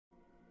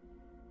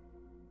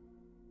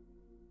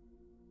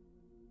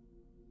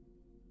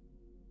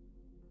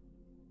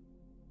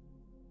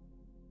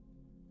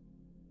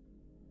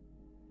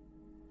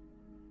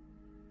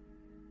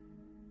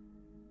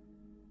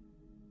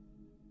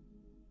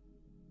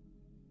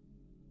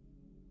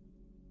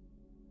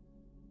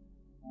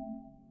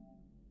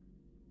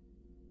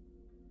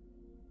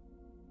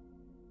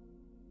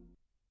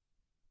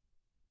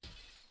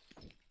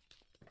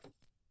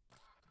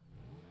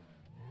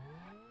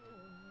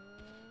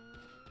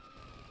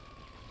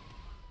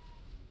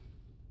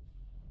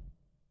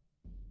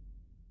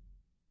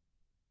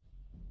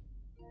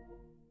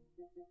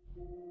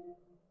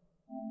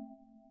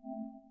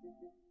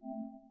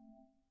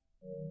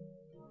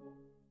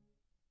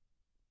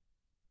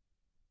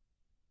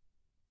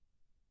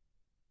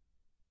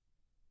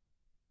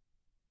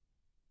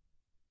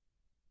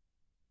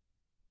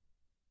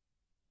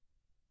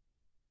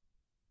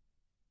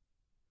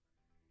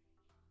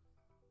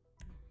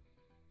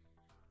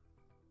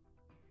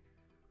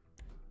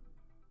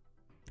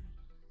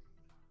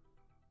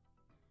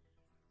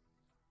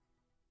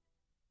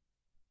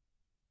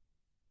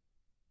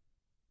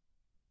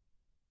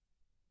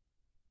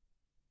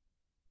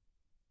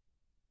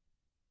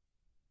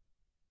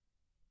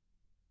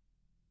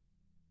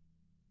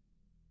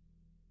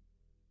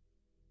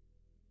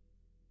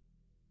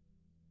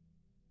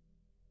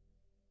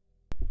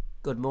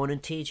Good morning,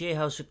 TJ.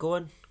 How's it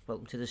going?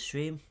 Welcome to the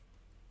stream.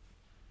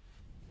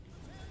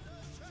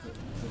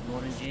 Good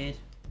morning, Jade.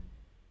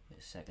 Wait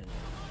a second.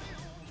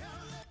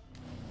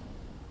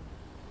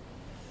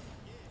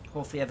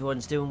 Hopefully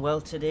everyone's doing well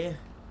today.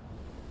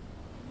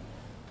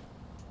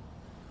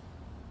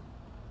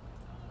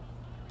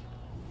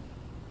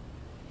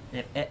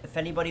 If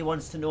anybody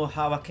wants to know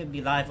how I can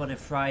be live on a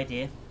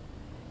Friday,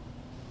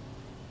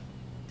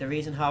 the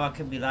reason how I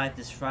can be live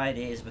this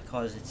Friday is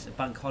because it's a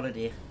bank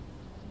holiday.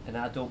 And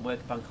I don't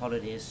work bank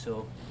holidays,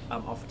 so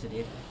I'm off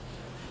today.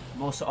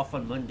 I'm also off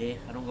on Monday.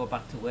 I don't go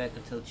back to work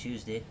until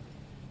Tuesday.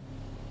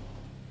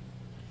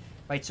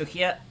 Right, so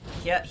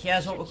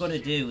here's what we're going to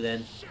do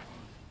then,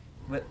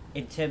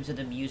 in terms of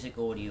the music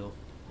audio.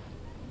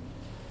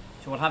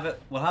 So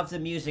we'll have the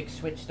music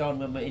switched on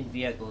when we're in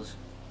vehicles,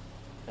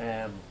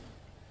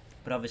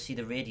 but obviously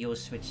the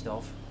radio's switched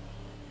off.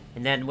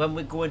 And then when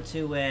we go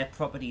into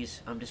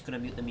properties, I'm just going to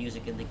mute the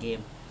music in the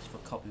game just for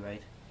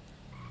copyright.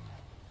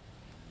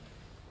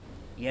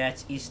 Yeah,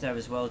 it's Easter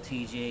as well,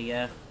 TJ.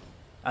 Yeah,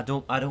 I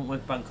don't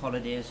work bank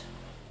holidays,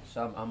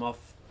 so I'm off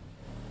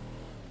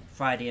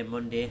Friday and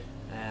Monday.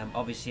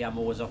 Obviously I'm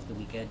always off the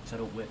weekends. I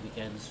don't work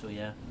weekends, so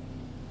yeah.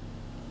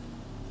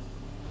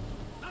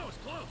 That was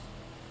close.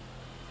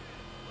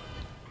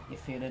 You're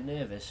feeling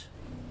nervous?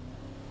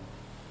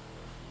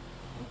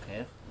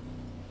 Okay.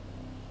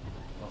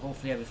 Well,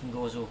 hopefully everything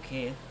goes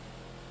okay.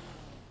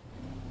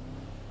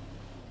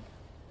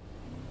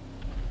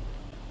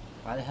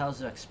 Why the hell's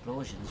there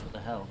explosions? What the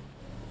hell?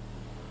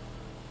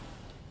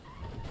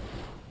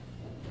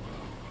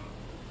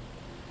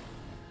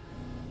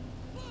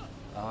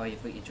 Oh,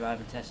 you've got your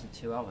driving test in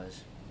 2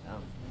 hours.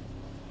 Damn.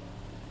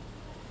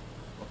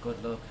 Well,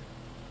 good luck.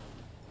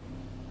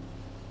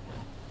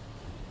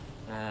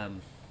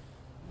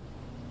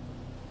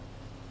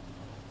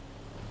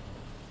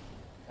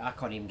 I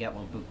can't even get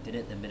one booked in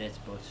at the minute,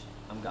 but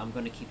I'm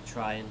going to keep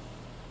trying.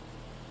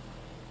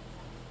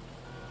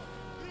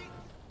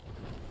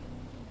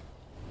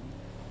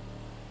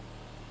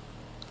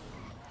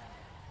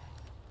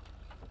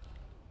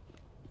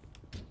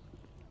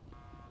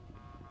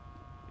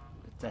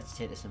 Let's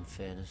take this in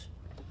fairness.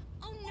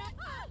 Oh no!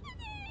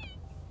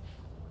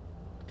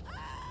 Oh,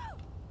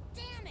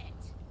 damn it!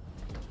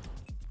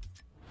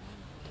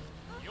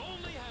 You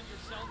only have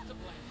yourself to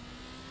blame.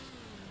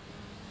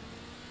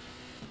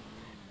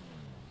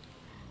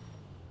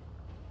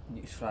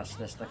 Newsflash,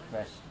 let's not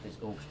press this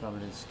Oaks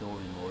permanent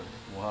story mode.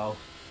 Wow.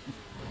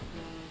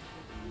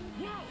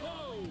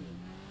 Whoa!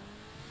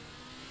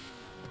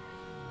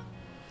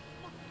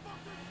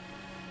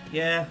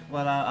 Yeah,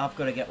 well, I've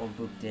got to get one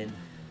booked in.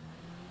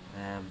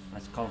 I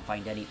just can't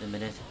find any at the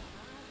minute.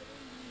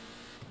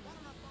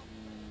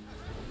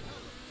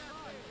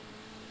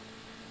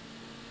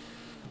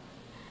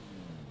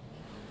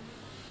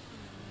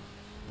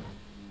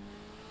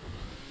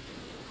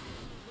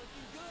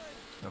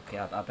 Okay,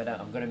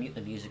 I'm gonna mute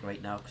the music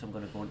right now because I'm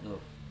gonna go into a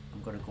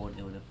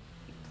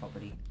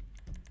property.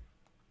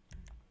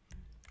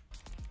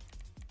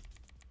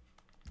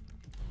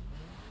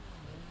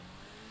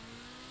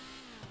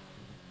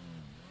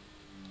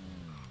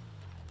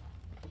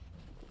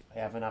 I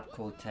have an app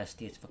called Test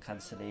Dates for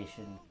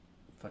cancellation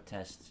for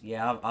tests.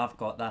 Yeah, I've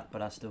got that,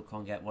 but I still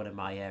can't get one in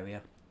my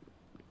area.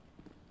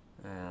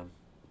 I'll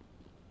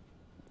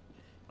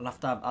have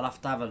to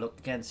have a look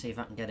again, see if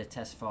I can get a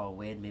test far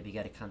away and maybe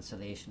get a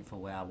cancellation for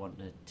where I want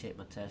to take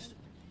my test.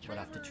 We'll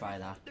have to try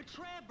that.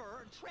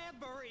 Trevor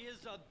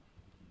is a...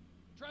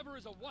 Trevor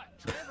is a what?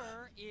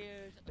 Trevor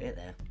is... Wait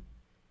there.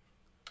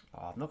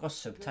 Oh, I've not got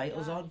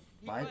subtitles on.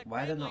 Why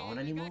are they not on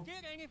anymore?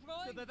 That's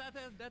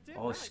it,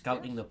 Oh, right,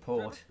 scouting the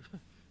port.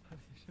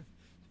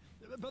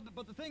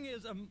 But the thing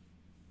is,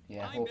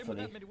 Yeah, I've been with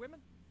hopefully. that many women.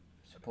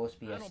 Supposed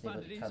to be I don't yesterday,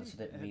 find but it cancelled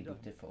easy, it and and,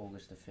 rebooked it for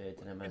August the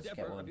 3rd, and I managed to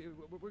get Deborah, one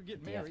we're the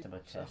getting day married. after my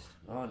so test.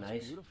 Oh, that's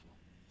nice. beautiful.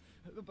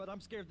 But I'm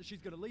scared that she's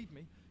going to leave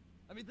me.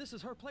 I mean, this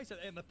is her place,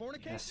 and the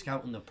fornication. Yeah,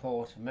 scouting the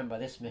port. Remember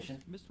this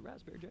mission? Mr.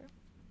 Raspberry Jam.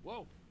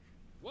 Whoa,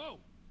 whoa!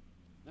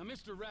 Now,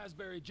 Mr.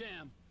 Raspberry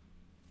Jam,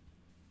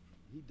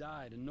 he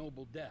died a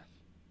noble death,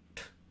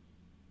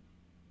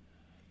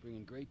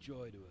 bringing great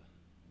joy to a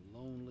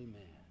lonely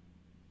man.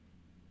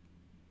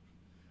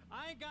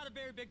 I ain't got a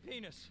very big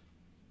penis.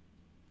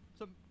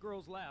 Some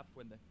girls laugh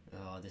when they...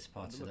 Oh, this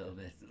part's a little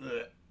bit.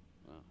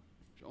 Wow,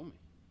 show me.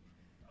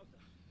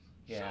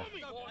 Yeah. Show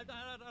me, No, boy.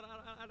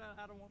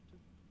 I don't want to.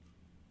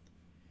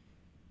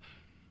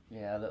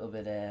 Yeah, a little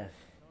bit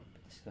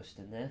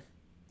disgusting there.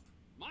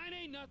 Mine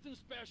ain't nothing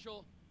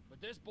special,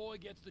 but this boy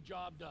gets the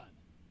job done.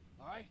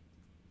 All right?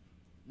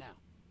 Now,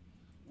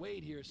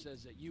 Wade here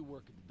says that you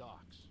work at the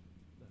docks.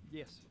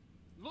 Yes.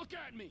 Look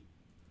at me!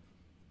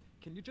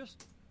 Can you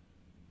just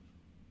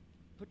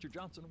put your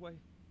Johnson away,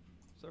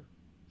 sir?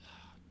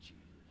 Jesus.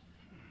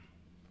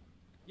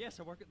 Yes,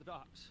 I work at the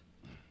docks.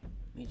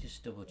 Let me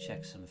just double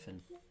check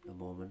something a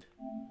moment.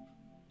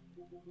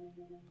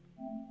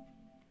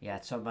 Yeah,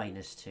 it's on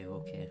 -2,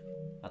 okay.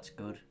 That's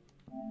good.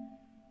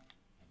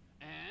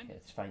 And? Okay,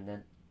 it's fine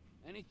then.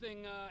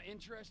 Anything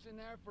interesting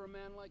there for a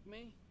man like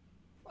me?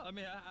 Well, I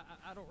mean,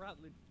 I don't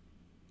rightly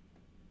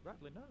know.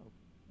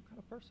 What kind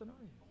of person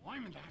are you? Oh,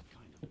 I'm that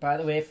kind of. By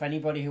the way, if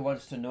anybody who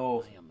wants to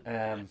know, I am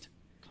that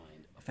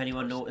kind of if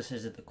anyone person.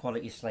 notices that the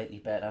quality's slightly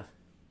better,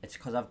 it's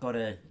because I've got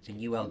a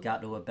new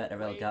Elgato, a better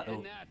Wade Elgato,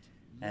 and that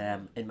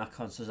and my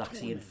console's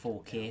actually in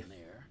torment 4K, down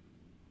there.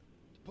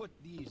 Put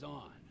these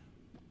on.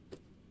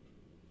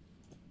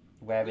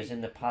 whereas in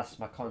the past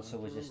my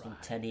console was just in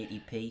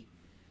 1080p.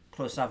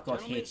 Plus I've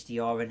got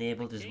HDR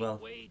enabled as well.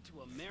 Gateway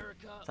to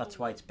America. That's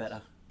why it's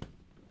better.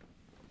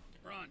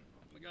 Run.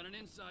 We got an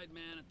inside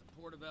man at the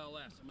port of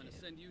LS. I'm gonna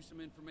send you some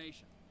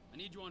information. I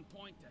need you on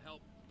point to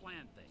help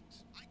plan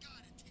things. I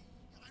got it, T.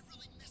 I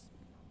really miss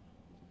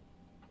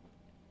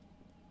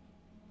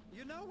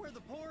You know where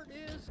the port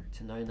is?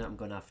 So now that I'm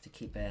gonna have to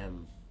keep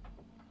turning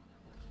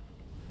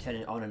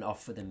it on and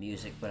off for the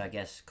music, but I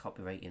guess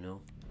copyright, you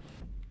know.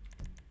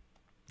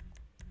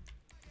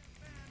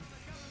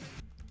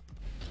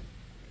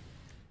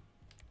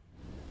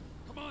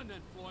 Come on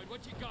then, Floyd.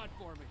 What you got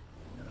for me?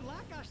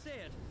 Like I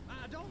said,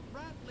 I don't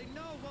rightly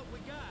know what we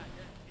got.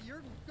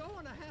 You're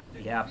going to have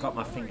to... Yeah, I've got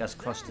my be more fingers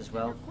crossed as exact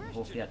in well. your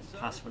Hopefully I questions,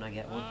 pass when I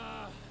get one.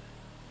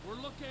 We're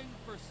looking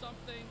for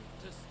something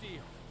to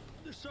steal.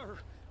 Sir,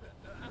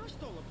 I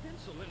stole a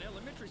pencil in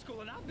elementary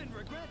school, and I've been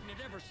regretting it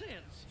ever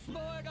since.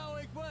 Boy,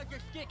 always worth a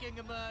stick in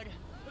the mud.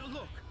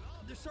 Look,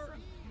 sir,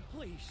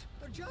 please,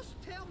 just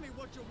tell me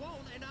what you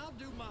want, and I'll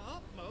do my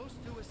utmost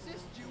to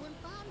assist you in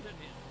finding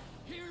it.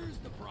 Here's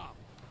the problem.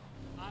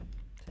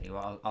 Tell you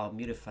what, I'll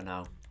mute it for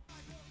now.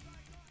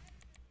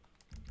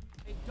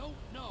 I don't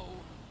know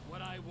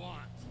what I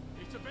want.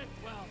 It's a bit,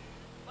 well,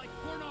 like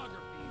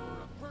pornography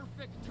or a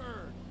perfect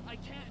turd. I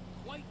can't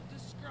quite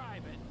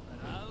describe it, but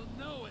I'll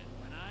know it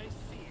when I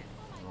see it.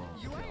 Oh,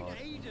 You ain't God.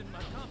 aiding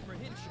my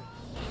comprehension.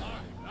 All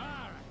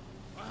right.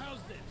 Well,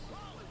 how's this?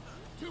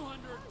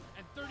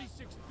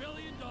 $236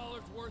 billion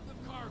worth of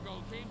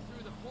cargo came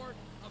through the port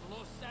of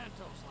Los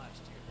Santos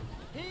last year.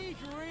 He's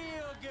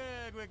real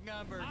good with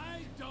numbers.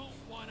 I don't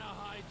want to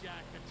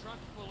hijack a truck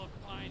full of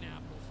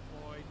pineapples,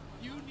 Floyd.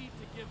 You need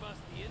to give us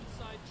the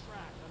inside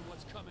track on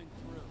what's coming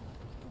through.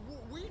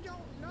 We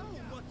don't know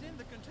what's in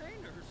the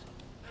containers.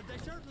 They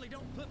certainly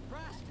don't put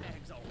price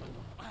tags on them.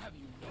 Have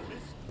you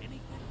noticed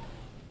anything?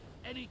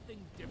 Anything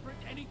different?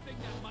 Anything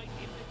that might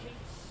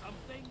indicate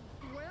something?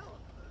 Well,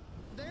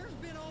 there's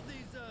been all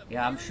these,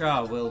 Yeah, I'm sure I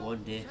will Merryweather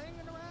one day. folks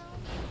hanging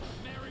around.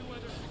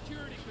 Merryweather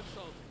Security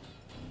Consulting.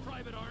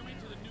 Private army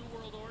to the New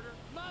World Order.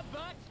 My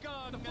butt's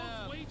gone The folks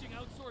numb. waging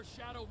outsourced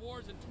shadow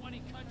wars in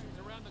 20 countries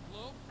around the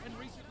globe and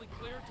recently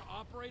cleared to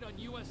operate on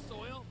U.S.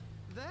 soil.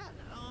 That,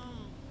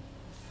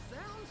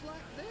 sounds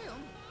like them.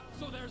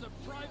 So there's a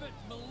private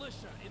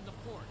militia in the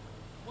port.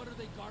 What are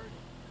they guarding?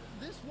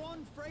 This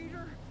one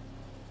freighter,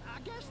 I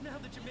guess now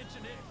that you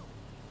mention it,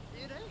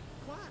 it ain't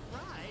quite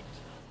right.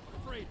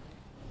 Freighter.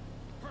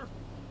 Perfect.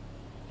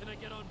 Can I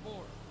get on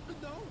board?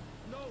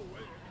 No,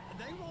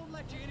 they won't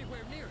let you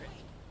anywhere near it.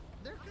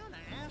 They're kind of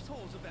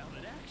assholes about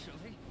it,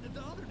 actually.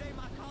 The other day,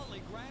 my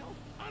colleague Ralph.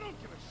 I don't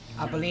give a shit.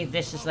 I believe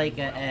this is like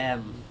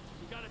a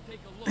We gotta take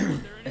a look.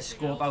 Is there a anything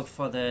scope else? out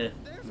for the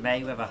There's a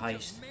Merryweather bunch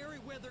of heist.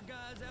 Merryweather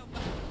guys out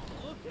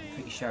looking.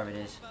 Pretty sure it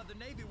is. By the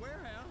Navy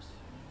warehouse.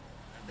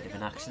 They Bit of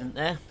an got accident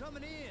boats there.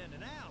 Coming in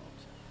and out.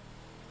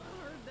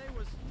 I heard they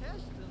was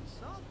testing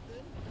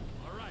something.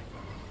 All right.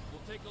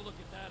 We'll take a look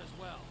at that as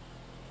well.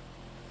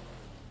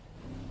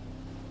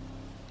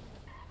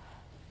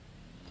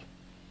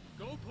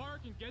 Go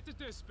park and get the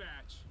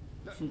dispatch.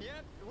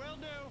 Yep, will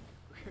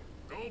do.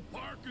 Go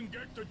park and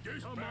get the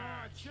dispatch. Come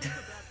on, just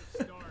about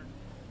to start.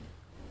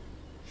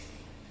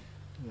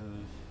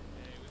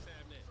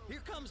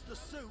 Here comes the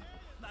soup.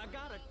 I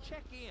gotta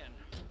check in.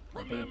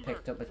 I've been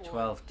picked up at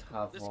 12 to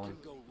have This one. can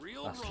go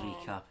real Last wrong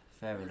recap.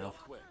 Fair real enough.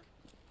 quick.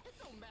 It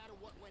don't matter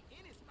what went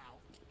in his mouth.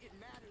 It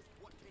matters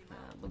what came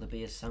out. Will there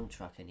be a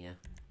soundtrack in here?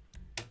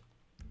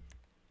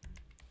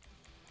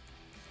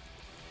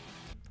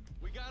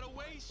 We got a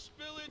waste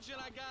spillage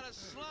and I got a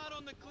slot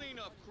on the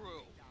cleanup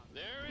crew.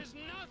 There is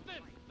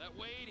nothing that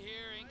Wade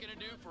here ain't gonna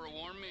do for a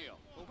warm meal.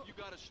 Hope you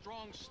got a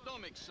strong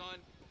stomach, son.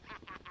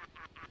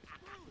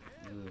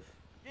 Oof.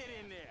 Get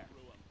in there.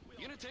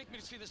 You gonna take me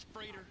to see this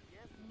freighter?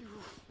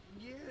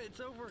 Yeah, it's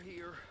over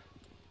here.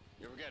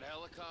 You ever get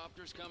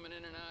helicopters coming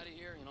in and out of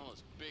here? You know,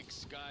 those big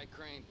sky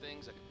crane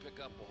things that can pick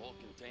up a whole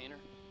container?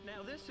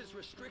 Now this is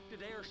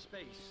restricted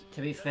airspace.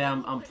 To be fair,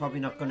 I'm probably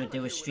not going to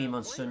do a stream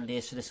on Sunday,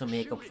 so this will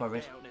make up for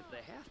it.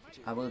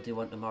 I will do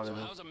one tomorrow So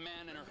though. how's a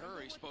man in a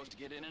hurry supposed to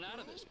get in and out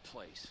of this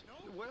place?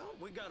 Well,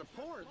 we got a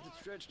port that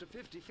stretched to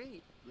 50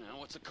 feet. Now,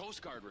 what's the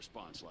Coast Guard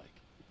response like?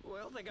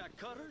 Well, they got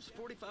cutters,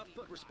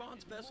 45-foot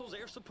response vessels,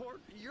 air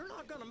support. You're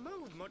not gonna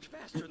move much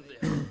faster than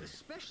this,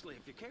 especially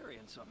if you're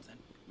carrying something.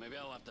 Maybe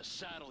I'll have to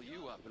saddle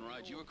you up and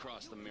ride you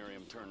across the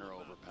Miriam Turner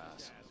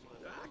overpass.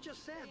 I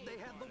just said they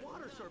had the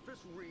water surface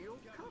real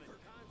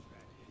covered.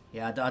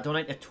 Yeah, I don't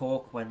like to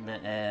talk when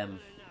I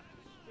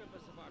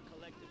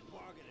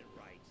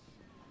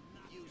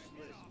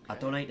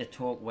don't like to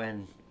talk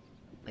when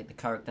like the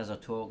characters are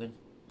talking.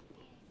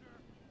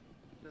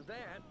 Now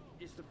that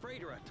is the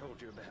freighter I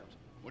told you about.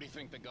 What do you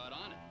think they got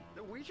on it?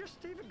 We just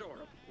stevedore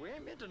them. We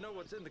ain't meant to know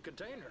what's in the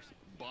containers.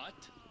 But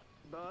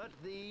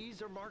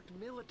these are marked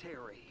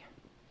military.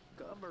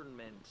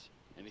 Government.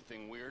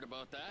 Anything weird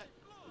about that?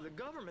 The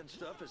government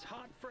stuff is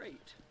hot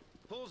freight.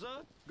 Pulls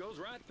up, goes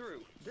right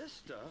through. This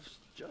stuff's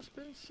just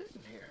been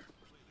sitting here.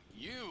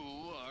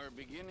 You are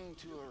beginning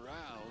to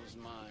arouse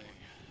my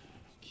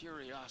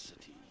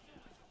curiosity.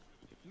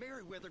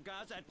 Merryweather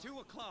guys at 2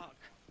 o'clock.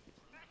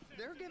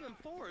 They're giving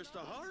Forrest a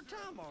hard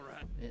time, all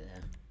right. Wait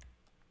there.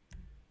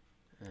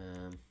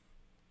 Let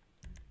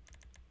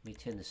me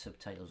turn the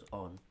subtitles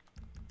on.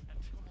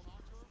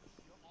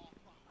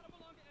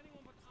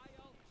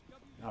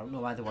 I don't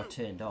know why they were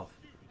turned off.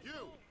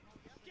 You!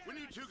 We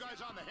need 2 guys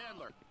on the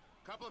handler.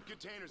 Couple of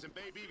containers and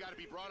Baby gotta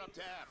be brought up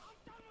to F.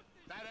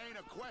 That ain't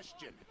a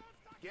question.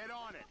 Get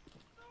on it.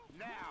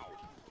 Now!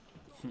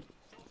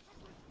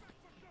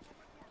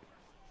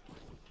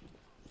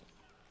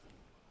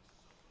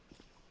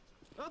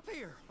 Up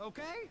here,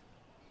 okay?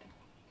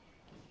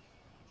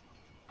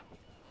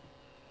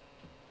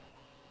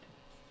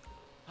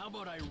 How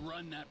about I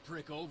run that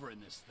prick over in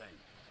this thing?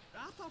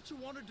 I thought you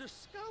wanted to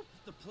scope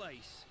the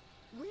place.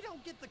 We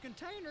don't get the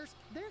containers,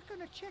 they're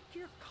gonna check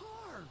your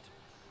card.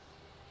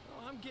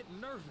 Oh, I'm getting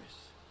nervous.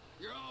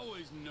 You're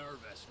always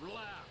nervous.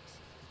 Relax.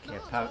 Okay,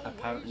 Not always,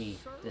 apparently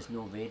sir. there's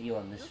no radio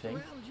on this Just thing.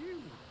 around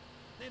you.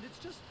 And it's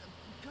just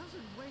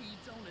Cousin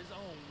Wade's on his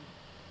own.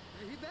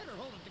 He better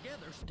hold it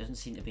together. Doesn't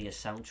seem to be a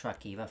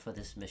soundtrack either for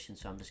this mission,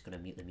 so I'm just going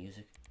to mute the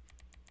music.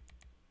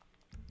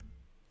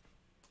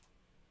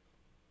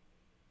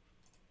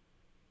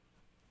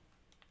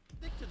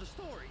 Stick to the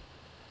story.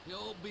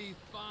 He'll be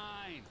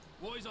fine.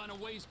 Boy's on a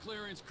waste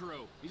clearance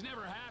crew. He's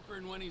never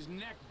happier when he's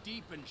neck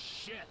deep in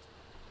shit.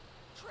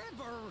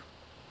 Trevor!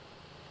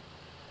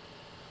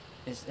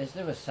 Is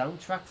there a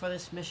soundtrack for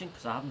this mission?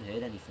 Because I haven't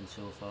heard anything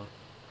so far.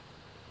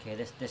 Okay,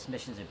 this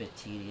mission's a bit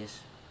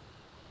tedious.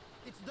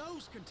 It's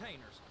those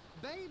containers.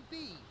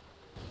 Baby!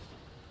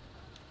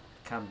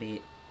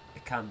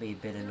 It can be a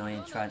bit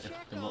annoying trying to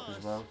hook them up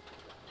as well.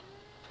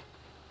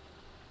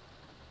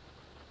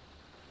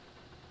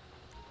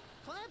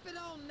 Clamp it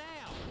on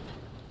now.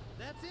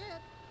 That's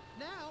it.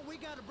 Now we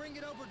gotta bring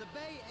it over to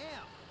Bay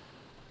F.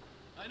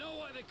 I know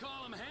why they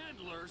call them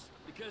handlers,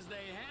 because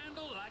they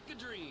handle like a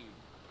dream.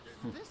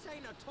 This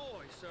ain't a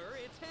toy, sir.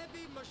 It's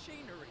heavy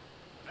machinery.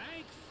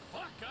 Thank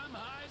fuck I'm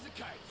high as a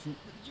kite.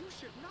 You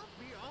should not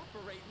be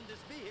operating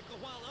this vehicle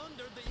while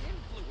under the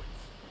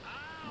influence.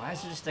 Why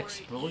is there just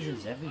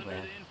explosions everywhere?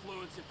 Under the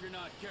influence if you're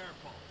not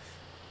careful.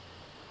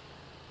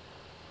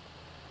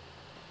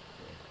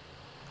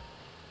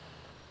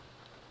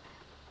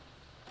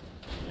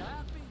 You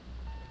happy?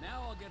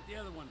 Now I'll get the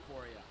other one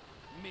for you.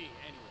 Me,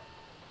 anyway.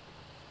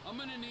 I'm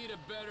gonna need a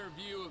better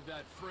view of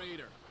that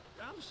freighter.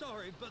 I'm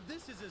sorry, but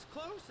this is as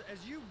close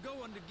as you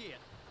going to get.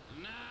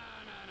 Nah.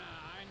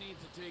 I need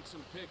to take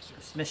some pictures.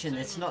 This mission,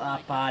 it's not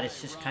that bad,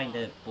 it's just kind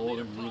of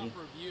boring really.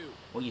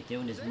 What you're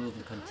doing is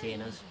moving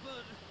containers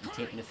and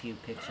taking a few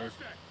pictures.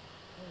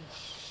 Oh,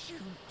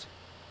 shoot.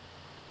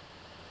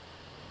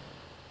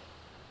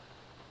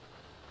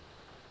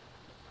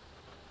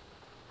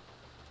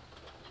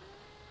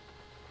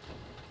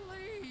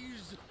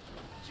 Please,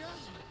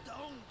 just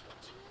don't.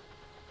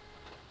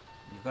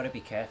 You've got to be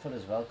careful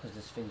as well because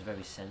this thing's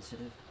very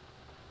sensitive.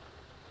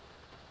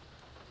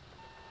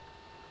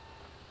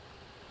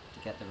 To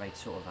get the right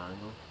sort of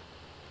angle.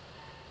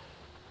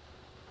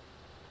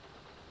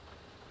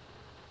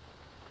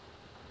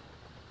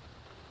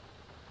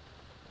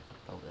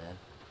 About there.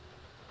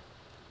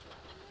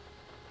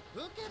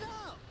 Hook it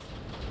up.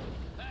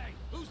 Hey,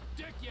 whose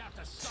dick you have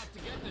to suck to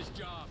get this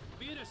job?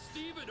 Being a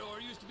stevedore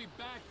used to be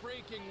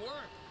back-breaking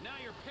work. Now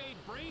you're paid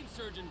brain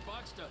surgeon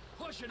bucks to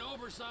push an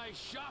oversized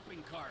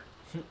shopping cart.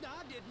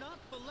 I did not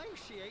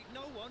fellatiate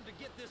no one to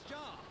get this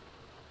job.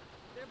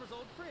 They was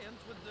old friends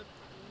with the,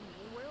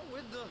 well,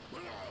 with the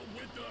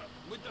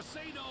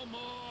say no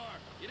more.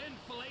 You didn't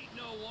fillet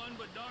no one,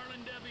 but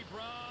darling Debbie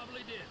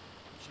probably did.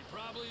 She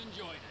probably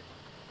enjoyed it.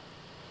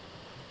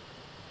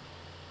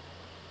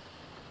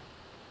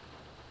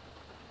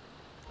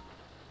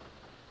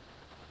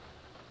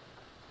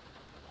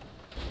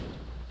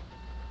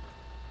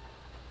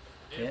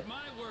 Okay. If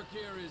my work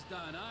here is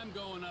done, I'm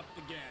going up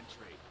the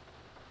gantry.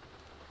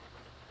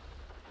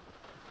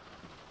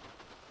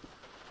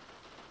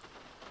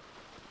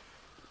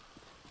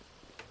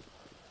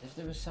 Is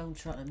there a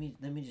soundtrack?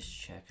 Let me just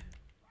check.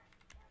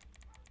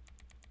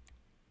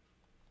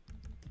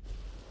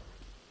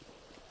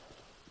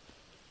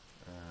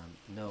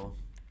 No.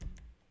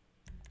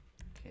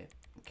 Okay,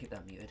 we'll keep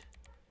that muted.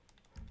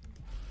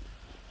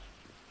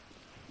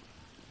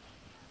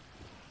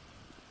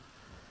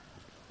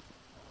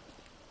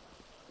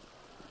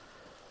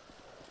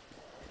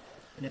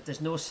 And if there's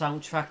no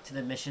soundtrack to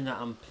the mission that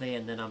I'm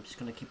playing, then I'm just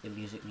going to keep the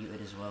music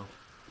muted as well.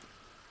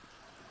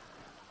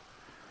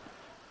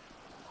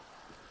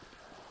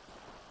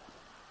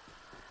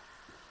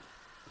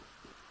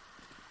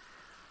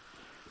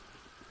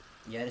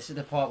 Yeah, this is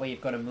the part where you've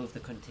got to move the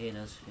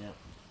containers. Yeah,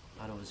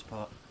 I know this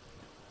part.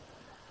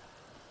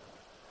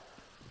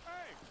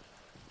 Hey,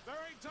 there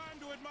ain't time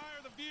to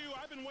admire the view.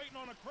 I've been waiting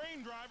on a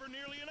crane driver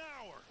nearly an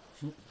hour.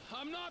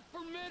 I'm not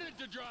permitted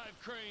to drive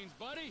cranes,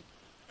 buddy.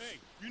 Hey,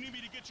 you need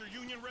me to get your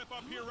union rep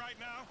up here right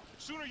now?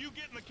 Sooner you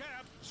get in the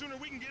cab, sooner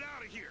we can get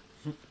out of here.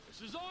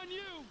 This is on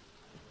you.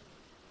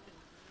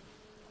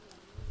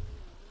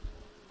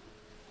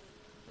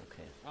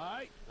 Okay. All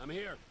right, I'm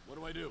here. What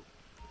do I do?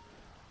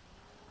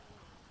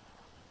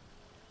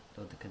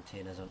 Load the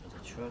containers onto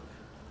the truck.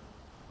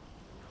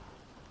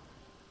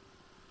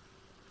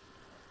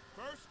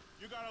 First,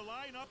 you gotta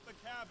line up the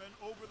cabin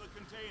over the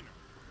container.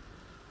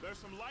 There's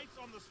some lights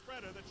on the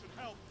spreader that should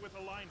help with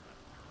alignment.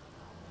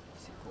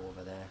 Let's go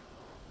over there.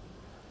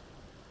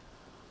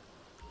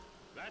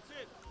 That's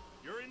it.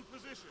 You're in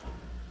position.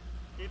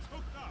 It's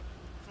hooked up,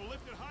 so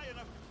lift it high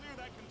enough to clear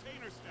that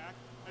container stack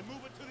and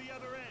move it to the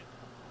other end.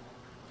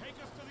 Take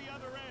us to the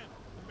other end.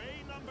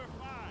 Bay number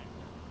 5.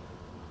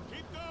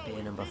 Keep going.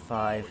 Bay number keep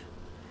 5. going.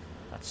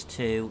 That's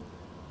 2.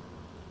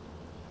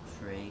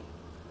 3.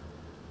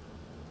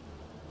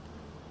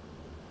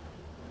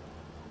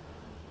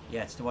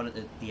 Yeah, it's the one at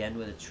the end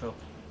with the truck.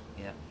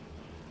 Yeah.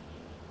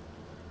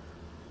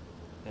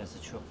 There's the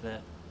truck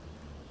there.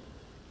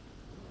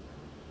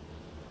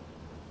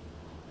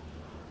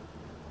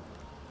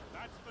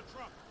 That's the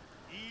truck.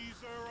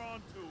 Ease her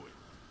onto it.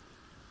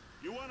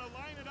 You want to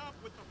line it up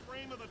with the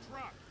frame of the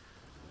truck.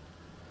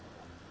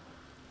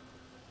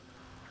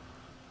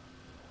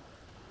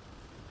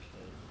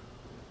 Okay.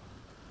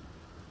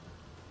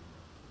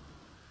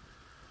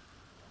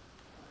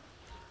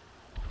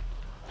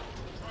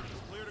 Truck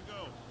is clear to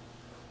go.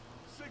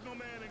 Signal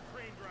man and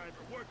crane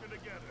driver working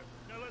together.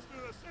 Now let's do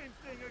the same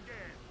thing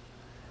again.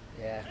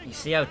 Yeah, you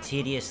see how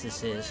tedious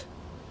this is.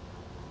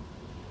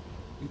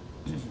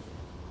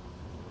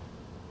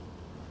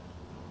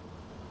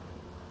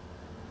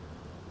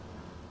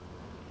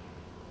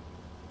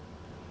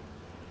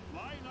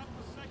 Line up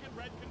the second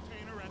red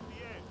container at the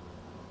end.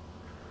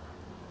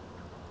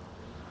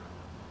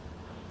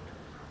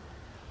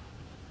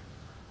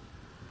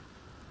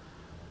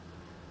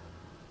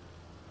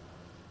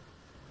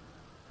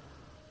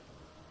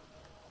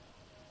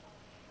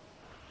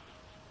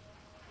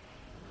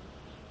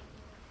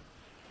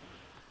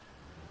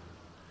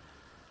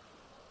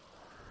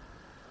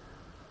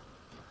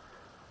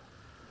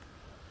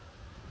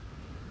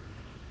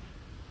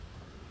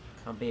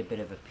 Can be a bit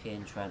of a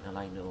pain trying to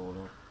line it all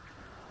up.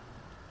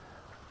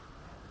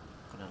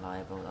 Not gonna lie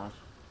about that.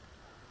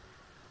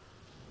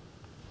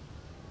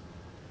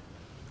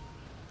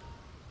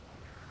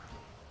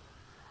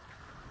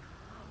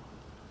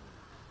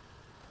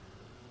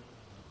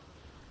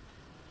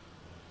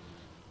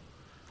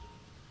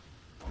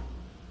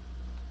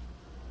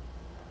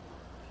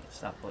 It's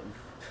that button.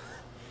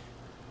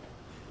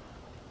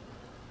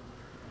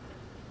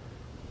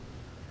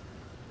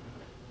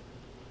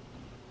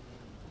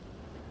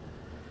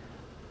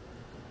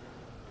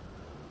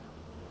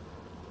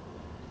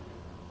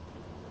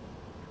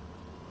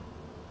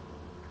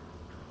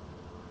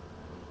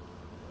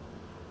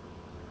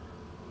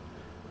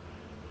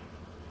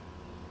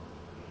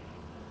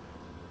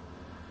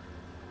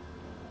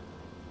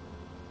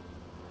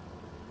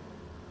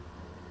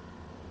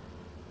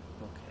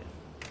 Okay.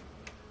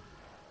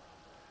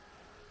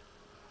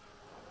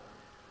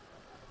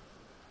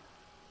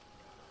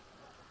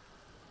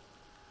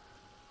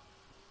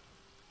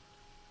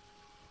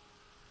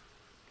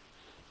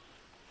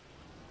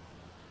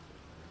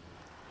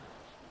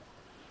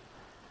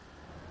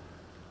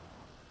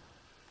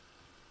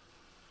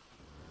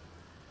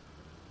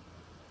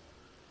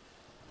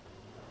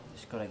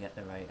 Just gotta get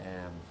the right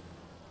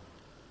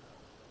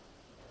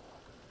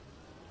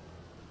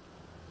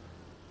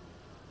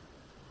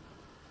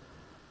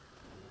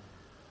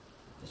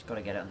just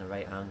gotta get it on the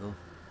right angle.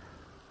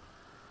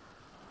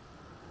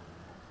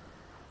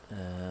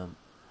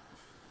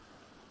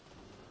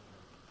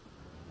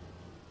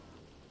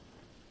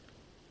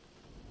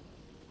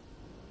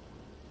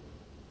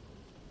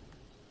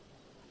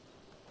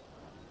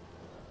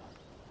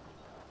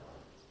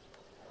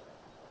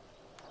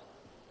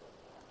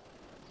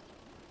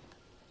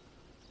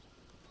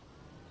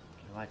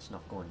 Why it's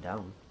not going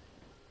down?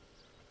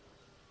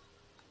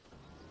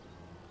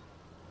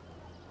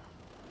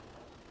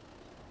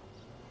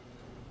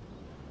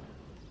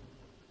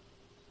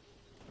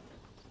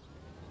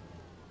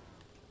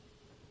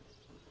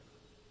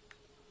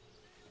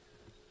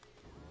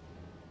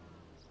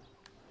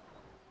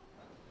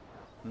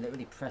 I'm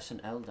literally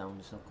pressing L down,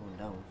 it's not going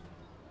down.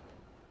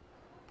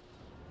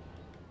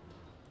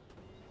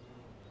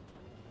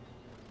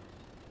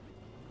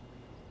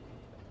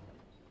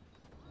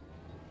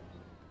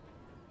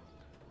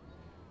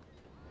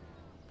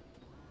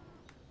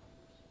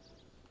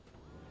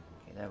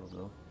 Okay, there we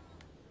go.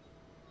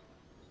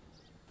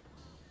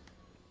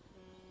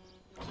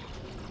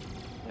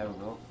 There we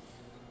go.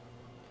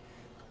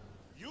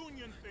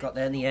 Got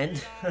there in the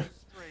end.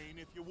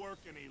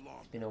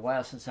 It's been a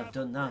while since I've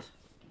done that.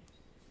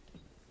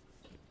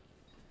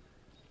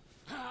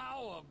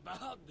 How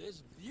about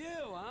this view,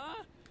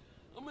 huh?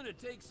 I'm gonna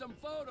take some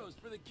photos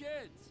for the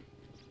kids.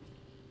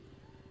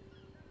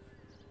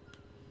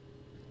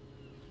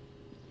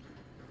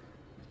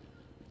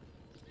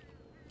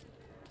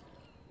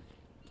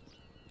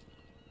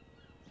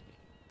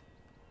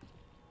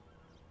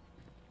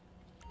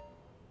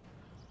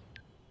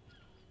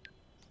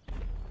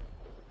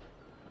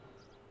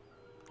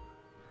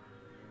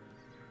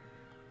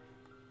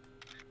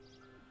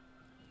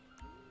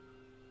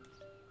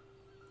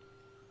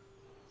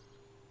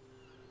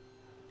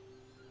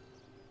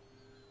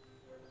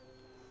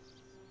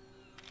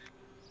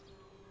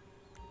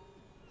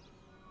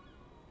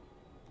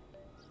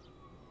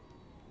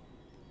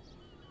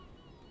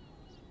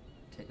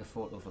 Take a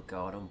photo of a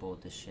guard on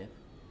board this ship.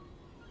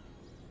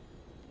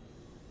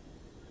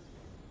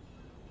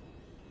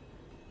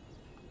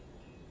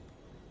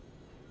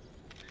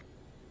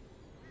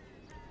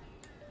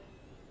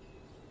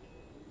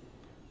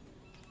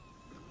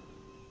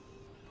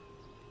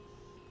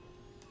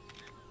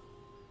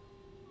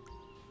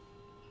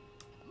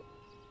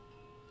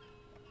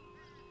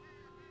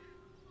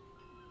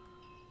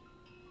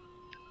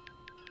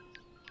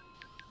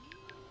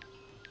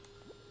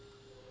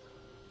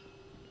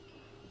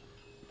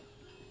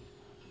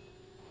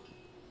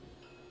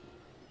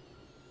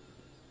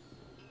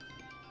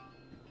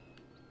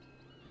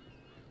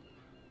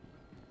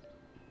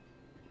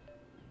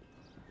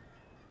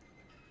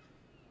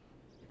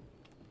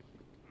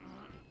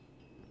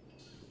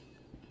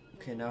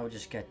 Okay, now we'll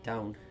just get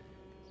down.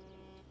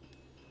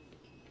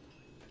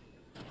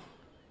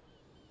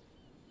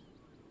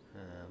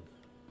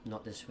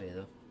 Not this way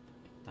though.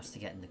 That's to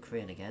get in the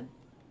crane again.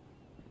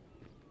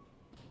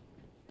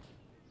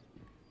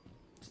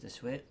 It's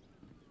this way.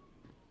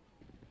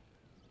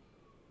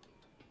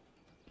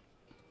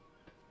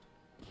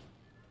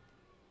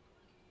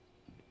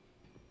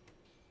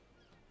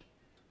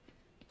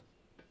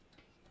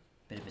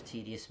 Bit of a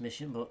tedious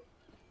mission, but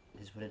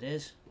it is what it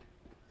is.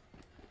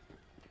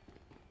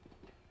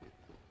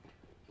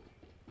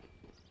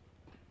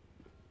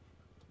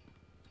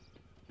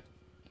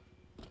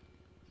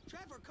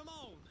 Trevor, come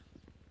on.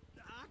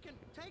 I can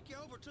take you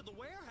over to the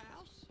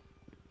warehouse.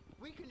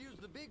 We can use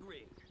the big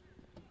rig.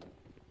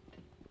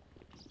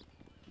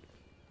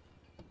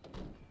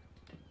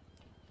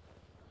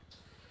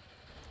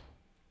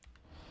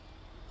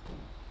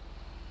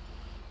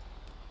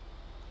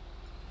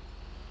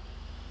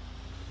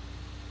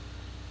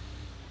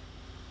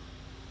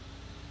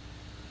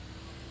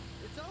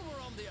 It's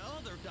over on the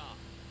other dock.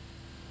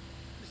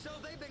 So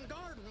they've been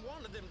guarding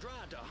one of them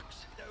dry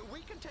docks.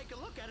 We can take a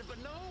look at it, but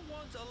no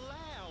one's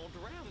allowed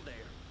around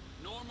there.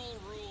 Normal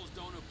rules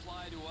don't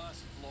apply to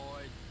us,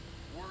 Floyd.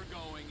 We're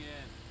going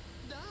in.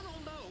 I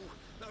don't know.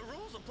 The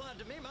rules applied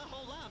to me my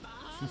whole life.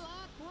 I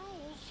like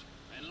rules.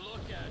 And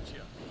look at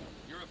you.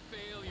 You're a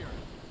failure.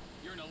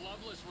 You're in a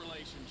loveless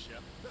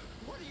relationship.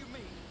 What do you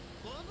mean?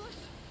 Loveless?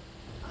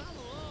 I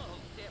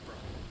love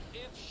Deborah.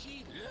 If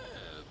she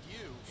loved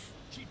you,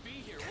 she'd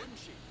be here, wouldn't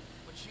she?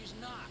 But she's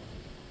not.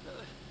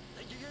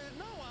 You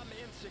know I'm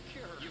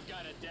insecure. You've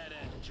got a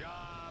dead-end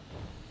job.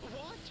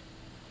 What?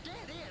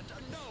 Dead end?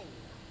 No.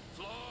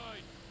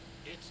 Floyd,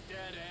 it's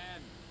dead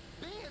end.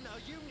 Being a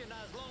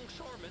unionized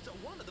longshoreman's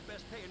one of the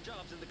best paying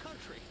jobs in the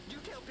country. You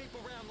tell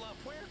people around La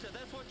Puerta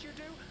that's what you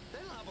do,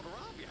 they're liable to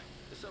rob you.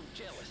 They're so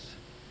jealous.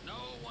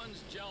 No one's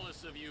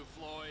jealous of you,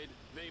 Floyd.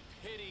 They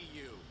pity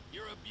you.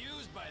 You're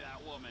abused by that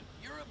woman.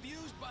 You're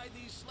abused by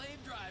these slave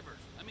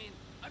drivers. I mean,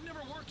 I've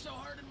never worked so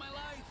hard in my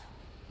life.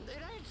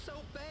 It ain't so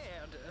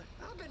bad.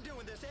 I've been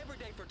doing this every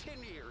day for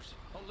 10 years,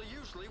 only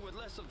usually with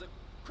less of the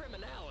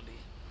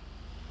criminality.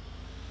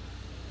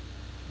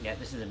 Yeah,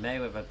 this is the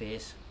Mayweather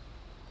base.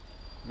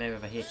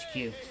 Mayweather HQ.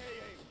 Hey.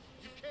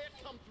 You can't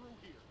come through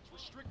here. It's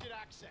restricted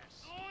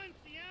access. No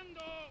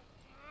entiendo.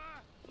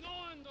 No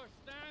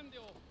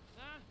understando.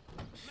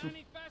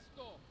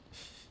 Manifesto.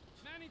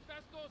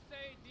 Manifesto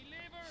say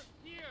deliver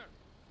here.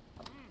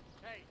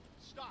 Hey,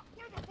 stop.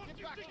 Where the fuck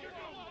get back here?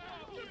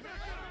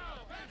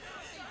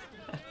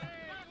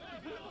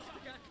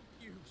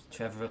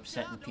 Trevor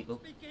upsetting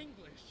people. Speak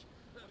English.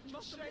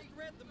 Must have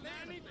read the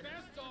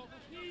manifesto.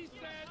 He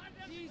said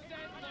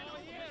no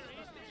here.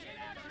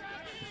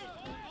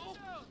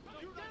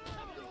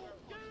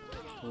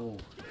 Oh.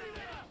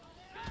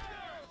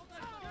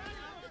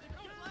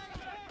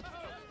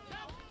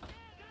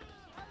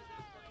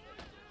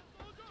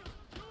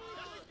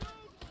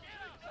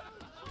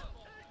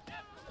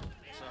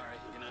 Sorry,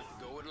 you're gonna have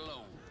to go it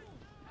alone.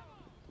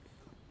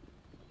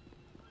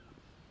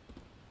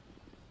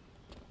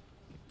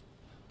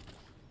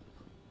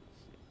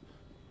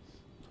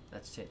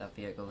 let's take that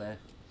vehicle there.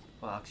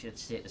 Well, actually,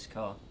 let's take this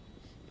car.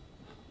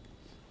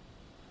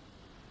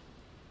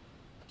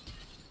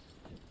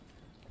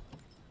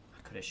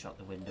 I could have shot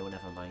the window,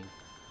 never mind.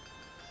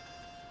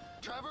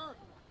 Trevor,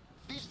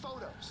 these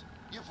photos,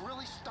 you've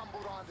really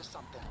stumbled onto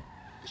something.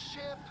 The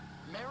ship,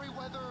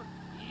 Merryweather.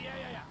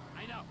 Yeah,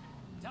 I know.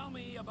 Tell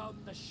me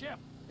about the ship.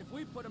 If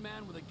we put a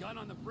man with a gun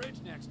on the bridge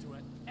next to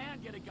it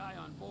and get a guy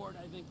on board,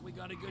 I think we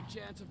got a good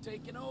chance of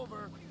taking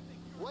over.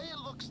 Way it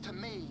looks to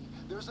me,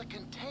 there's a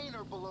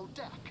container below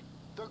deck.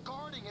 They're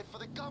guarding it for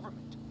the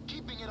government,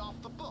 keeping it off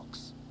the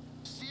books.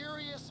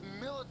 Serious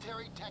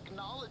military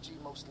technology,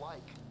 most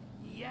like.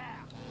 Yeah,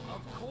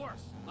 of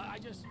course. I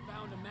just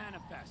found a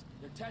manifest.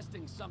 They're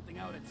testing something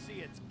out at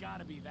sea. It's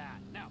gotta be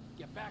that. Now,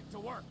 get back to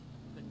work.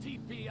 The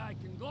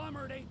TPI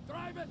conglomerate ain't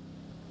thriving.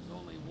 There's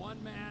only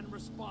one man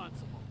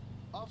responsible.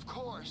 Of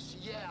course,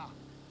 yeah.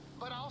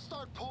 But I'll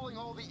start pulling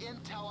all the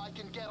intel I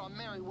can get on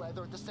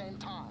Merryweather at the same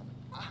time.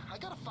 I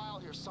got a file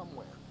here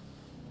somewhere.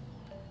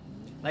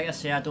 Like I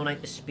say, I don't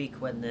like to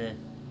speak when the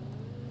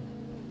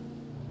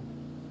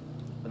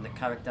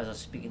characters are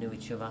speaking to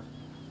each other.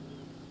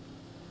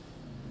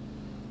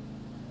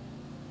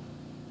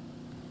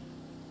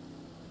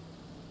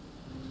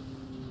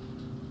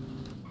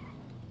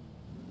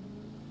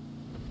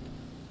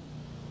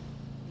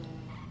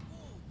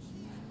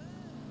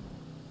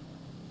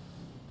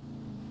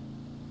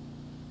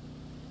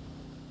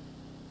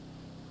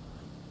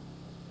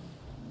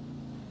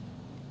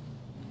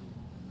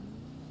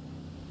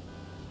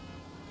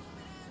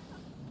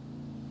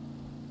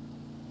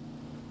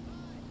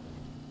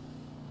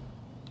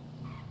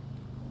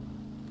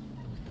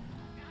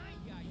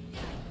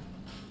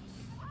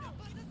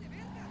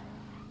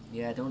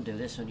 Yeah, don't do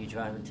this on your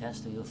driving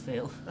test or you'll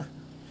fail.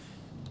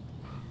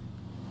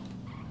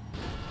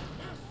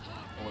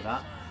 Or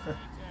that.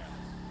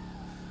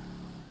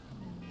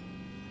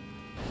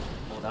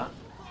 Or that.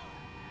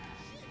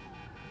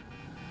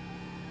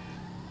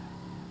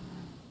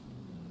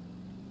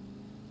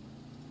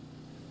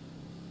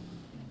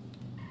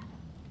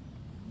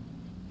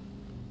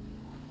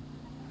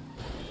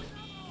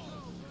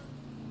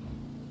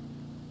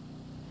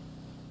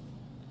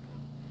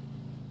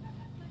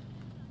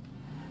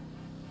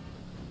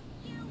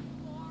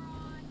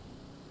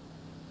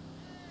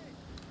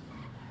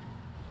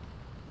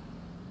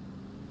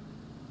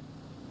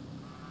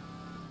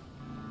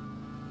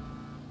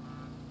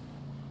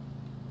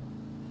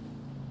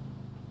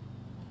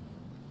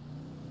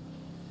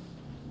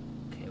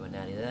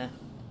 Nearly there.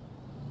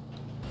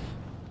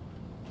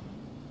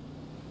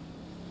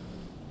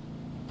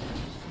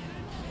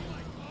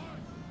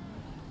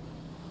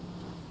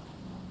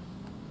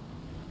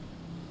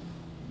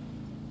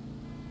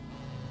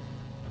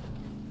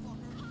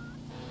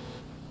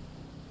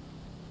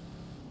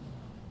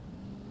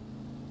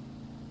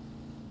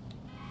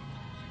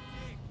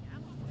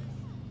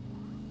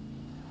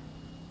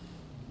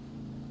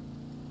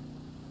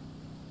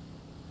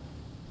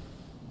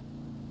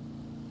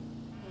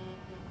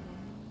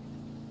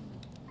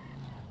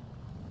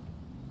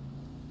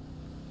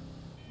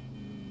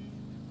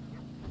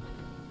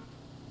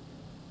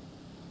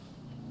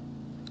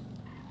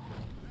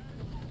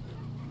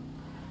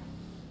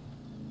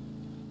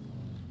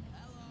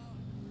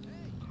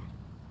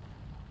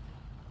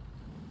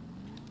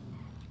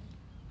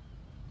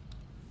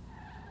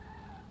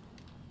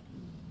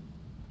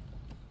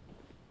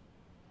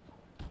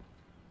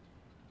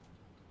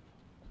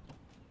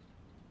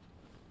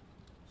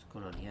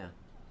 What's going on here?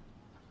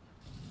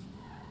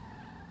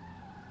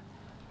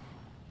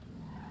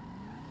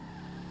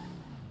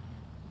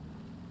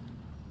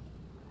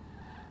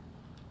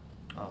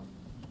 Oh.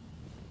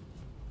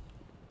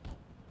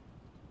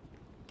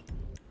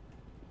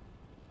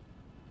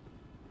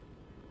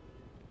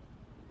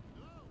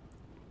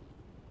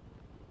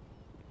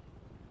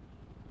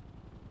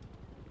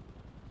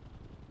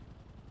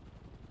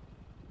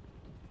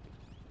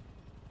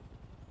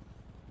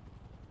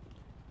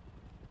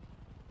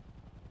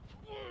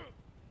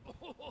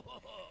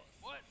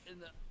 What in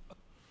the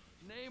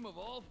name of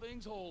all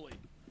things holy?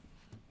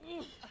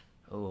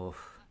 Oh.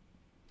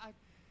 I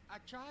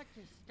tried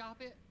to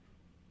stop it.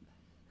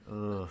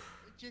 Oh.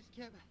 It just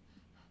kept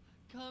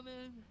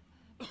coming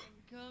and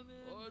coming.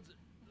 Oh,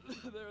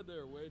 it's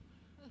there, Wade.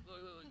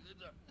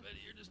 Look, Betty,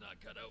 you're just not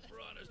cut out for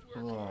honest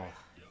work. Oh.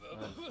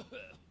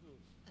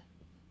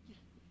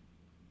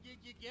 Did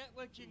you get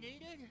what you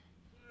needed?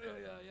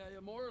 Yeah,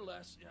 more or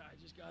less. Yeah, I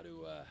just got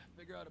to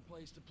figure out a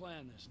place to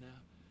plan this now.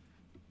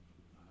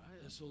 All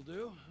right, this'll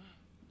do.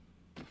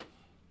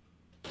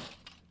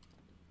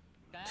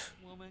 That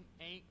woman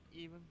ain't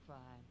even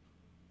fine.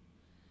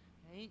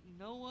 Ain't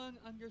no one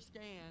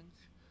understands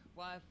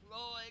why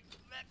Floyd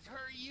lets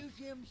her use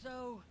him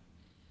so.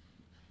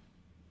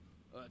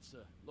 It's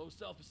low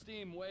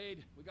self-esteem,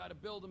 Wade. We got to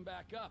build him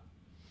back up.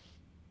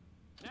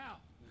 Now.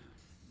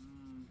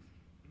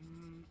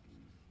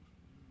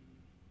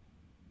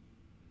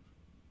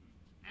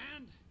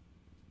 And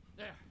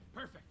there,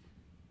 perfect.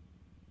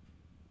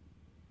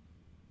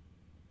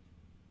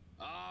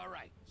 All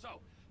right. So,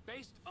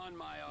 based on on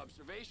my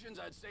observations,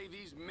 I'd say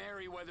these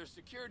Merryweather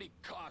security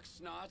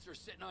cocksnots are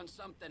sitting on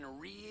something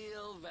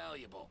real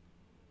valuable.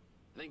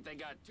 I think they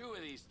got 2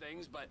 of these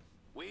things, but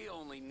we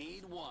only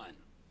need 1.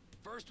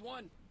 First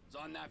one is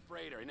on that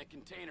freighter in a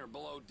container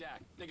below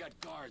deck. They got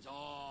guards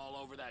all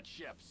over that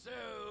ship, so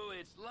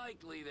it's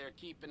likely they're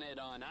keeping it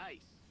on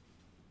ice.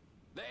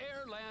 The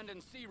air, land,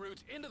 and sea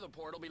routes into the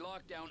port will be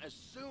locked down as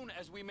soon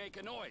as we make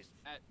a noise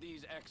at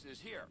these X's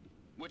here.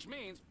 Which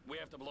means we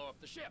have to blow up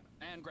the ship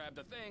and grab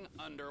the thing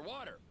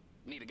underwater.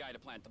 Need a guy to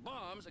plant the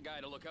bombs, a guy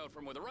to look out for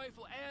 'em with a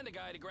rifle, and a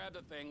guy to grab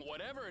the thing,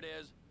 whatever it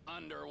is,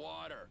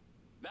 underwater.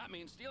 That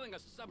means stealing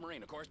us a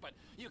submarine, of course, but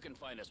you can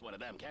find us one of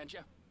them, can't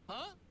you?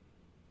 Huh?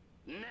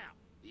 Now,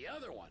 the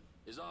other one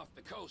is off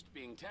the coast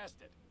being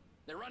tested.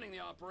 They're running the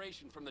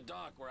operation from the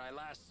dock where I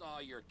last saw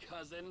your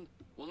cousin.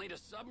 We'll need a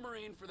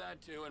submarine for that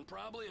too, and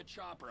probably a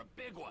chopper, a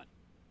big one.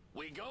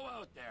 We go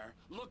out there,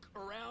 look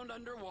around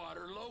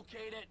underwater,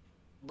 locate it,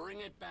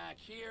 bring it back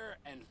here,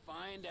 and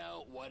find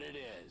out what it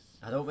is.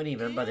 I don't really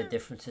remember the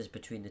differences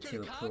between the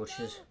 2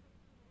 approaches.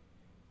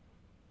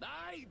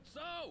 Aye,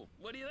 so,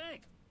 what do you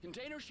think?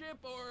 Container ship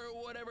or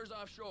whatever's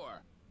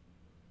offshore?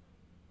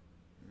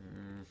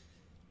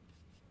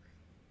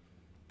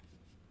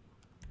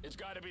 It's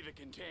gotta be the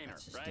container,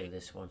 Let's just right? do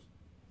this one.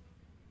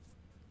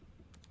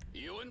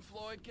 You and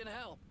Floyd can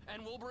help,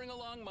 and we'll bring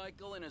along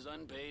Michael and his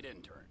unpaid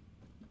intern.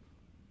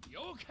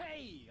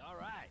 Okay, all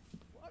right.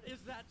 What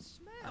is that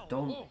smell? I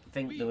don't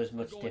think there was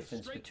much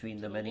difference between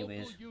them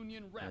anyways.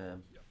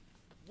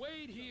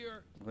 Wade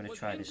here I'm going to was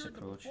try this injured in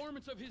the approach.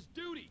 performance of his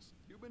duties.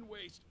 Human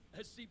waste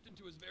has seeped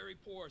into his very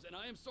pores, and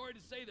I am sorry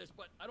to say this,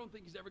 but I don't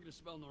think he's ever going to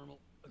smell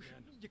normal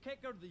again. You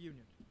can't go to the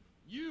union.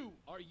 You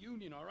are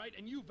union, all right?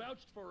 And you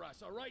vouched for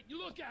us, all right? You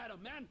look at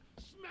him, man.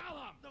 Smell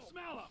him. No.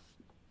 Smell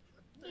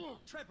him.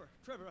 Trevor,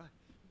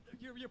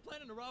 you're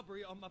planning a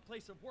robbery on my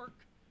place of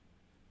work.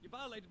 You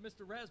violated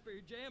Mr.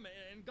 Raspberry Jam,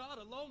 and God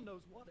alone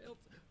knows what else.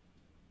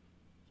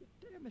 You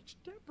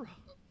damaged Deborah.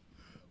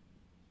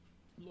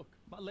 Look,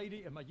 my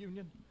lady and my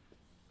union,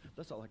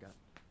 that's all I got.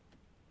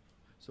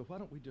 So why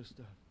don't we just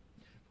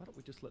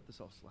let this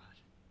all slide,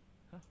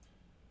 huh?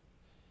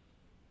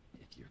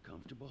 If you're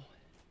comfortable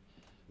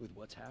with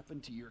what's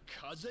happened to your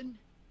cousin,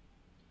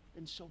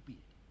 then so be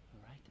it,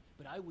 all right?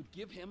 But I would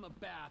give him a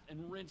bath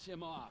and rinse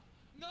him off.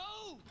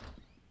 No!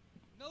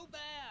 No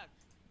bath!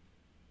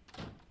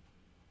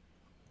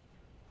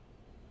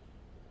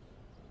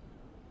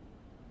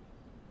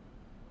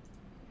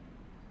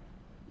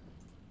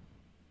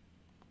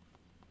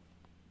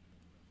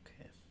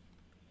 Okay.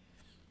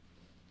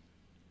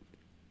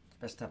 It's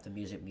best to have the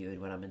music muted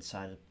when I'm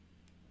inside the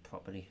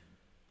property.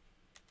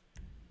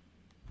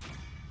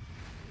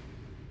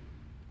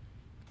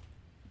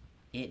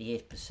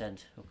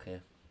 %,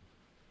 okay.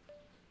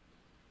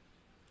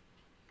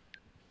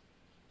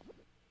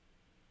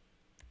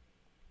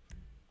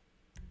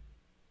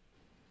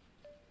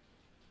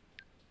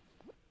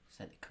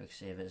 Set the quick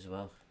save it as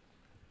well.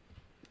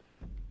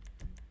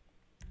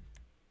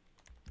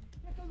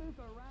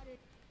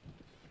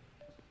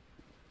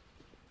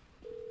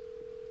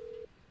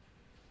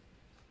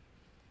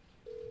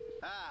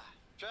 Ah,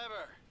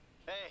 Trevor.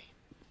 Hey.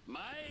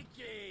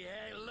 Mikey,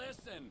 hey,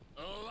 listen.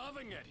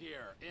 Loving it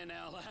here in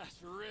LS.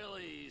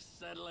 Really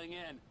settling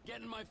in.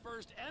 Getting my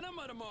first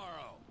enema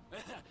tomorrow.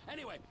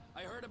 Anyway,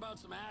 I heard about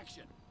some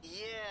action. Yeah,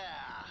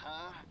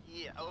 huh?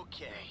 Yeah,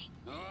 okay.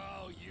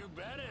 Oh, you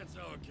bet it's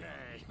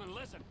okay.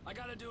 Listen, I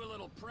gotta do a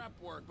little prep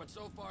work, but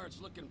so far it's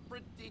looking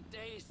pretty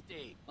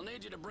tasty. I'll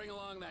need you to bring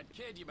along that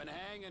kid you've been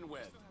hanging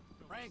with,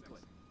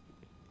 Franklin.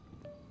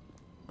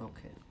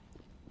 Okay.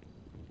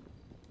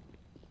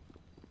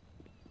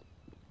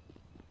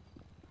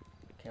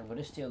 Okay, I'm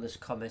gonna steal this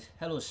comet.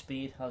 Hello,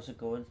 Speed. How's it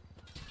going?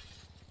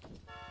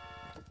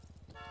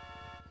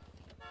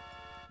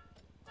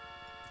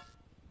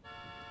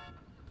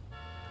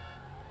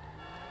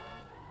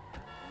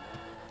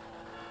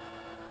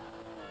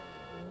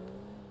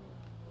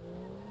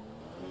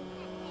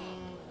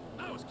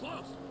 That was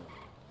close.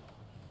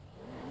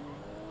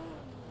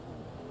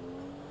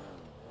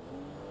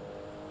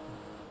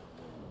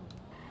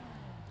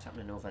 What's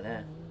happening over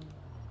there?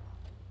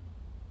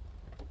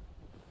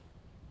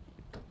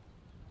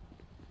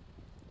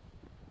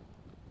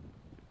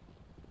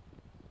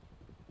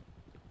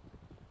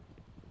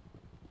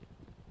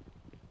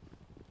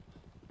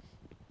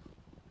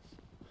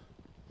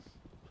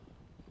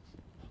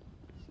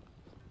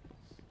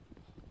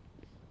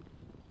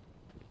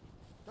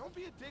 Don't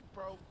be a dick,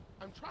 bro.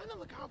 I'm trying to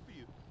look out for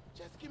you.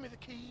 Just give me the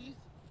keys.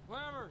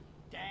 Whatever,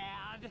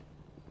 Dad.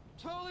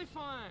 Totally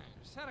fine.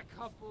 Just had a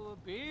couple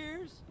of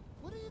beers.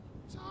 What are you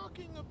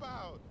talking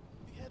about?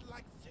 We had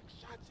like 6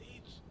 shots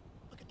each.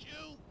 Look at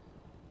you.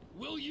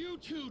 Will you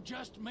two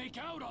just make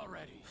out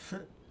already?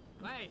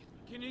 Hey,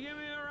 can you give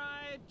me a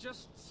ride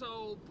just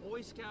so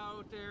Boy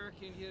Scout there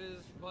can get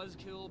his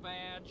buzzkill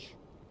badge?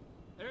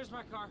 There's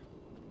my car.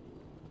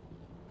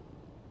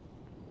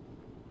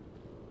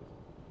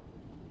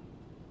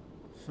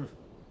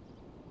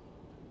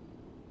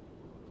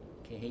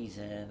 Okay, he's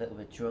a little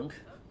bit drunk.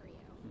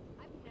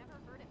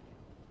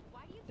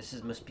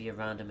 Must be a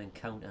random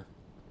encounter.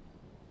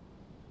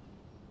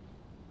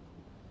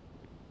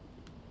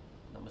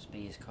 That must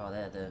be his car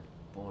there, the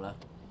baller.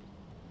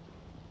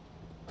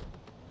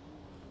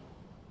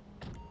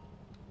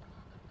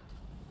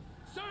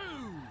 So,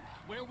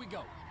 where we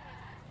go?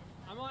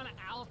 I'm on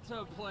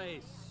Alta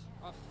Place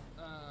off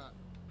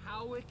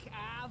Howick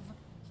Ave.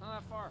 It's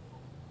not that far.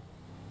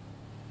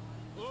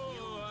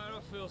 Oh, I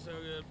don't feel so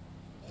good.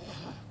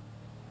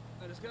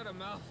 I just got a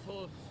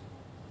mouthful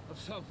of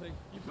something.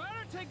 You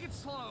better take it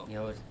slow. You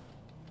know,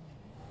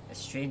 a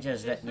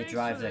stranger's letting you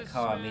drive their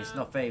car. I mean, it's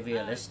not very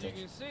realistic. As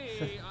you can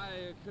see,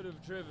 I could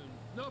have driven.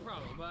 No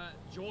problem, but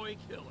Joy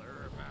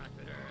Killer back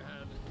there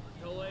had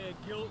to lay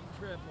a guilt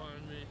trip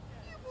on me.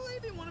 Can you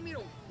believe he wanted me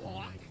to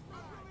walk?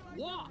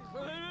 Walk?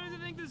 What do you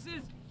think this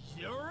is?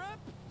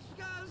 Europe? Just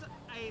because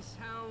I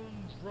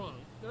sound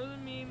drunk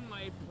doesn't mean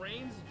my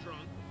brain's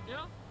drunk, you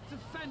know?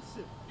 It's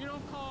offensive. You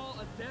don't call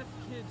a deaf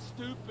kid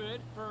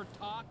stupid for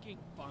talking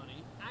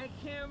funny. I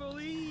can't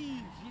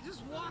believe he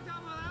just walked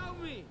out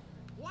without me.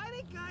 Why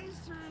do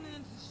guys turn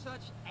into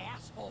such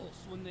assholes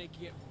when they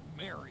get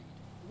married?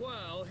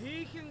 Well,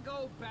 he can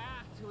go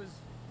back to his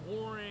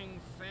boring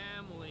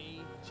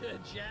family to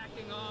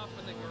jacking off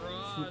in the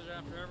garage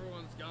after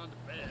everyone's gone to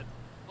bed.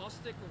 I'll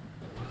stick with...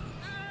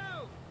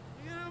 Ow!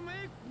 You're gonna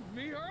make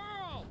me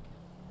hurl!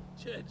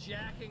 To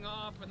jacking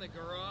off in the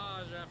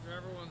garage after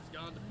everyone's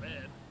gone to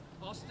bed.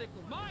 I'll stick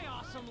with my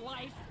awesome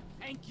life,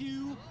 thank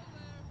you!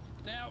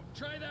 Now,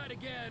 try that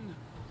again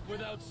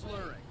without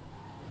slurring.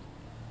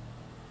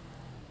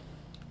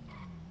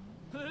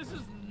 This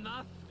is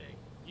nothing.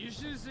 You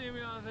should see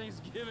me on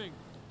Thanksgiving,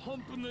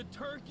 humping the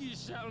turkey,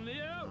 shouting,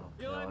 "Yo,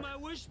 you like my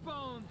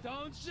wishbone,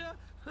 don't you?"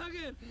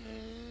 Fucking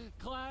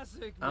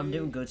classic. I'm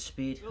doing good,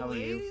 Speed. How are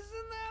you? Ladies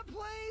in that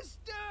place,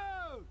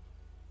 dude,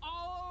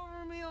 all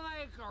over me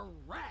like a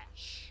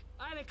rash.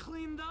 I'd have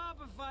cleaned up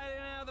if I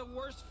didn't have the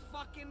worst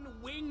fucking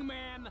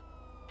wingman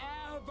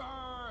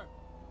ever.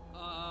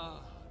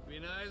 Be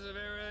nice if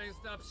everything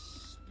stopped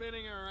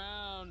spinning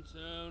around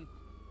soon.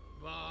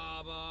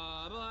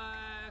 Baba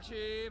Black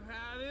Sheep,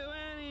 have you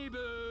any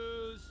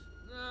booze?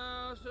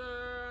 No,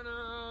 sir,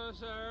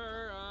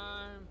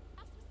 I'm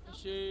a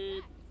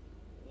sheep.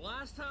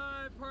 Last time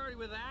I partied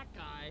with that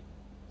guy,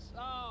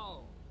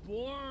 so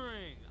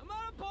boring. I'm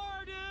not a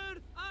bar,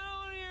 dude. I don't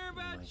want to hear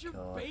about your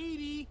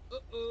baby.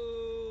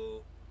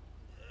 Uh-oh.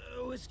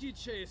 Whiskey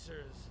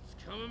Chasers. It's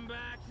coming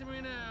back to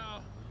me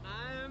now.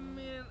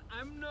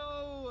 I'm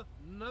no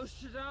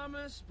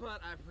Nostradamus,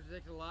 but I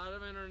predict a lot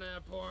of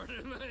internet porn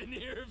in the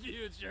near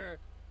future.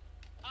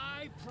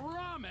 I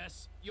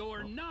promise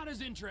you're not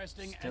as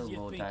interesting Still as you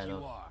more think dialogue.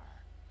 you are.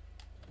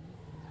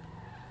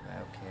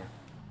 Right, okay.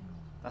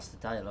 That's the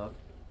dialogue.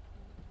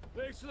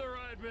 Thanks for the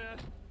ride, man.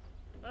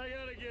 I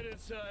gotta get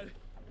inside.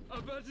 I'm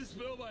about to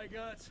spill my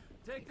guts.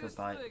 Take this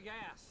Goodbye. to the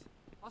gas.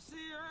 I'll see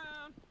you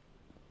around.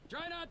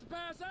 Try not to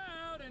pass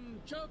out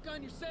and choke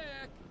on your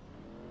sack.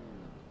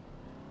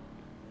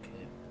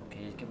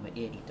 Okay, let's give him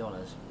 $80.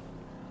 Okay.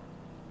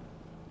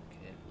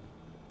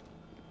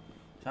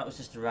 So that was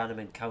just a random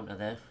encounter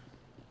there.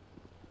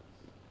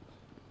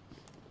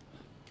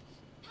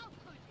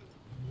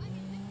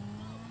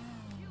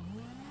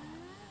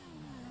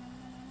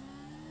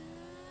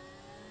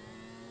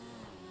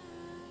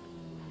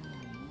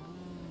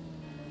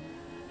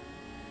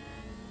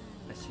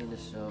 I seen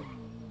this sub.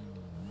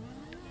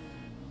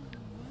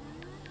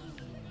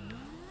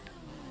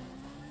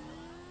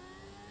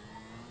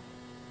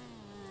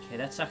 Okay,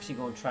 let's actually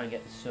go and try and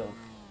get the sub.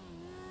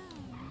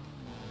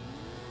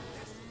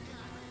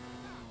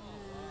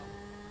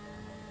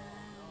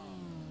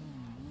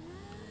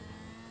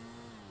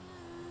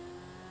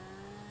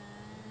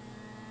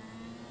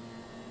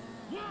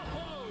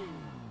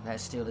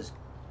 Let's steal this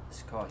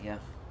car here.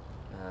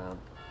 I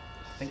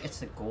think it's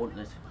the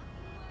gauntlet.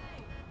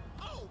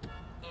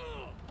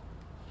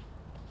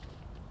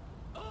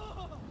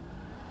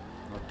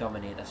 Or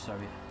Dominator,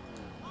 sorry.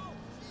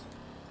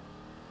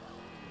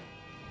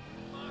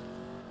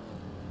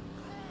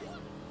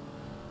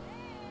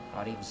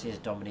 I'd even see his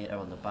Dominator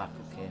on the back,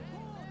 okay.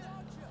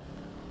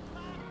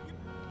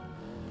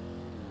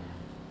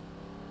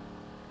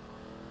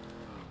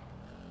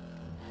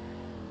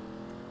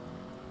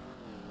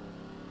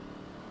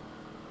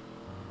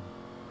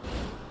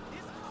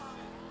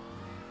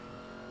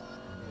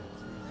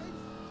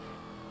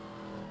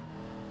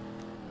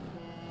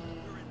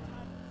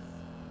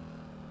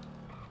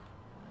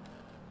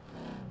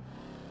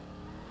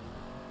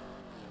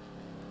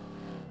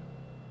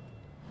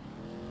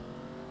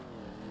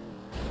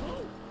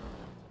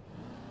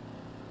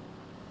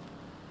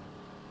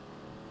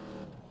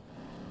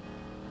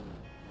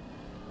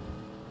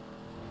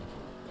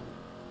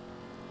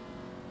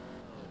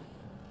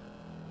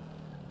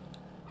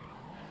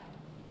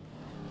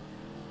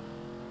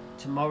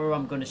 Tomorrow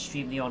I'm going to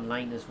stream the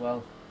online as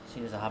well,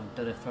 seeing as I haven't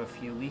done it for a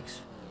few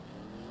weeks.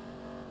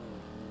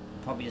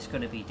 I'm probably just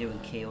going to be doing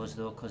KOs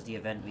though, because the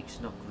event week's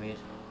not great.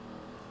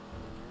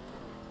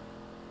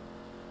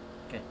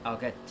 I'll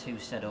get 2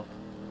 set up.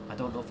 I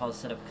don't know if I'll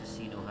set up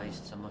casino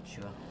heists, I'm not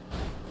sure.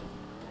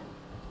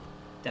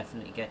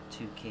 definitely get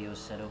 2 KOs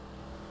set up.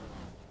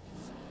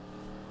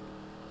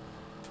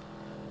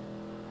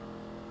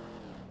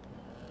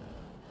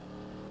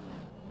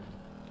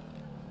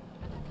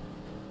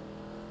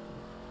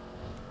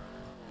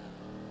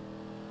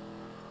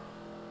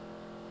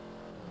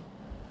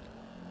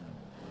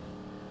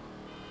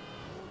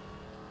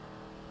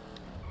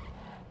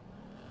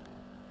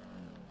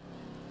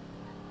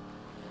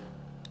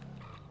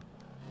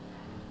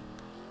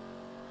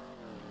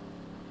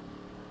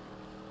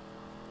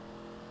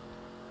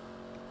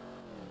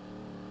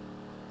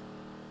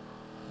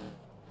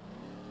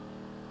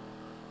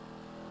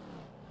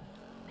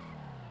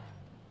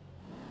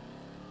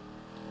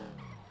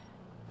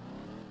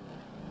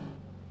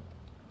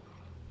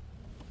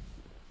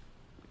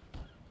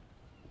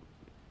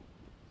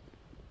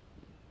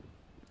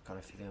 Got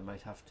a feeling I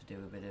might have to do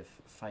a bit of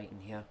fighting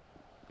here.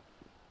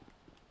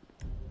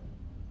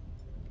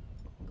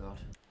 Oh god.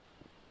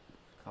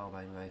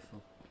 Carbine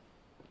rifle.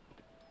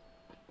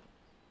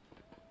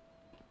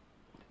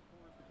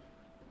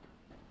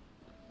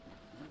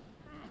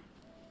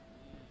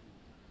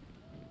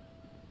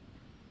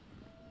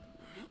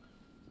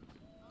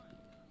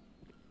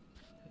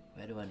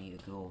 Where do I need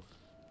to go?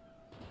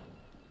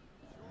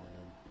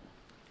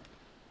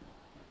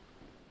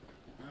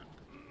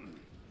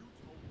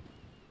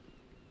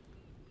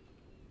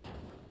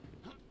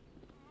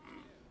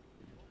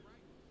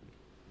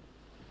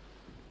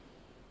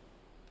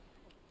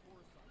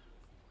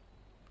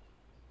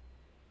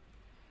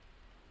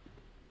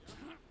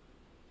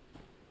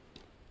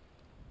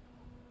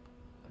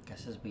 I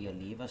guess there's be a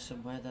lever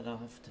somewhere that I'll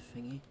have to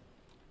thingy.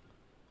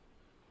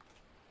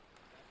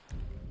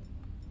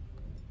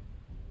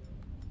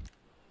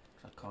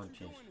 I can't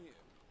just. You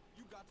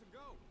got to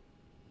go.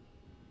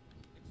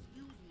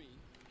 Excuse me.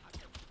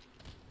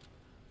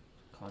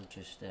 Can't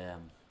just no,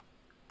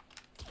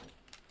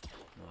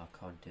 I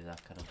can't do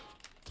that, can I?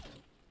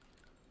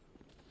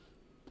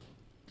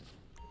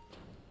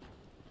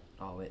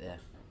 Oh wait there.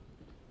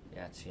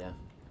 Yeah, it's here.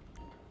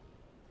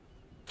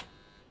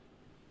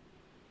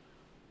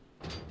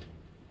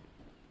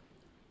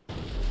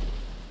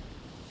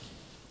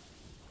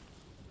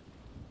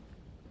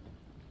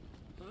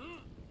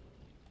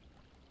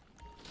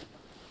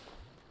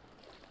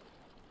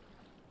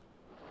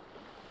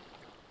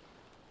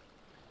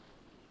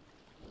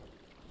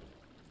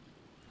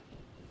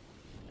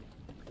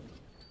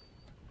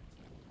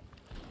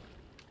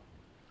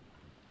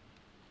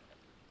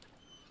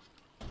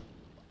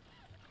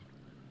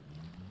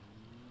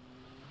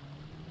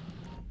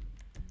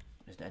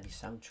 Is there any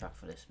soundtrack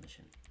for this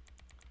mission?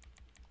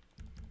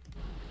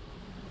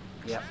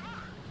 Yep.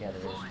 Yeah, there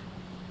is. Got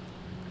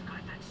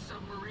that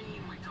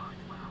submarine we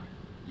talked about.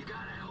 You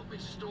gotta help me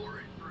store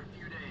it for a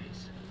few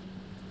days.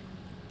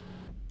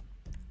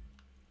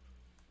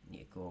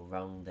 Need to go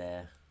around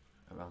there.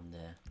 Around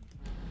there.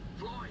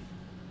 Floyd,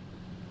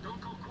 don't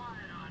go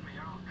quiet on me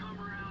or I'll come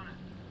around and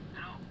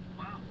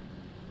well,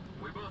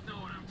 we both know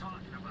what I'm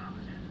talking about.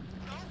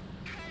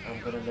 I'm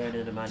gonna learn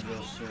in the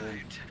manual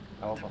soon.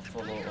 I want my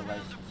full auto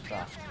license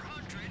back.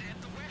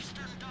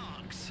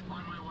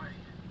 On my way.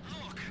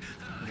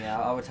 Yeah,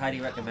 I would highly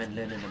recommend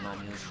learning the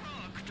manual.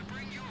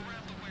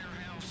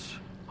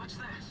 What's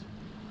this?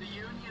 The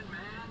union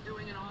man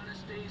doing an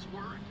honest day's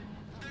work?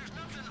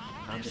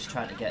 I'm just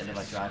trying to get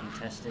another driving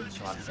test in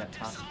so I can get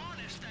past.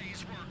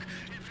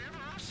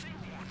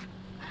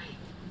 Hey,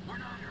 we're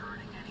not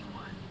hurting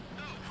anyone.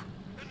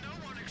 No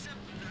one except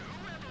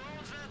whoever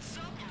owns that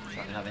submarine. So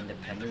I can have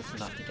independence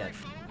and have to get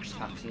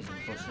taxis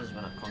and buses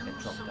when I can't get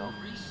dropped off.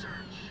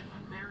 Research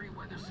on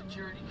Merryweather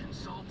Security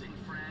Consulting,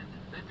 friend.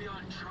 They'd be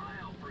on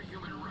trial for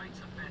human rights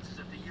offenses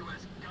if the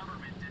U.S.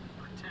 government didn't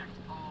protect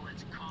all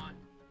its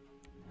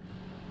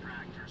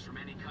contractors from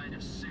any kind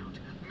of suit,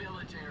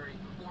 military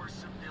or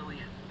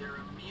civilian. They're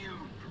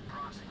immune from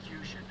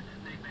prosecution.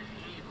 They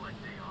behave like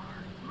they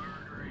are.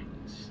 Murdering,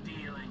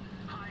 stealing,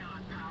 high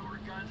on power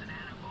guns and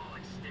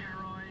anabolic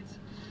steroids.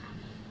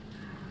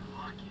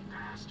 Lucky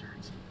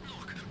bastards.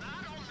 Look, I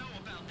don't know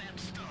about that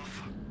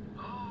stuff.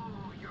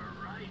 Oh, you're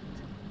right.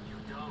 You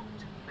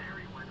don't.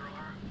 Merryweather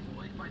are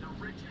employed by the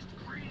richest,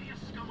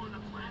 greediest scum on the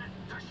planet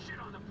to shit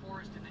on the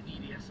poorest and the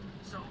neediest.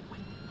 So we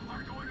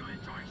are going to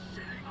enjoy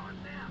shitting on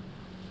them.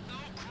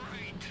 Oh,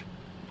 great.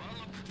 I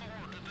look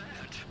forward to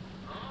that.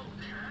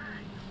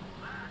 Okay.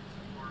 That's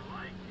more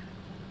like it.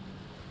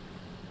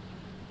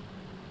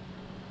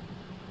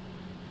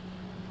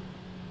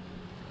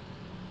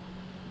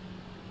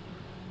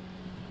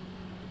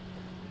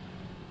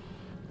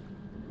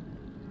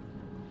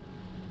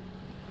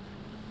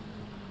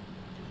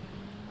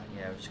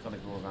 Yeah, we're just gonna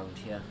go around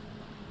here.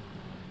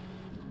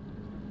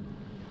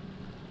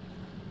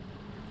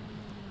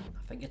 I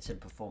think it's in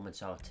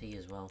Performance RT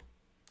as well.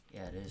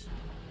 Yeah, it is.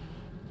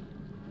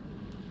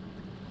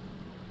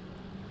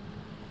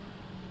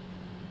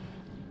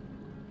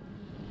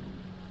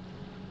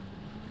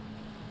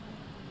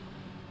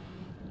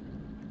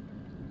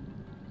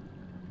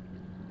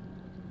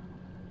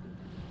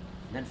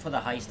 And then for the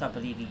heist, I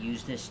believe you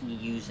use this and you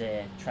use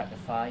Tracker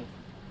 5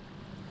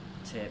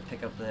 to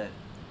pick up the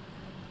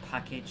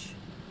package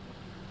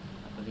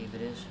believe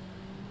it is.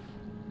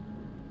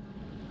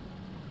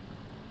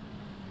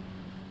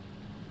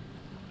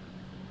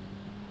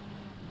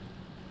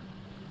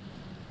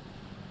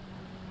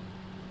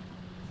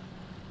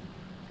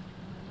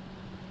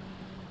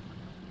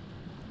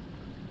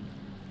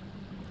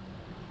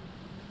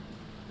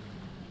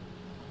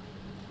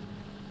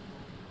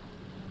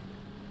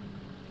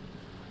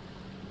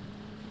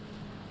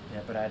 Yeah,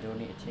 but I don't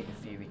need to take a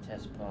theory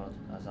test part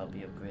as I'll be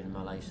upgrading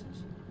my license.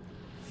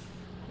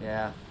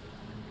 Yeah.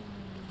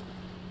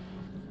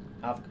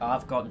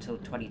 I've got until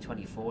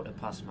 2024 to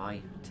pass my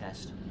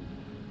test.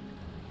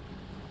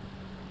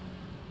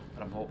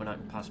 But I'm hoping I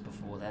can pass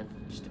before then.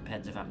 Just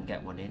depends if I can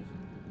get one in,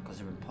 because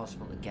they're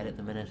impossible to get at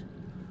the minute.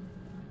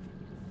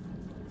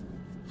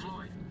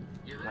 I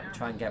can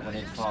try and get one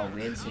in far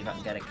away and see if I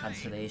can get a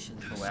cancellation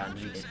for where I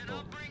need it,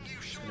 but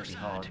it's going to be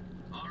hard.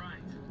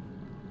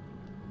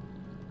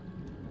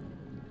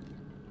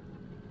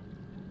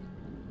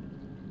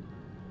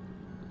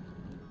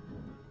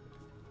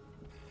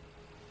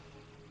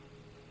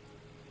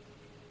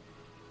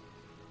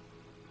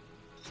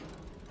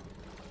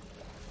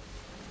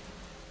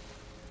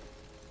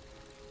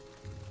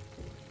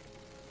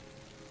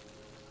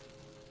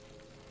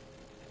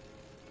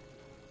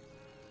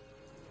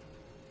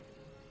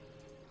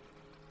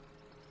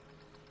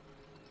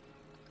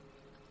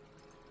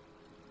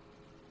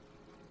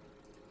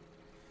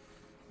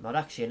 Not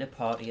actually in a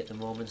party at the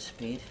moment,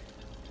 Speed.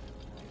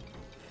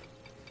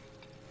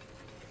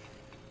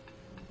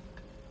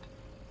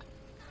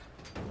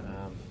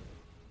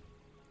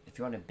 If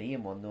you want to be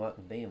in one, though, I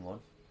can be in one.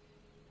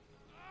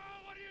 Oh,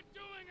 what are you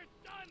doing? It's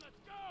done. Let's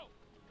go.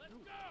 Let's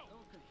go.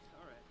 Okay,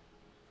 all right.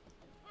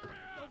 Hurry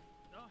up.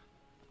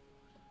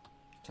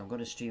 So I'm going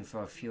to stream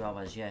for a few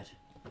hours yet.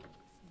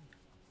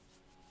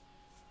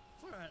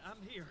 All right,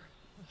 I'm here.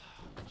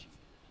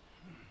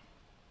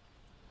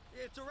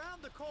 It's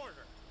around the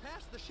corner,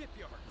 past the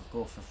shipyard.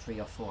 Go for 3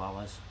 or 4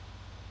 hours.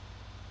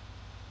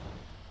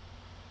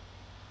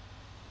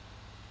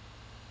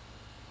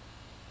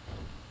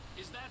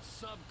 Is that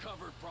sub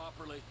covered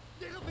properly?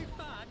 It'll be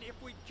fine if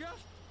we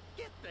just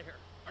get there.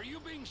 Are you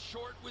being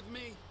short with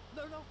me?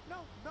 No,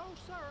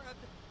 sir.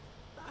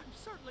 I'm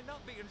certainly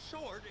not being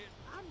short.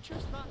 I'm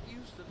just not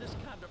used to this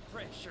kind of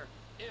pressure.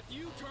 If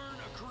you turn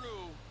a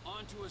crew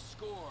onto a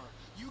score,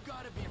 you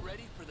gotta be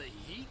ready for the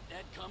heat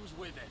that comes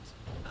with it.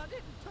 I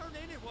didn't turn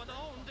anyone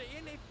on to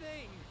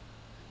anything.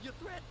 You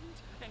threatened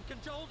and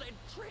cajoled and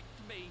tricked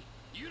me.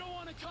 You don't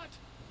want to cut?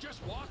 Just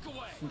walk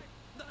away.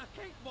 I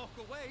can't walk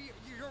away.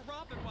 You're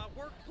robbing my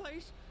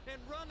workplace and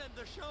running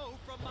the show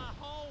from my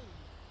home.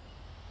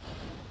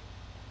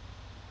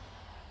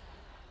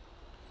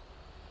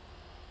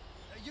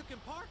 You can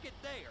park it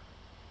there.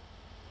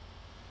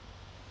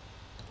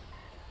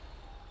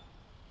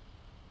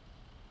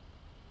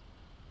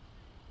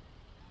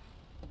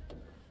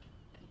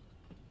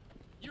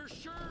 You're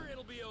sure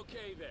it'll be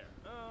okay there?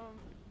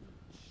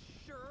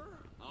 Sure.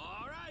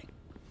 All right.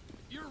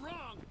 You're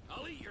wrong.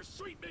 I'll eat your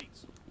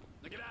sweetmeats.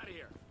 Now get out of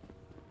here.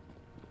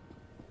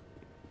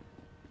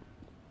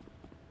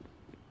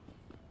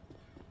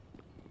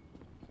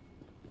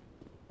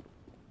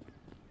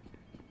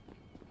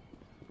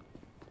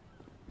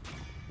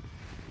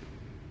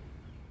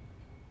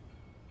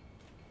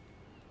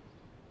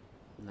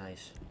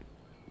 Nice.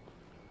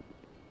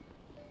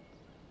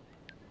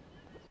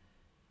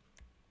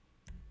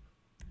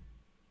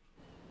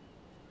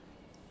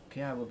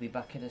 Okay, I will be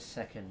back in a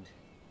second.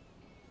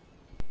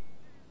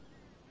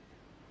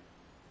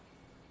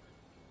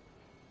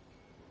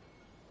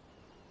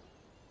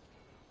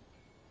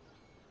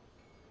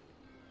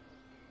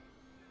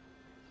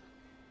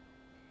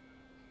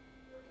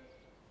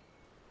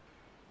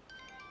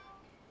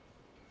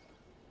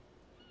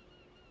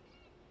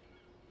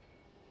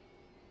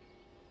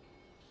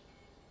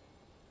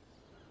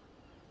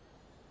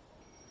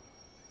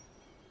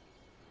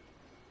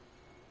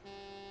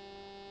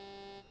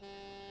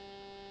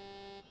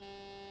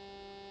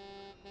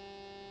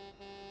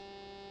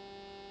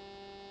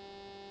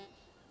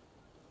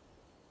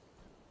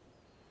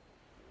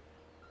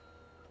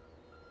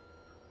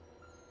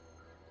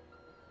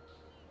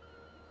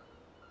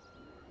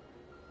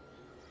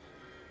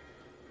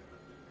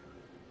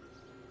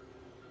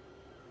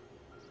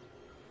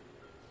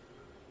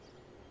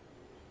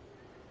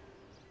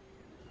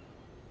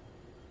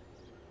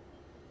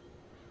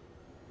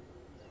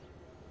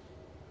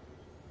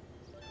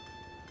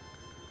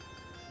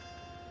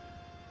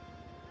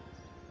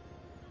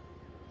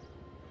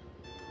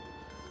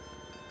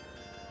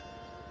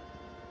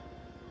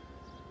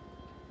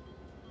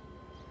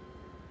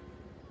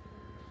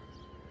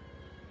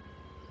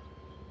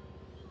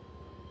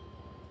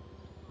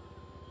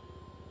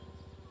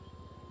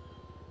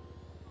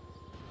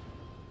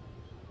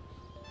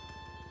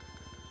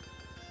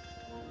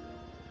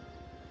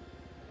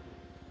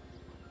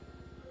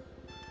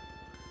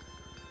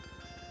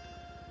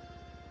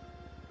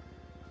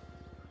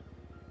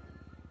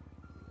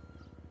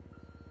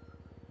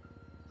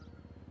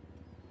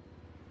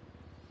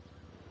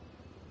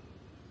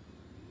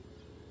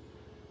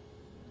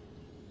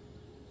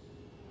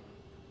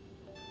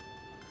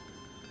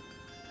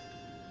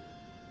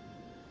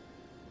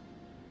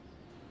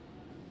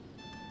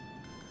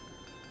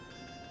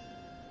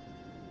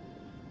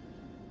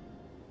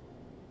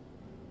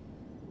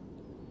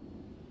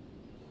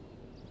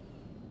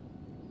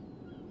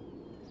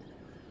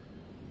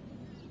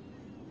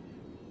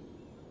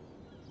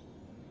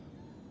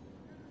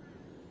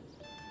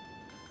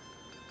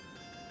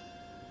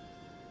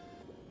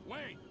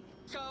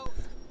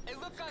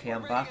 Looks like Okay,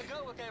 I'm we're back. ready to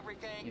go with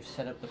everything. You've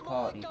set up the Smoke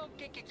party. don't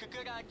think it's a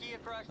good idea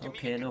for us to meet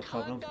Okay, at the no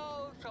problem.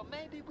 condo, so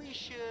maybe we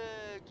should...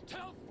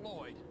 Tell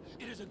Floyd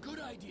it is a good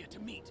idea to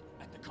meet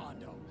at the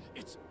condo.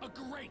 It's a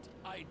great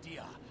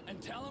idea.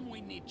 And tell him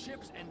we need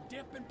chips and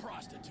dip and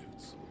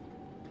prostitutes.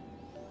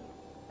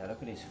 Yeah,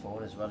 look at his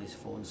phone as well. His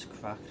phone's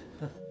cracked.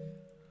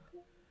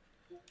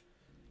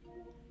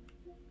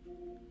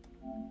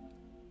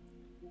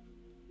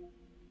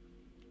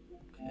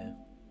 Okay.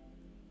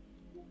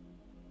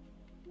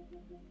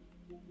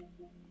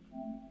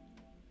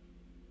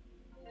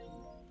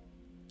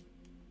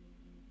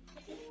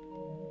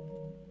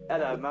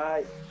 Hello,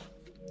 mate.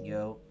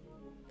 Yo.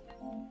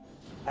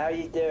 How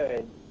you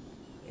doing?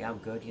 Yeah, I'm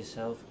good.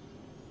 Yourself?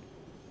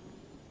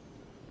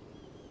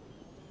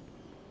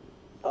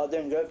 I'm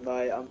doing good,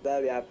 mate. I'm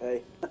very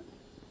happy.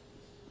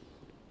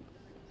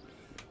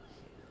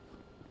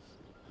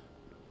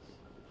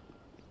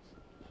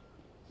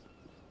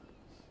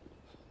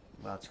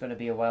 Well, it's going to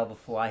be a while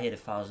before I hit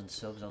 1,000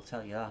 subs, I'll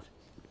tell you that.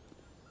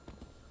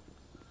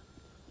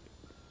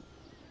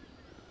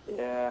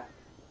 Yeah.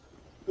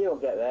 You'll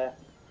get there.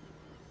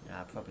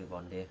 Yeah, probably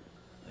one day.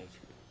 Right.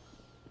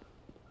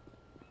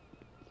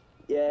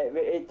 Yeah,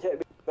 it took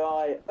me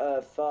by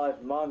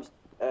 5 months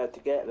to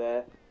get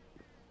there.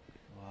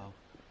 Wow.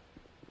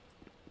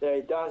 So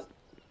he does.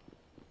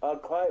 I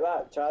quite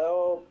that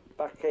channel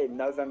back in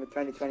November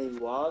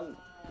 2021.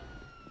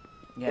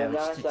 Yeah, So but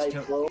now it's it's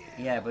April.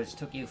 but it's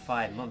took you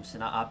 5 months,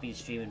 and I've been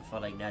streaming for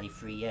like nearly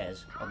 3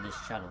 years on this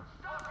channel.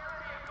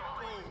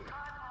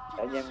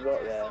 And you haven't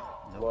got there.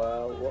 Nope.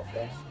 Well, what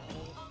the?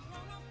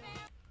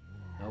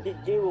 Nope.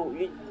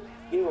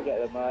 You will get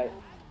there, mate.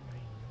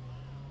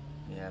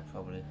 Yeah,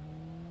 probably.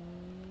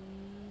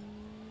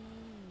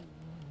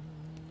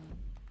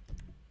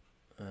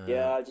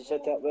 Yeah, I just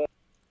set up the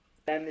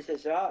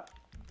this up,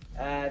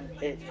 and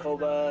it's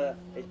called the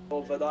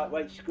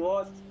lightweight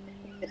squad.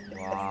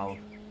 Wow.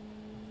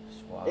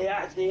 Just wow. It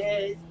actually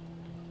is.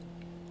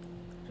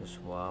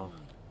 Just wow.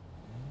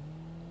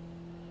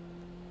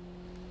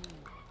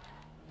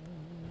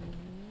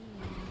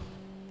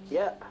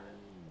 Yep.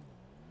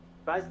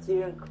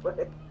 Bastion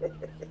quick.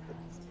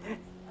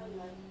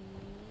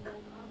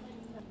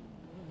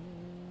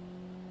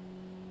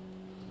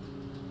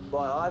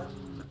 Right.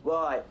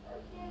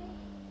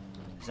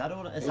 Is that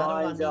all I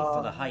need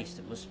for the heist?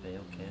 It must be,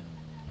 okay.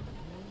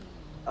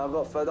 I've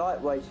got for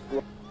lightweight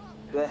squad,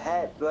 the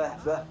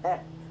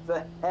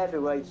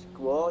heavyweight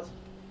squad,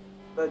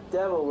 the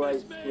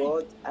devilweight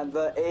squad, and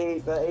the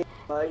E.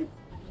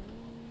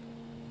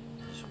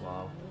 Just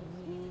wow.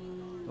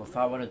 Well, if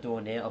I want to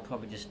donate, I'll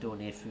probably just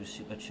donate through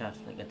Super Chat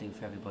like I do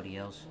for everybody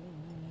else.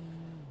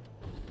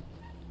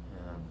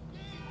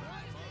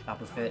 I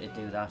prefer to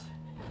do that.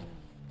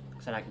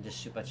 Because then I can just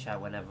Super Chat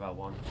whenever I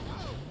want.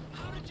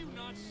 How did you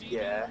not see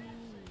Yeah.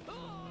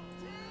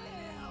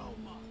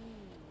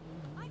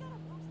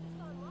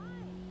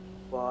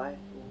 Why?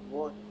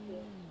 What?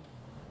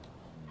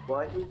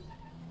 Why is...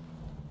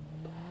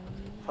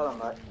 Hold on,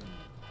 mate.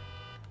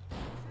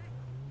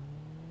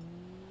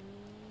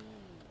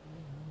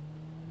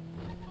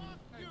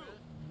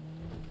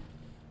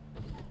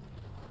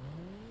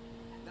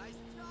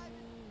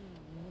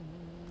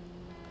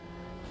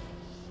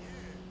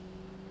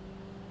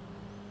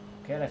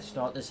 Okay, let's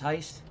start this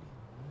heist.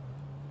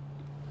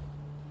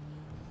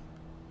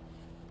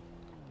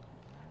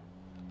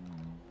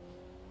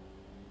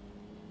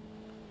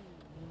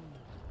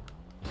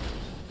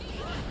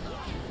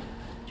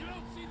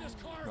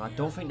 No, I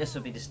don't think this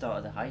will be the start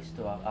of the heist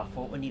though. I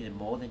thought we needed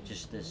more than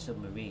just the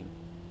submarine.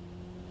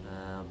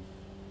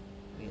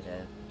 Be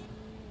there.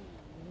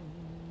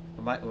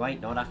 We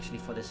might not actually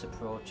for this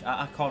approach.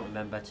 I can't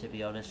remember, to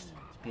be honest.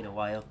 It's been a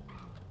while.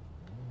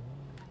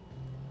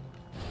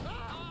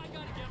 I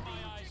gotta get my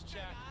eyes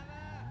checked.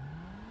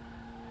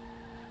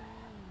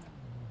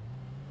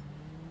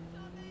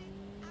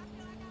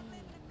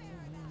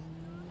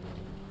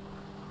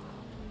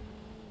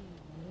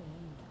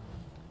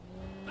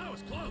 That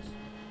was close.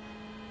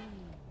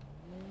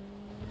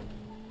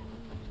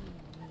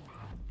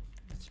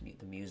 Let's mute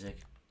the music.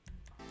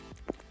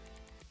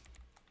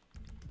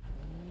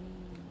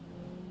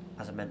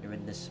 As I'm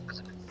entering this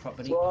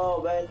property.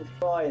 Whoa, man, it's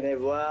fine.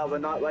 Well, we're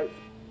not like...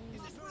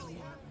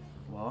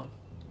 What?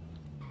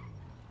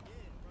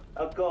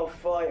 I've got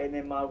fighting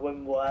in my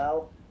win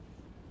well.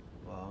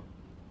 Wow.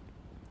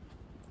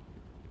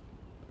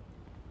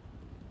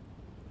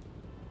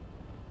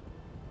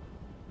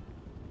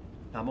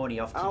 I'm only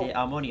off today.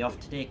 I'm only off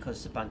today because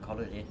it's a bank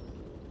holiday.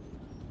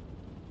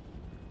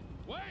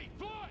 Wait,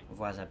 Floyd!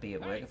 Otherwise, I'd be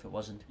at work if it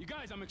wasn't. You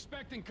guys, I'm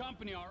expecting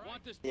company, all right?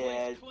 Want this Yeah,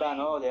 place it's clean? bang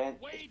on, then.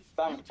 It's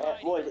bang...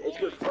 it's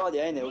Good Friday,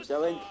 ain't it,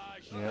 Owen?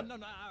 Yeah. No,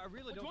 I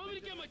really don't. Want me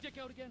to get my dick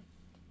out again?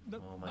 No,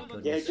 Oh my Yeah,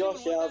 goodness.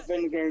 Josh, I've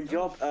been getting a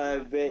job,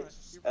 Rich,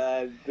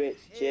 Hey,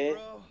 yeah.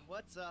 bro,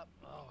 what's up?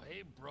 Oh,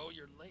 hey, bro,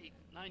 you're late.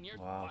 9 years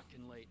Wow.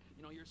 fucking late.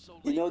 You know, you're so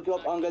late. You know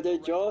what I'm gonna do,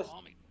 Josh?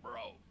 Call me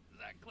bro. Is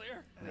that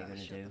clear? What are you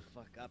gonna Shut do? the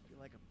fuck up. You're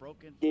like a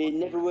broken... They fucking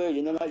never will,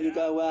 you know, like you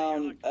go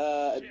around,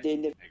 Shit.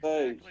 doing the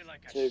food Exactly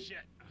like a to... shit.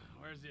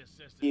 Where Where's the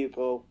assistant?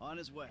 pupil. On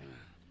his way.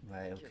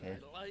 Right, okay.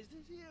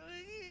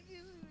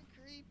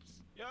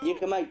 You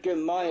can make good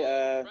money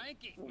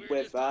Frankie, we were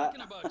with just that.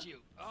 talking about you.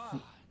 Oh,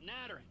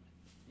 nattering.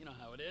 You know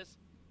how it is.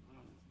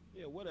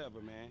 Yeah, whatever,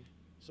 man.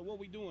 So what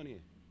we doing here?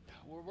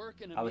 We're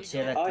working. I would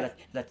say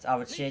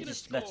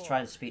let's try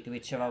and speak to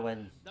each other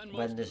when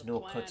there's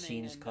no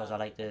cutscenes, because I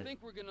like to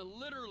think we're gonna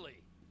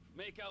literally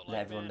make out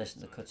let everyone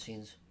listen to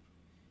cutscenes.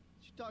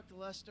 Did you talk to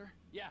Lester?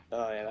 Yeah.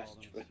 Oh yeah, that's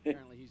true.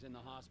 Apparently he's in the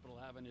hospital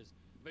having his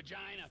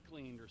vagina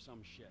cleaned or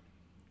some shit.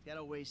 Got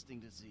a wasting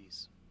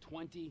disease.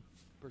 20%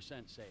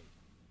 saved.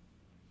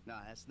 No,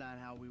 that's not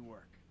how we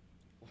work.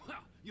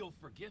 Well, you'll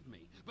forgive me,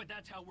 but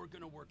that's how we're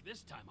gonna work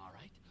this time, all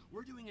right?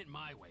 We're doing it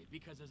my way,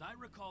 because as I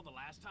recall the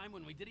last time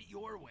when we did it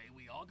your way,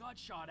 we all got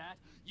shot at,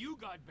 you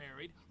got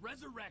buried,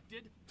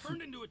 resurrected,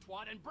 turned into a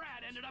twat, and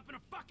Brad ended up in a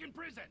fucking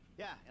prison!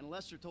 Yeah, and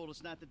Lester told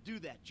us not to do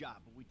that job,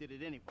 but we did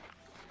it anyway.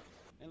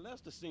 And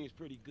Lester seems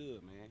pretty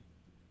good, man.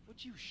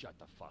 Would you shut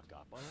the fuck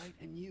up, all right?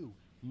 And you,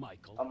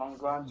 Michael. I'm on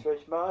Gran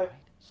Turismo. Right?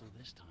 So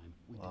this time,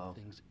 we do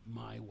things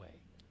my way.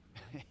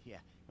 Yeah,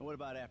 and what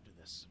about after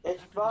this?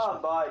 It's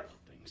fun, mate.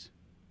 Things.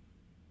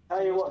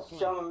 Tell you what,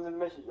 some of the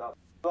missions are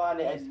fun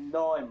at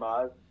 9,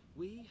 mate.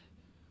 We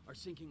are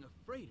sinking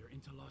a freighter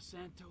into Los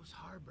Santos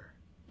Harbor,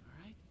 all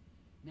right?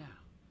 Now,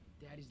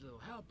 Daddy's little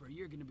helper,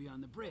 you're gonna be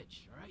on the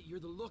bridge, all right? You're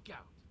the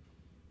lookout.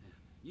 Now,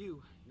 you're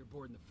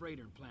boarding the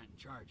freighter and planting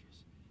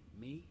charges.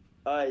 Me,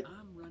 Hey,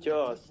 I'm running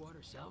Josh, a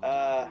deepwater salvage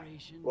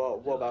operation.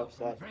 what about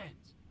that?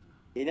 Friends.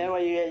 You know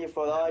when you get your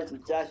full eyes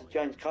and Jesse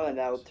Jones colour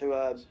now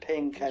to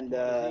pink and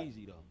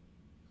Easy though.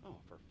 Oh,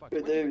 for fuck's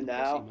sake. blue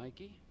now. Pussy,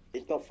 Mikey.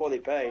 It's not fully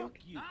pink.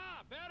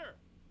 Ah, better.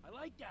 I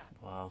like that.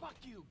 Wow. Fuck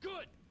you.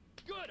 Good.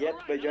 Good. Yep, all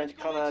right, but now Jones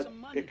let's go make colour some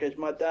money. because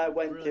my dad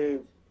went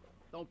to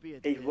Don't be a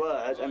his dick.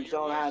 word and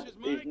someone had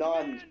his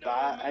nines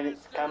back and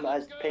it's come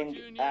as pink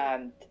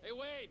and Hey,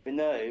 wait.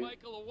 blue.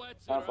 Michael, a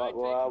wetsuit, I all thought, right?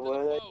 well, Take him to the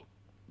will boat.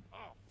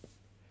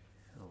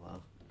 Oh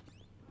well.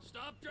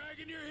 Stop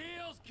dragging your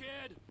heels,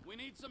 kid. We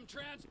need some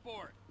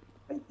transport.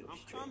 I'm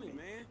coming,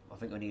 man. I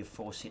think we need a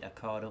 4-seater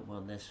car, don't we,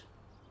 on this?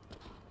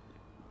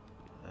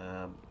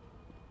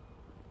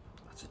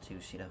 That's a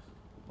 2-seater.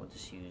 We'll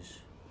just use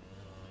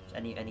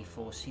any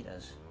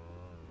 4-seaters.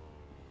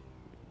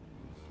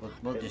 We'll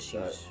just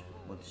use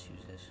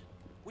this.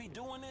 We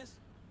doing this?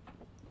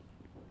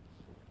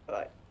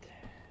 Right.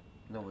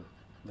 No,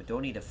 we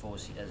don't need a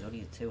 4-seater. There's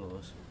only 2 of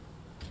us.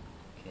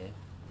 Okay.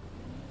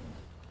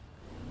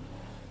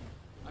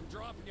 I'm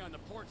dropping you on the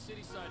Port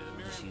City side of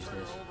the Just Miriam use Turner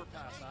this.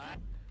 overpass, huh?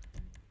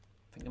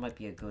 I think there might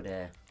be a good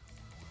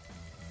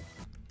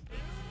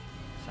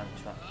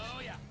soundtrack Oh,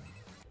 yeah.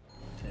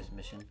 to this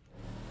mission.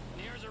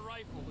 And here's a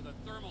rifle with a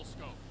thermal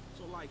scope.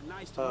 So like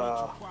nice to rent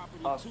your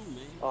property too,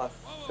 man. I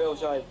feel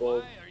sorry for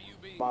Why are you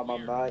being my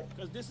mum, mate.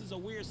 Cause this is a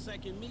weird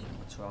second meet.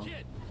 What's wrong?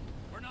 Kid,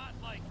 we're not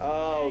like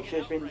Oh, hanging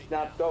she's out been right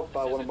snapped now. off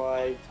by This one of isn't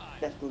my fun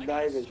time. next door I got a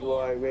neighbours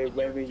store.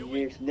 when we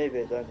used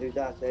Nivid and who's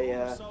actually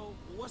So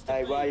what's the a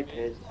thing?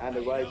 rapist and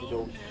a rapist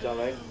or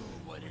something.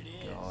 What it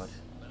is, God.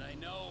 but I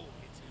know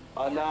it's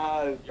I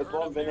know, the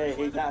one thing is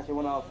he's actually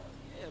one of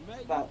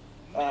that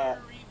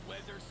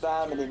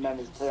family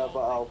members too. I thought,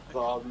 oh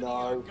god,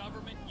 no.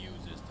 government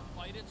uses to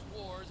fight its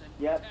wars and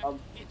Yep, protect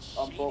its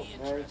I'm shady both here.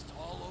 interests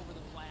all over the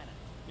planet.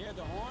 They're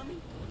the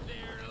army?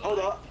 They're Hold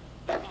like up.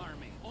 the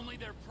army, only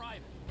they're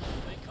private.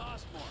 They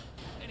cost more.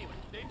 Anyway,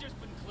 they've just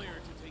been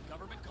cleared to take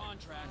government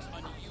contracts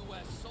on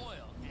U.S.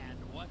 soil. And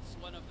what's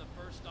one of the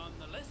first on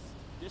the list?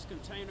 This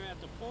container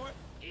at the port?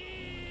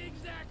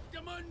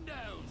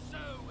 Exactamundo! So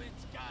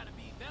it's gotta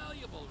be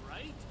valuable,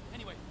 right?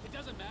 Anyway, it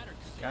doesn't matter.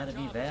 It's gotta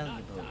be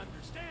valuable. To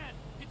understand,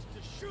 it's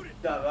to shoot it.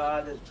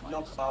 No, there's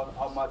knock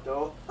on my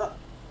door.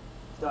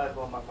 Sorry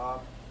for my mum.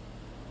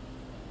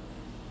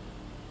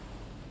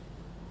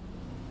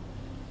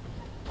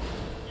 Yeah,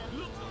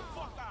 look the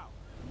fuck out.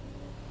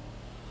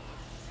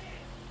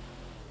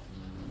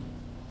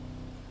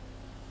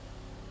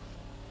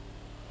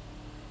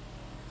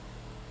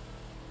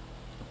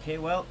 Okay,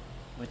 well,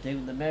 we're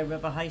doing the Mare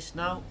River heist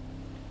now.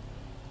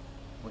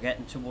 We're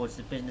getting towards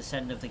the business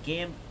end of the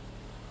game.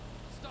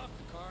 Stop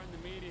the car in the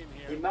median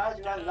here.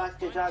 Imagine that last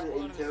gets added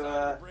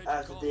into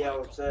as a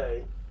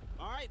DLC.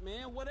 Alright,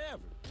 man,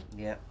 whatever.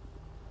 Yeah.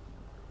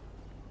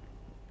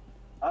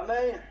 I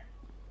mean,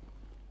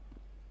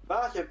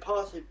 that's a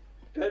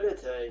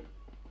possibility.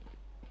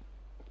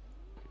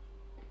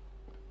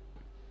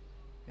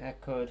 Yeah,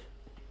 it could.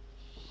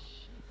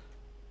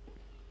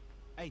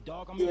 Hey,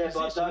 dog, I'm Yeah, in but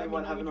I position. Let don't me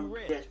want know having when on you're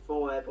ready.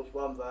 PS4 Xbox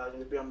One version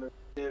to be on the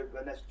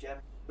next gen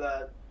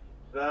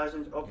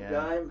versions of the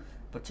Yeah. game.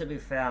 But to be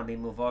fair, I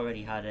mean, we've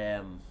already had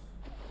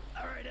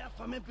Alright, F,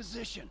 I'm in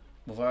position.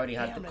 we've already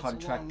had Damn, the that's a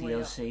contract long way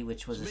up. DLC,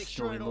 which was So a make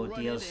sure I story don't mode run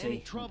into any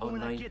DLC trouble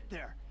when I online. get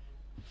there.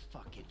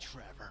 Fucking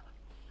Trevor.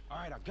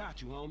 Alright, I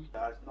got you, homie.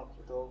 That's not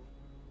the door.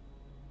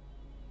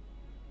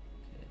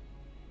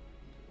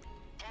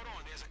 Hold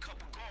on, there's a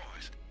couple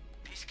guards.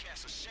 These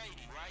cats are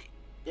shady, right?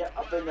 Yeah,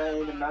 I've been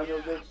in the manual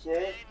this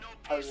year.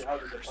 How did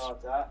the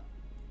part that?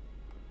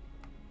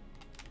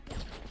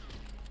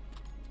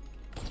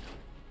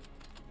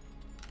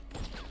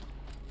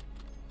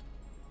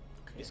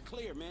 It's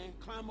clear, man.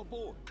 Climb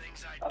aboard.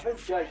 I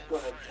think Jake's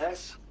got a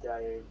test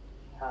day.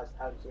 Has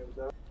it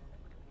though.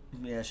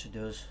 Yeah, she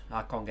does.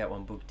 I can't get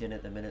one booked in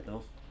at the minute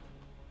though.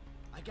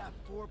 I got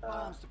 4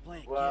 bombs to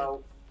plant, well,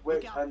 kid.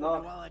 which Look are out for me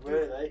while I not do it.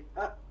 really.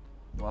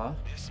 What?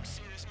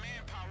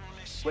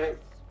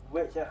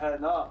 Which are her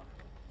not.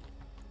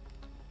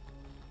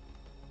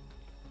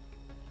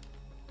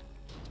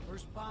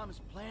 First bomb is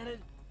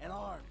planted and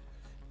armed.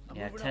 I'm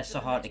Yeah, moving up tests to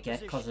are the hard to next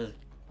get because position.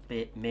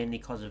 of mainly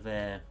because of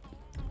the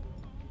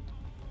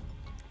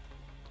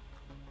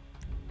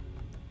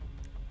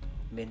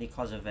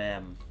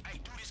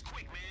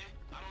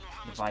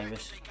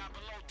virus.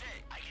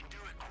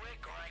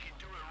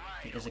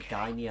 I think there's a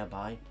guy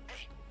nearby.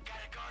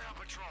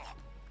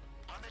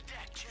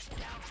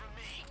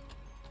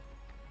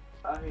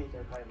 I think he's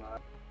okay, man.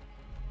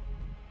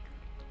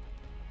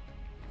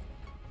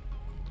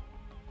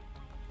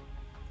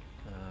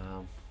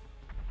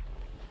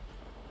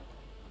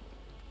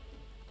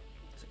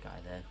 There's a guy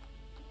there.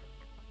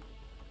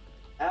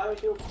 How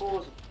is your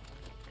cause?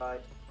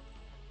 Right.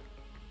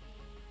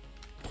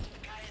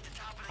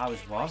 How is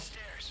what?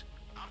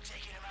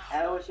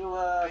 How is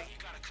your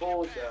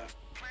cause?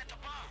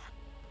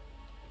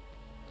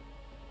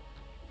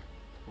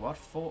 What?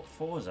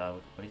 Forza?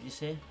 What did you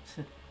say?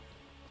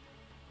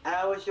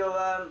 How is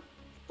your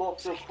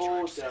Forza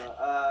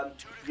Corsa,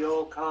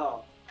 your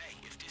car?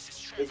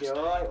 Is it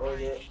alright or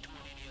is it?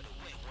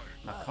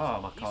 My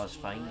car's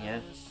fine,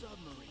 yeah.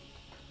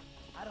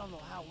 I don't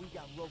know how we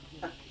got roped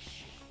into this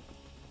shit.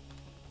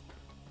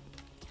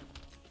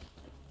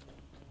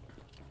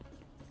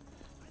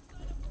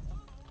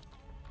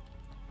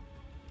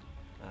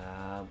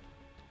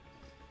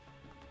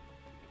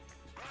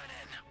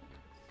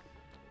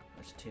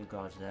 There's 2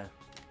 guards there.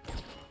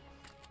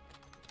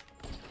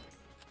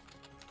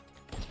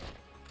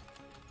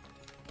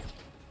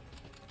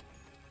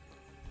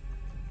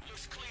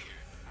 Looks clear.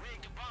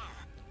 Rig the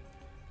bomb.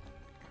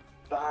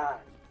 Bang.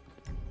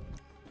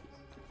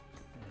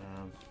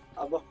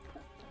 I'm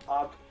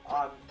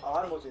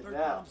watching Third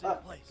now. bomb's in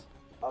place.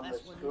 On the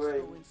Last one is screen.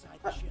 still inside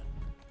the ship.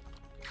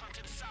 Come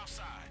to the south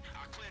side.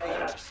 I'll clear the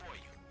entrance for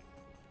you.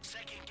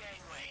 Second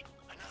gangway.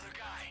 Another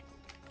guy.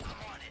 I'm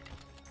on it.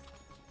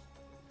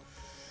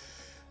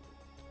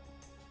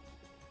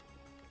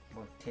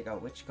 Well, take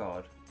out which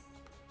guard?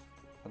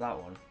 Oh, that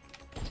one.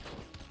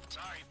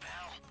 Sorry,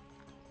 pal.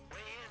 Way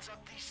ends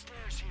up these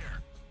stairs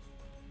here.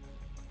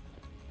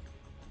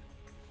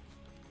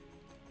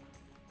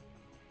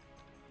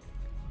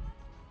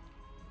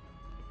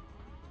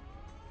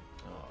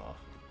 Oh.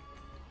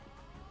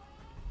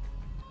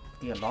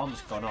 The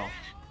alarm's gone off.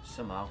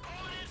 Somehow.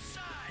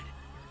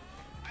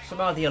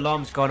 Somehow the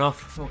alarm's gone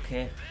off.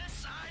 Okay.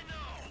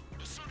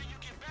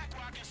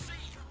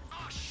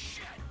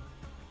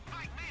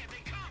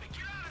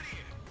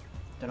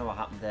 Don't know what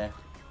happened there.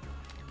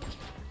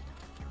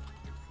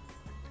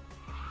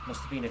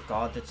 Must have been a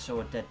guard that saw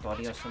a dead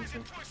body or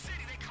something.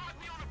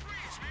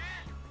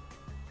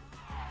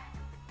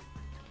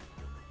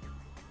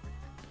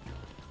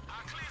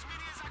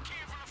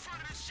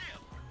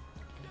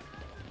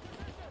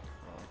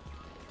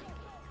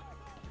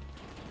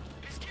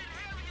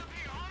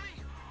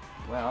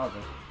 Where are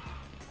they?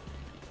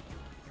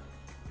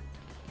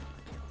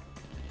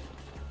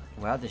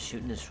 Where are they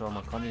shooting us from?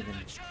 I can't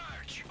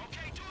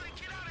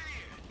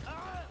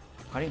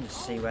even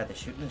see where they're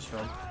shooting us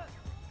from.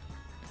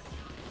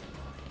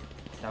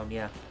 Down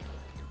here.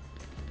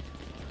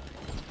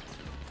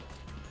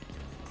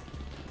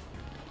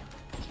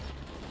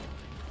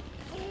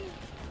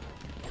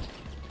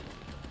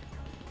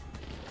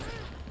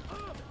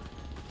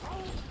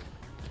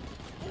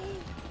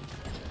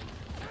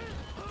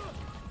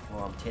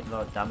 Oh, I'm taking a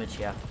lot of damage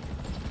here.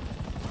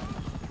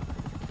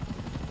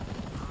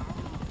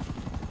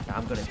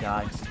 I'm gonna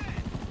die.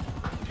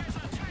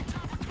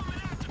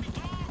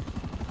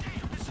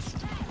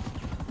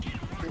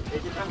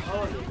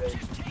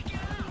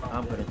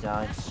 I'm gonna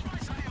die.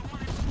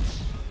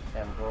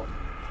 There we go.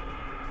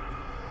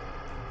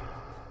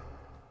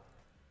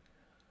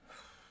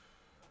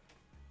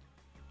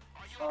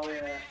 Oh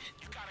yeah.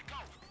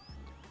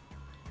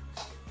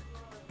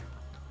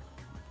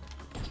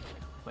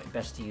 Might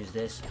best to use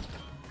this.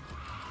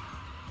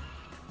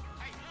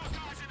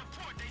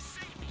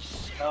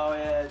 Oh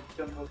yeah,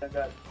 some people don't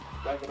go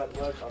back to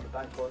work on the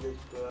bank holidays,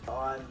 but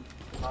I'm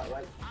might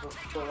wait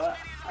for that.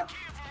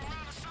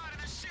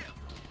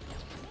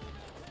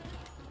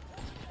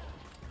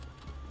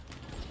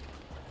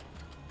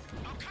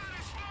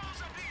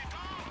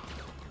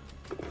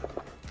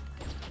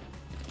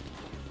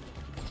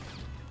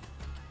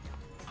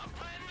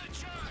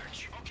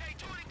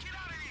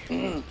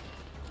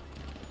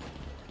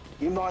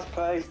 You might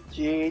play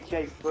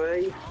GTA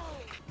 3.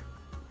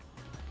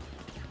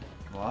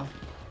 What?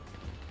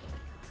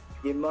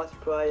 You must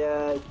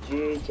play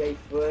GTA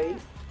 3.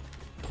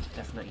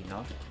 Definitely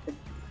not.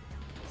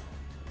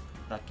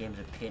 That game's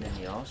a pain in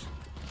the arse.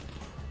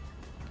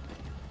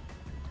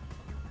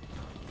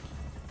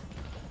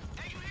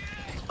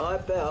 I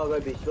bet I'm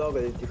going to be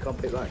struggling to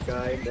complete that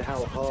game,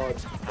 how hard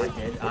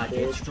I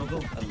did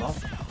struggle a lot.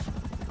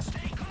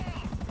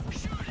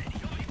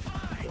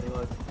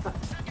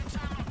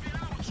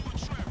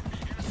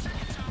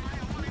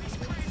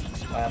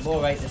 I'm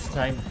alright this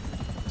time.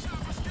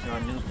 So I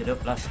nuked it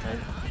up last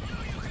time.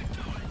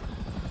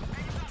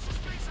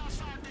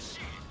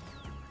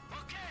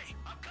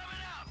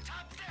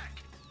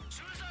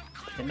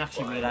 Didn't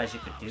actually realise you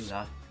could do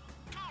that.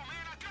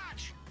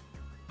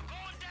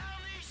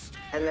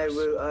 Hello,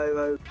 Roo.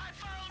 Oh,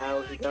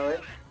 how's it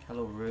going?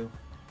 Hello, Roo.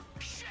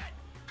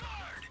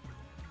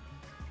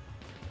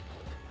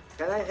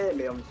 Can they hear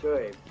me on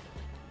stream?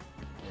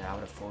 Yeah, I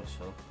would have thought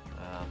so.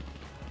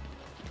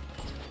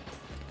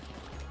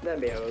 Let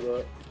me have a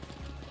look.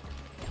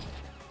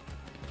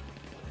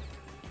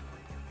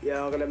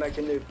 Yeah, I'm gonna make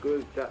a new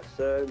group chat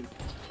soon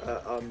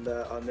on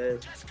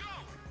this.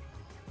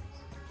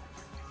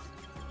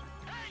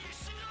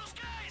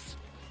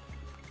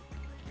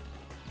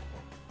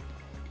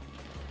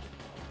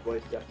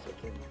 Voice chat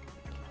second.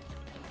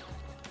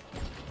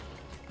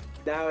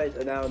 Now I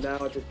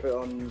just put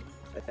on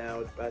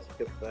now that's a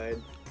good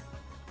phone.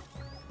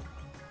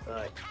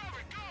 Right.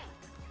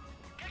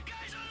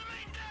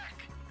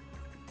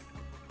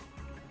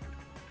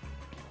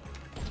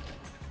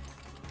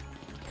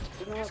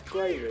 Can I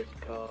upgrade this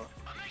car?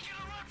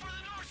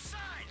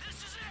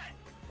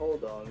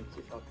 Hold on, let's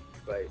see if I can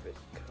upgrade this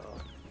car.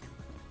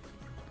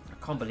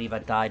 I can't believe I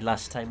died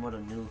last time. What a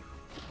noob.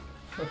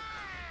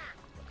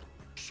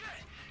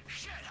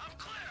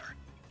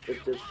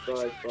 It's just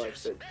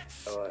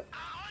 556. Alright.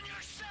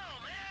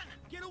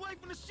 Get away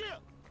from the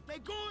ship! They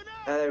going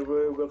out! Hello,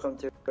 Roo. Welcome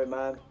to it,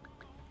 man.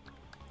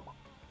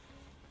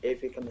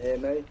 If you can hear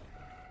me.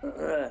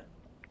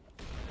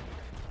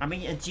 I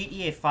mean, in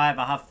GTA 5,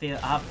 I have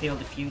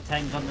failed a few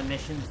times on the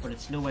missions, but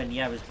it's nowhere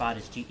near as bad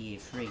as GTA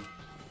 3.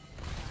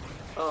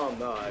 Oh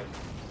no.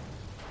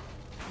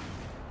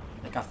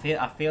 Like I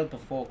failed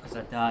before because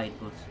I died,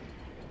 but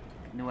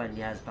nowhere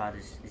near as bad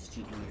as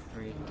GTA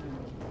 3.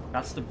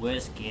 That's the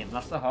worst game.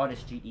 That's the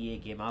hardest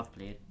GTA game I've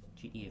played.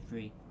 GTA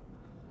 3.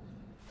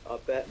 I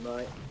bet,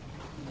 mate.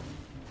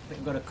 I think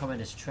I'm gonna come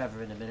in as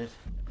Trevor in a minute.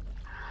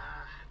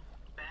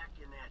 Back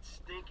in that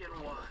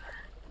stinking water.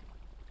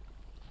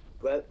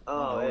 Well,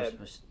 Oh, no, yeah. it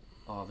was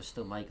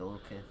still Michael.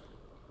 Okay.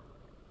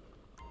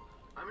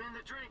 I'm in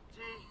the drink,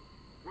 T.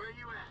 Where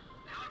you at?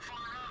 Not far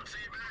out,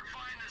 so you better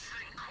find this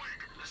thing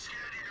quick. The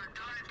scared eater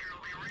dive gear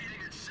will be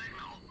reading its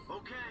signal.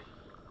 Okay.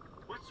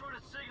 What sort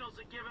of signals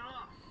it giving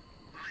off?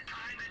 The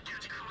kind that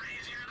gets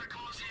crazier the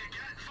closer you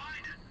get.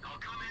 Find it. I'll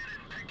come in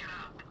and pick it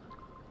up.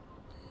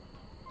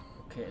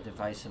 Okay, a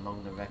device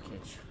among the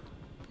wreckage.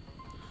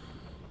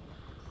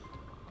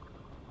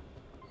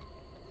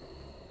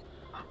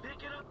 I'm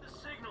picking up the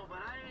signal, but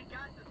I ain't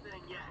got the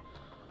thing yet.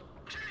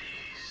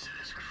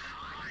 Jesus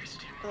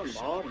Christ, you Come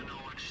must on. know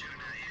what's shooting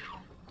at you.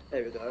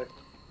 There we go.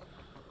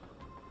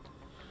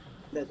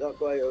 Let's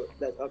upgrade with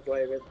the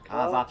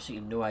I have car.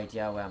 absolutely no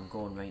idea where I'm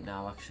going right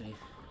now, actually.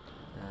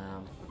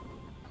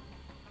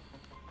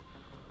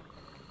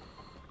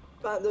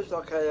 That looks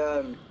like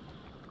a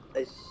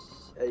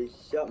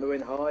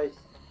submarine heist.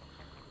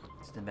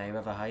 It's the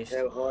Mayweather heist.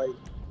 Hell high.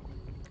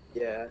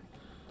 Yeah.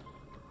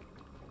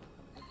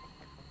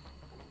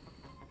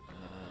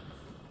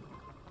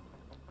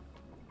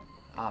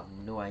 I have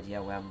no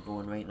idea where I'm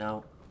going right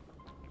now.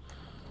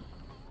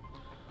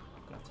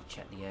 Gonna have to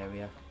check the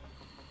area.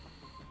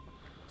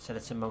 Said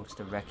it's amongst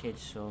the wreckage,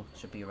 so it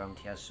should be around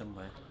here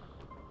somewhere.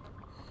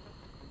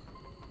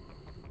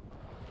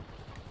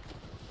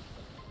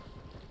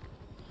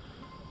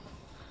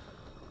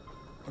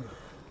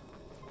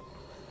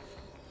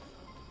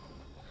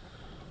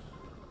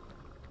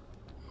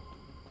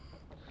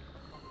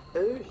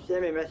 Ooh,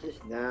 send me a message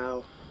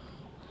now.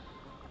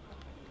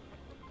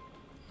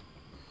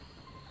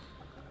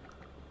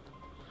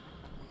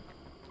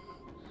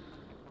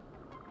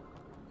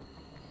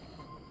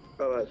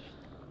 Alright.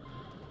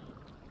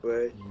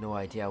 Wait. No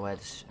idea where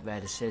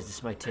this is.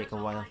 This might take a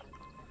while.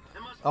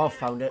 Oh,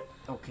 found it.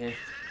 Okay.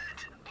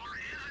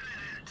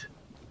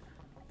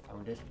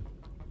 Found it.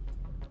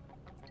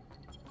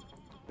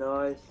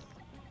 Nice.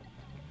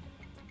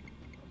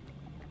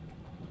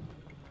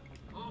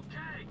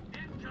 Okay,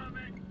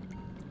 incoming.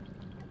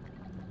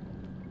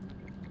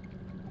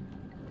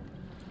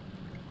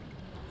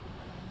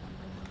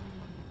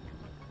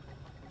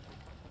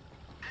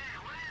 Hey,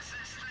 what is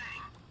this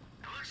thing?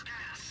 It looks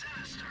kind of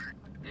sinister.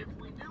 If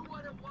we knew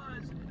what it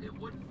was, it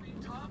wouldn't be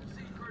top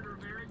secret or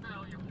very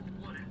valuable,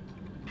 would it?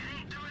 It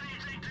ain't doing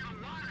anything to the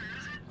water,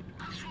 is it?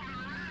 I'm swimming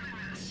around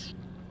in this.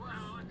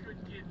 Well, it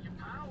could give you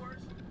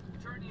powers,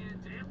 turn you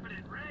into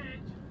infinite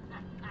rage.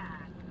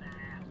 Nah,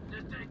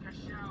 just take a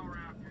shower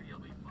after, you'll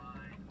be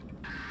fine.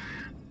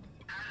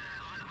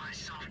 How did I let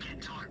myself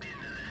get talked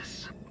into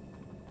this?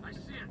 I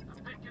see it.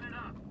 I'm picking it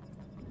up.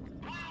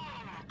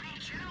 Whoa, be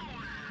chill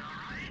with it,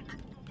 alright?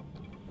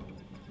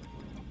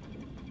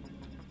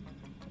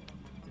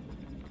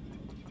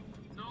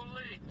 No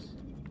leaks.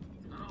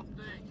 I don't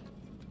think.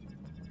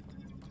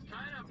 It's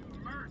kind of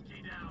murky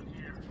down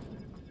here.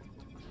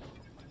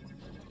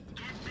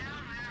 Get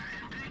down there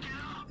and pick it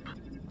up.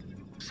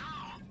 So,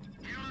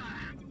 you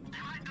am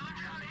I done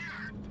down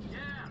here?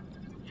 Yeah,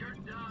 you're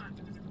done.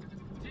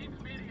 Team's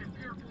meeting at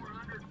Pier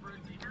 400 for a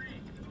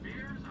debrief.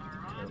 Beers are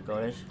on.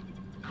 Got it.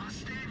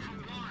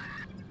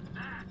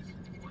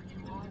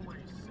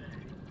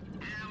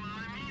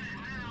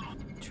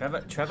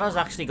 Trevor's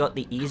actually got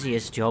the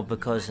easiest job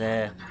because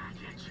Trevor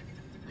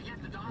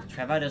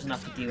doesn't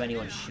have to do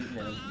anyone shooting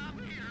at him.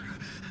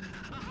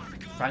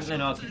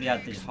 Franklin arguably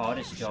had the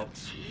hardest job.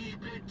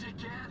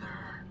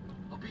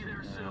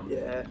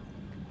 Yeah.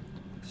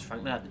 Because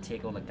Franklin had to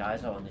take all the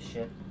guys out on the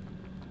ship.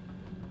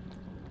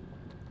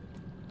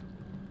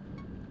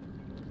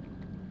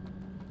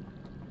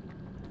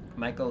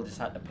 Michael just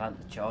had to plant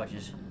the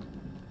charges.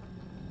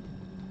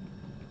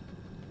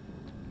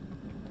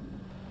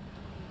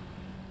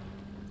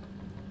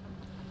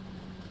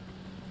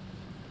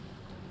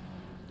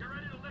 Get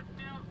ready to lift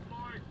me out,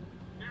 Floyd.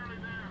 Nearly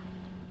there.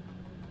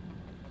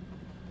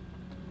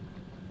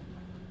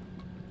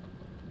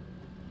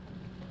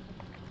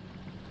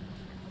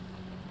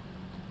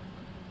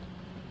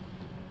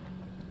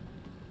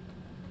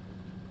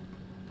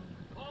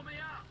 Pull me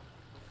up.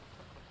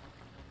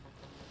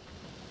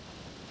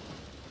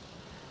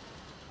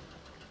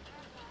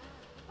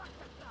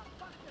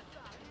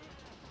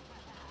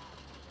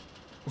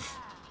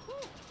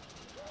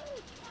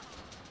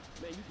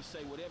 Man, you can say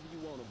whatever you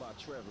want about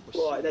Trevor, but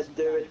Right, shit, let's you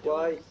do gotta it,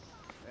 boy.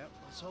 Yep,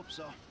 let's hope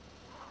so.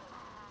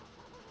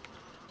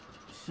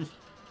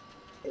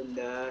 In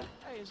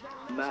Hey, is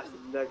that Matt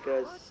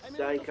Lester? Lucas Hey, man, what the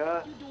Psycho.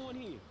 fuck you doing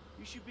here?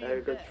 You should be Very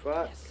in good bed.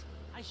 track. Yes,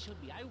 I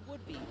should be. I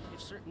would be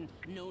if certain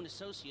known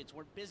associates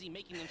weren't busy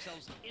making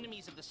themselves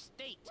enemies of the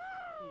state.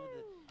 You know,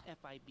 the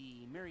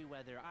FIB,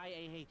 Merryweather,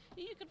 IAA.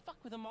 You can fuck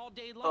with them all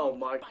day long. Oh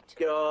my but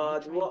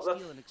God! you try What and the?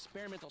 steal an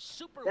experimental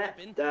super That's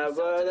weapon the and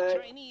sell it to the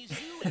word. Chinese.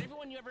 You and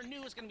everyone you ever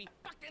knew is gonna be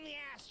fucked in the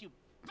ass. You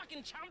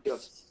fucking chumps. Your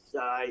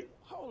side.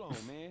 Hold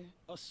on, man.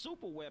 A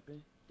super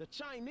weapon? The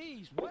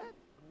Chinese? What?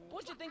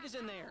 What you think is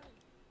in there?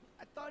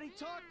 I thought he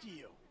talked to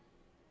you.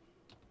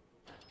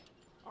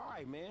 All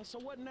right, man. So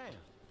what now?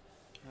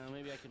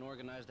 Maybe I can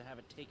organize to have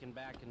it taken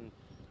back and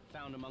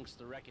found amongst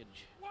the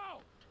wreckage.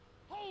 Whoa!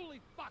 Holy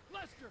fuck,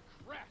 Lester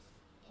Crest!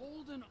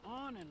 Holding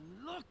on and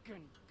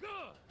looking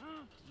good,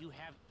 huh? Do you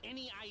have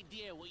any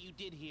idea what you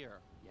did here?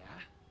 Yeah?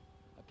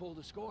 I pulled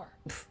a score.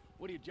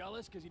 What, are you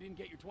jealous because you didn't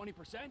get your 20%?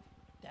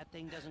 That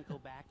thing doesn't go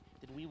back,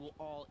 then we will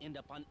all end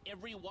up on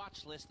every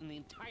watch list in the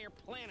entire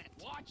planet.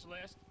 Watch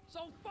list?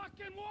 So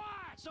fucking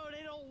what? So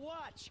they don't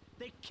watch,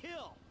 they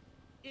kill.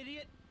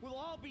 Idiot, we'll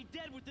all be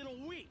dead within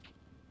a week.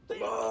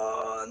 Come on.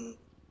 All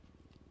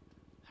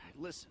right,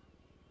 listen.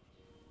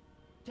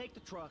 Take the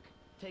truck,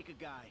 take a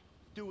guy,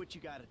 do what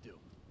you gotta do.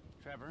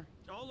 Trevor?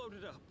 All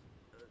loaded up.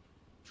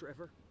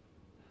 Trevor?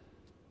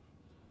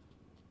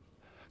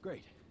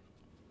 Great.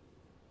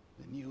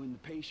 Then you and the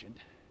patient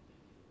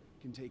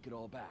can take it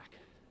all back.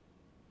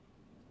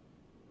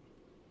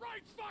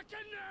 Right fucking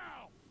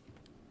now!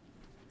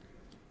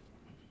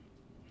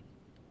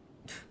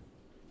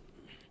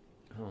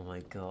 Oh my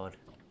God.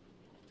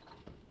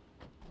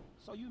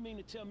 So you mean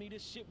to tell me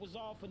this shit was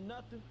all for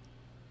nothing?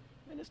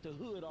 Man, it's the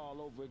hood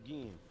all over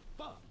again.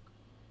 Fuck.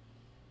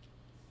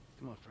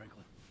 Come on,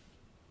 Franklin.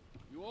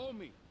 You owe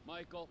me,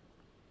 Michael.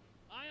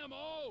 I am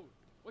owed.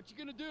 What you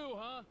gonna do,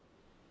 huh?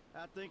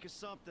 I'll think of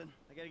something.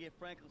 I gotta get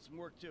Franklin some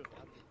work too.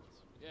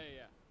 Yeah,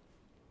 yeah.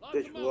 Lots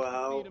This of mouths to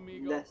wow, feed,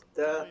 amigo.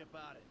 Tell Lester. me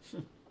about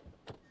it.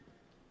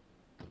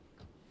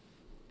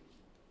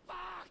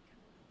 Fuck!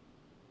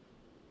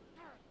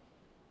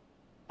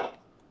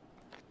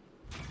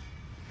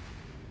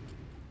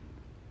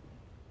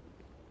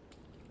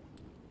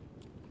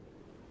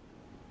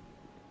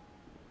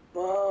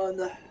 Come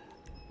on.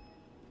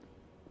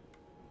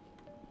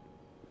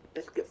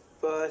 Let's get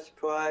first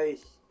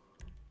prize.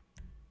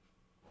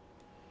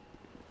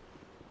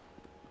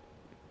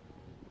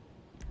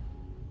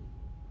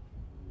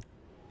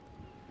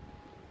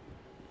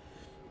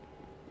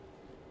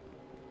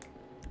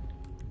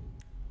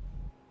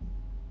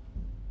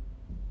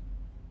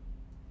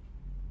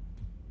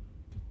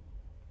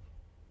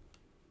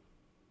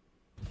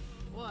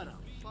 What a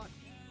fuck.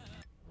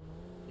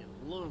 Yeah,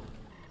 balloon.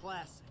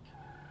 Classic.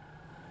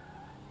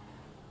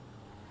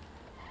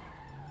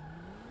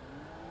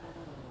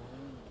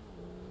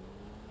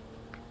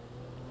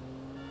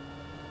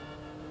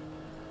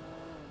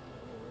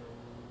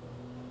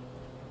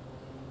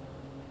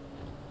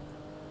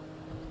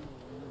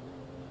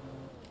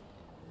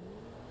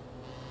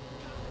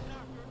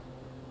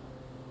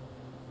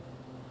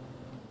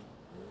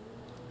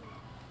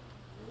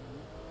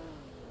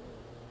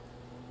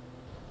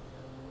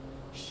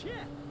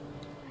 Shit!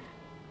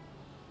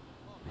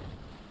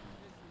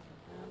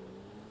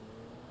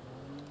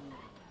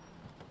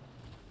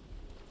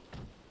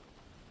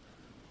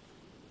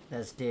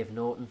 There's Dave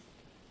Norton.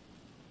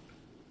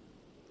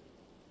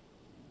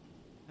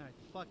 Alright,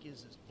 the fuck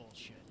is this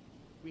bullshit?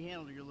 We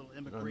handled your little that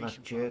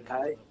immigration jerk.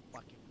 problem, whatever the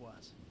fuck it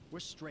was. We're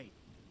straight.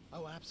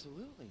 Oh,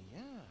 absolutely,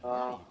 yeah.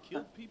 Uh, You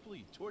killed people,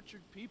 you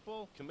tortured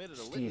people, committed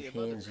a Steve litany of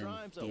other Haynes and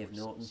crimes. Oh, Dave we're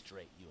so Norton.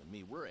 straight, you and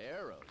me. We're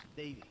arrows.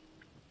 Davey,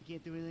 you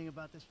can't do anything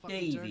about this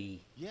fucking turd?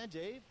 Davey. Yeah,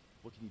 Dave?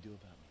 What can you do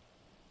about me?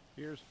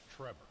 Here's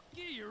Trevor.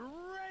 Yeah, you're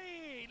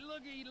right.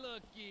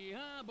 Looky,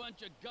 huh?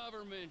 Bunch of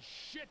government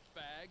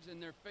shitbags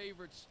and their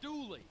favorite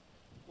stoolie.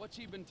 What's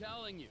he been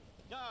telling you?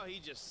 No, he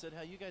just said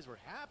how you guys were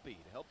happy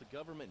to help the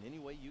government in any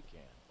way you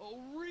can. Oh,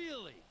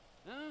 really?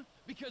 Huh?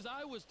 Because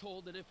I was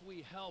told that if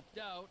we helped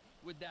out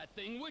with that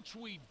thing, which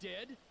we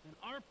did, then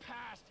our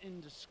past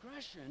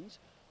indiscretions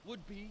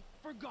would be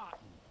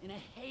forgotten in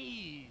a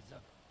haze of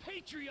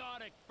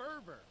patriotic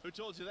fervor. Who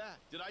told you that?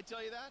 Did I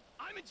tell you that?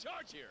 I'm in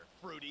charge here,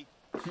 Fruity.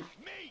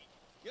 Me!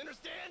 You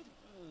understand?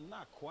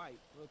 Not quite.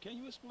 Well, can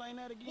you explain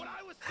that again? What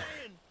I was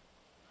saying!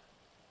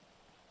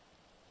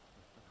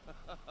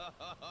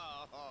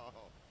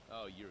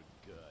 Oh, you're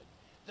good.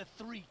 The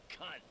three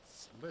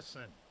cunts.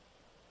 Listen,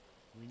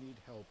 we need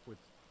help with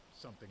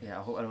something Yeah, I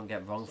else. hope I don't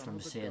get wrong Some from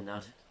of it saying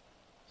that. government,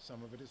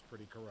 Some of it is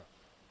pretty corrupt.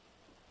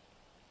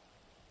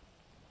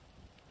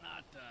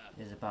 Not,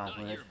 Is a bad not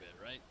word. your bit,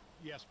 right?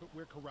 Yes, but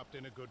we're corrupt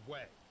in a good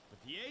way. But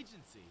the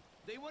agency,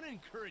 they want to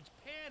encourage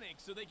panic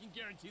so they can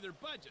guarantee their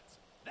budgets.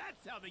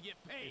 That's how they get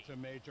paid. It's a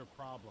major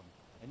problem.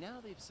 And now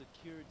they've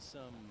secured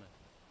some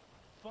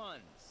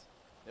funds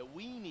that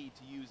we need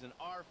to use in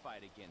our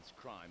fight against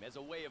crime as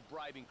a way of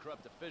bribing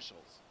corrupt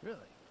officials.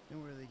 Really?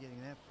 And where are they getting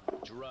that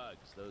from?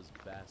 Drugs. Those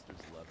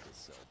bastards love to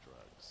sell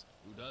drugs.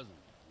 Who doesn't?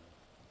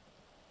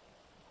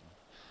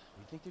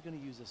 We think they're going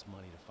to use this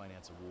money to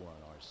finance a war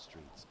on our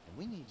streets. And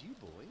we need you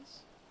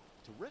boys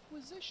to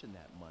requisition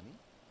that money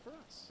for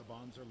us. The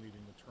bonds are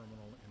leaving the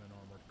terminal in an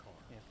armored car.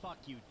 Yeah, fuck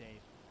you,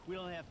 Dave. We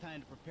don't have time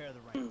to prepare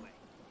the right way.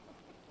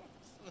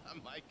 It's not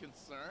my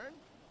concern.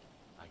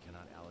 I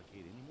cannot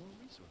allocate any more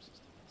resources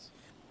to this.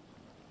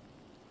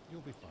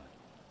 You'll be fine.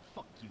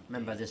 Fuck you,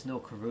 Remember, Dave. there's no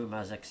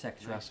Karumas,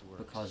 etc. Nice work,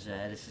 because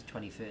this is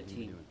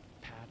 2013. Doing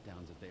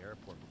pat-downs at the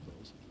airport before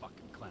those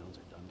fucking clowns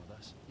are done with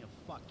us. Yeah,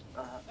 fuck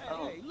you.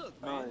 Hey, look,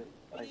 man.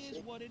 I It is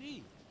see. what it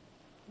is.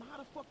 Now, how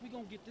the fuck we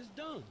gonna get this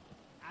done?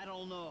 I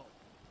don't know.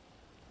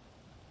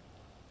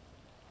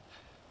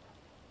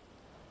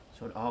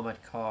 So an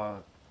armoured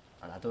car,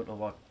 and I don't know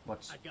what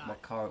I got what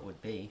it. car it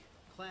would be.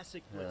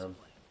 Classic blitz Um,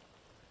 play.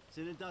 It's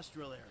an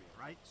industrial area,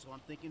 right? So I'm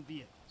thinking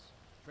vehicles.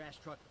 Trash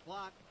truck to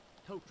block,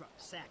 tow truck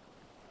to sack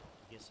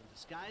 'em. Get some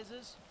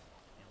disguises,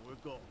 and we're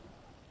golden.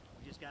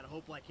 We just gotta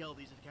hope like hell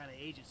these are the kind of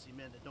agency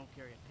men that don't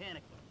carry a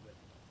panic button with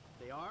them.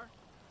 If they are,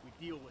 we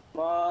deal with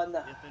them. Come on.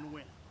 If and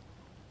when.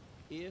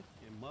 If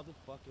and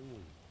motherfucking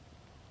when.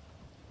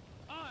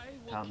 I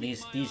will Damn, keep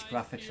these my eyes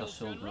graphics are peeled,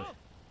 so General.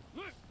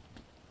 good.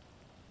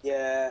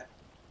 Yeah.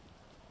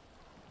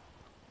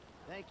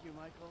 Thank you,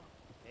 Michael.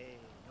 Hey,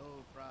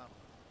 no problem.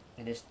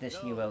 And this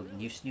new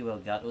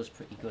Elgato is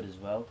pretty good as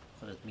well,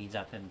 because it means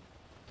I can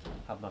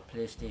have my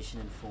PlayStation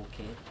in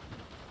 4K.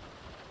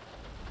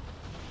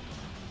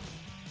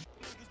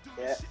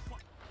 Yeah.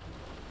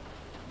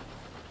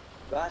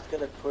 That's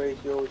gonna praise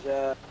your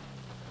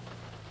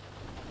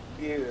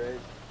viewers,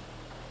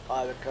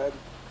 I reckon.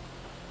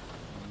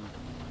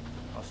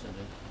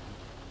 Possibly.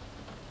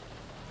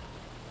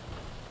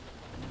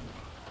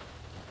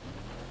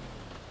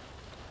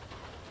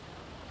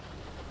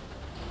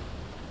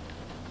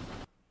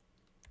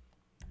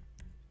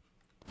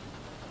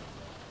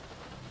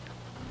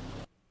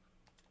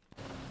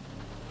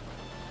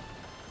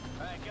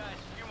 Alright guys,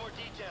 a few more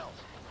details.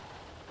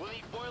 We'll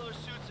need boiler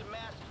suits and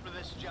masks for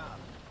this job.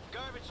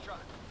 Garbage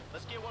truck.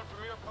 Let's get one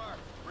from your park.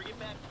 Bring it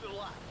back to the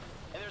lot.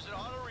 And there's an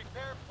auto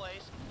repair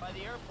place by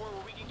the airport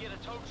where we can get a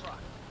tow truck.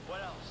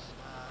 What else?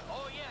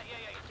 Oh yeah.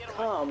 Get away.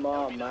 Come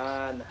on,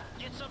 man.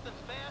 Get something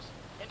fast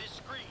and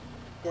discreet.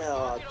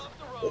 God,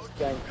 this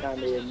game can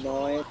be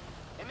annoying.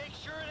 And make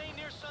sure it ain't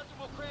near something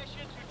we'll crash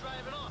into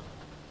driving off.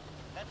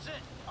 That's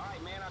it.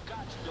 Alright man, I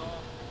got you,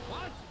 dog.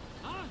 What?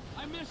 Huh?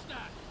 I missed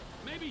that.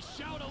 Maybe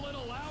shout a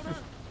little louder?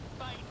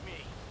 Fight me.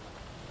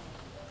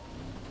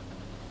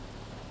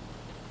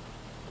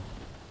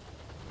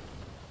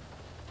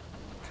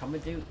 Can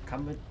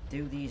we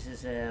do these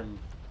as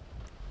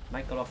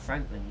Michael or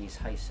Franklin, these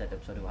high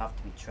setups, or do it have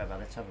to be Trevor?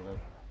 Let's have a look.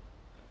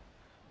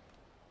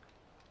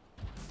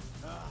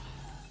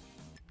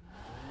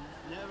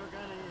 Never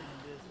gonna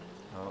end, is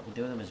it? Oh, we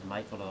do them as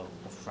Michael or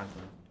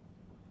Franklin.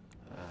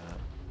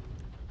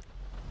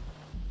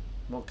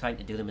 More inclined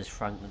to do them as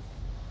Franklin.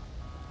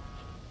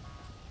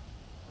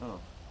 Oh.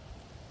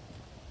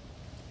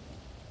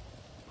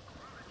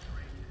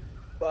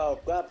 Well,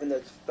 grabbing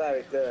that's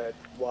very good.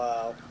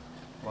 Wow.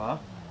 What?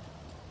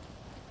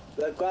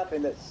 The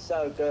grabbing that's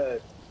so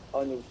good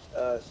on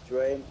your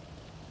stream.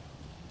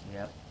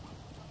 Yep.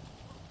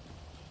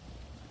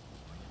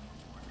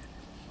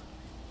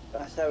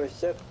 That's how it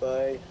should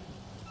be.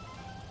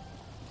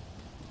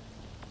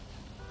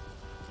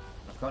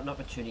 I've got an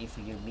opportunity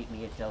for you. Meet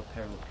me at Del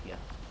Perro Pier.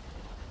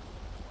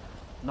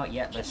 Not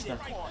yet, mister.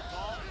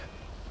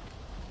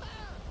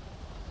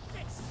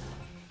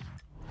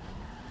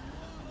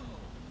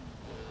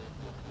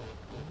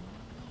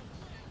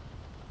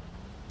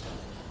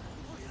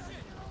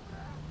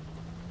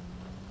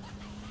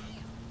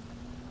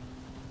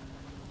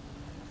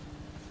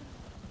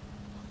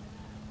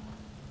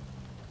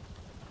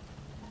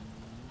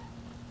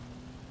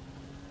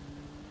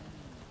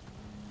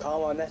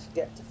 Come on, let's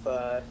get to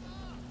first.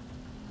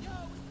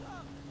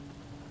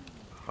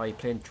 Are you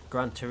playing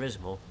Gran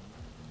Turismo?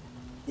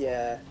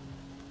 Yeah.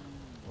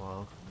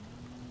 Wow.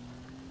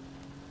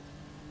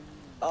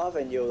 I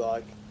think you'll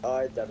like.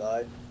 I don't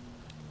know.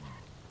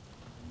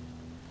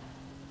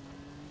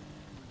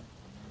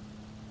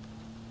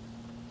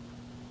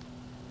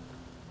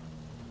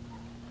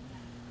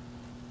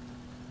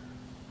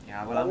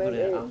 Yeah, well,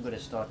 I'm gonna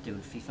start doing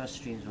FIFA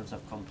streams once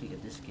I've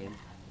completed this game.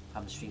 I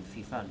haven't streamed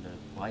FIFA in a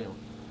while.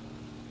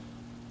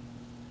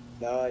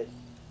 Nice.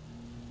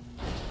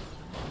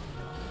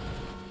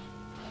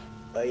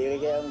 Are you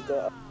gonna get them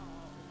got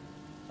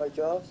my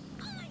jobs?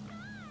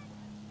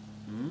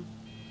 Hmm?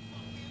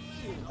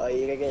 Are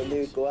you gonna get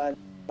new Grand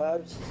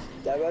Prix,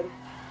 Darren?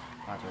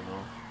 I don't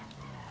know.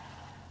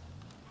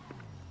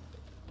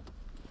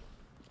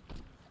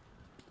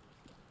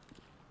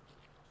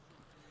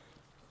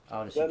 I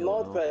honestly When don't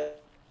know. multiplayer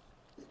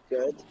is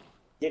good,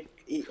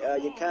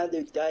 you can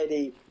do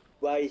daily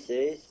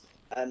races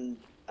and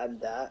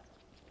that.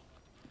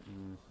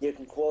 You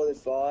can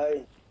qualify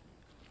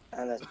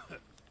and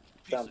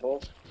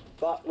example.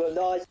 But with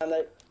nice and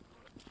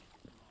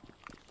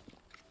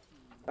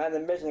the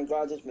mission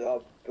granted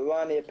are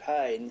bloody a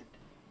pain.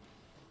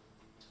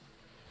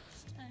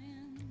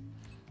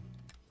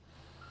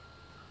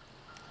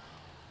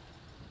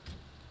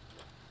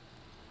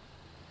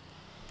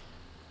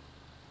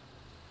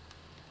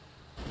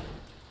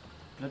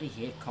 Bloody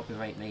hate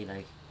copyright me,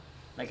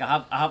 like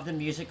I have the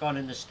music on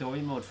in the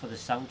story mode for the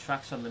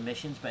soundtracks on the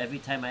missions, but every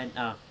time I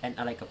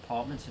enter like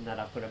apartments and that,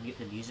 I've got to mute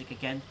the music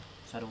again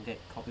so I don't get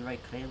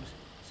copyright claims.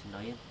 It's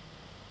annoying.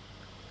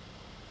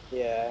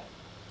 Yeah.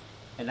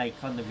 And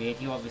like on the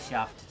radio, obviously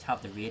I have to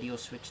have the radio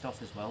switched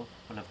off as well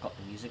when I've got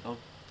the music on.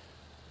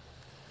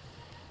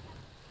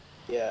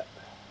 Yeah.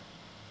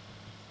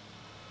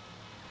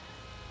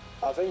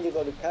 I think you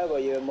got to cover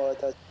your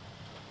monitor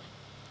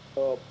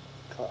or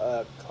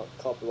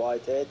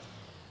copyrighted.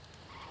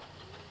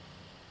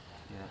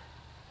 Yeah.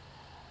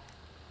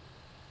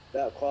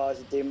 That requires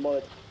a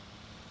demonetization.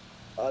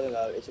 I don't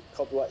know, it's a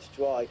copyright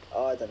strike.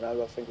 I don't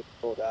know, I think it's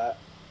called that.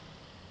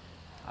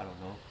 I don't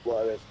know.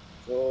 Whatever it's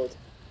called.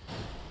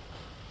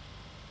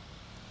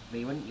 But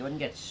you wouldn't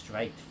get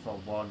striked for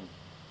one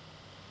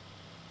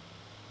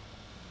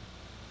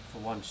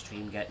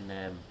stream getting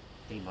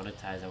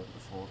demonetized out of the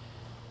phone.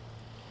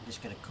 You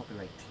just get a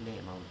copyright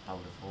claim out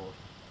of the phone.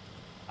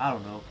 I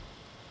don't know.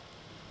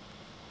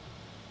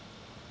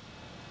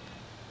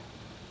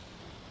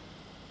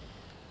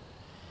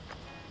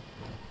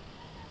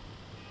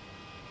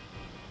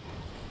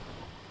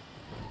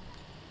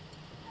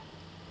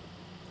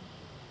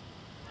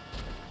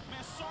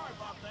 Man, sorry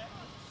about that.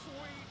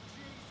 Sweet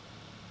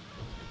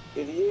Jesus.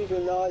 If you use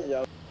your knife,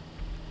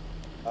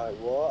 like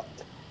what?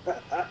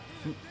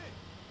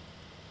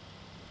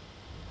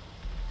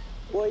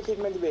 What is it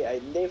meant to be? A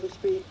Need for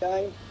Speed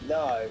game?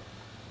 No.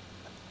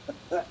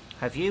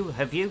 Have you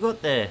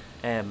got the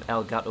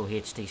Elgato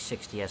HD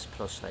 60s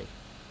Plus like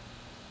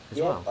as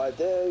yeah, well? I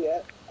do.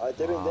 Yeah, I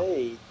do Wow.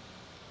 indeed.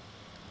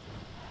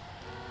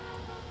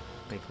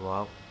 Big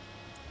wow.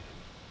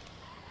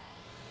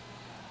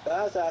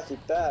 That's actually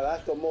better.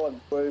 That's got more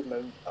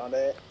improvement on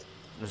it.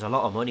 There's a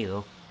lot of money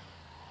though.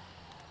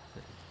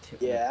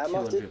 Yeah, how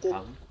much did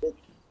 £200.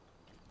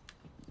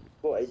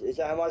 What is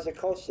that? How much it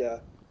costs you?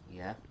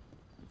 Yeah,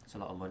 it's a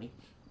lot of money.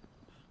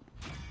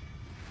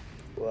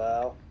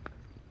 Well.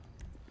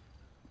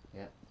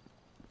 Yeah.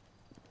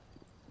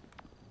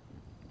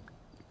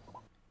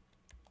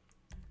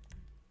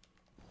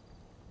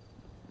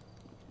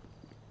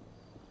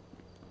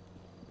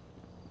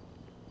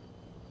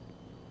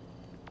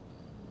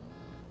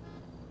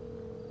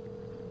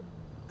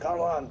 Come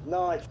on,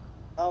 nice.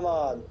 Come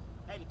on.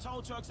 Hey, the tow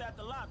truck's at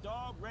the lot,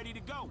 dog. Ready to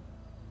go.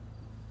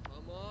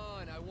 Come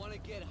on, I want to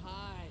get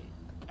high.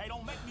 Hey,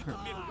 don't make me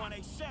commit a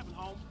 187,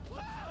 home.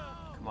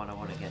 Come on, I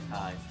want to get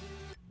high.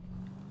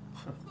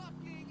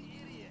 Fucking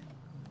idiot.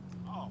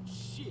 Oh,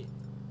 shit.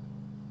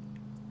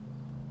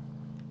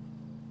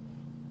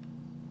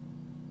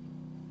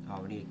 Oh,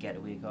 we need a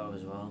getaway car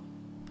as well.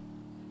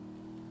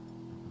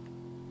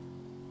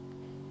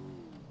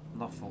 I'm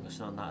not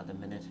focusing on that at the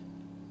minute.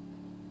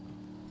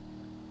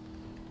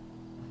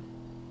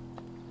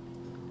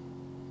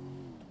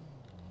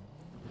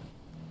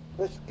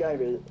 This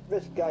game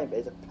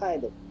is a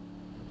pain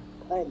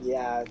in the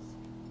ass.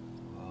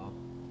 Oh.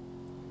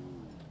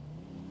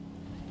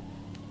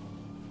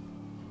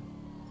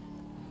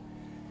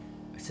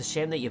 It's a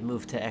shame that you've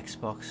moved to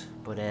Xbox,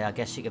 but I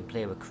guess you can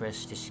play with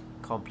Chris, just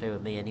can't play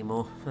with me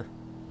anymore.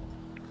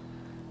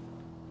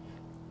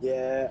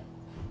 Yeah.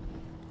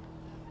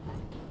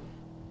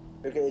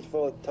 Because it's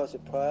for a toss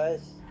of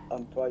prize.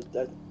 I'm price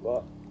doesn't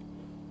what?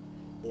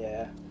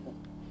 Yeah.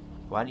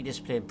 Why don't you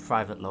just play in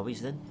private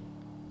lobbies then?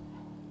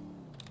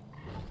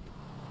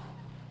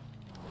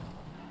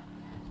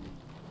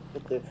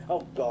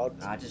 Oh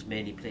god. I just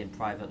mainly play in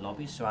private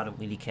lobbies, so I don't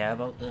really care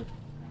about the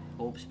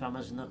orb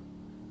spammers and that.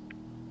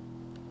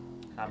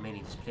 I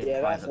mainly just play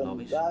in private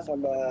lobbies. That's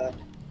on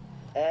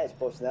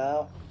Xbox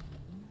now.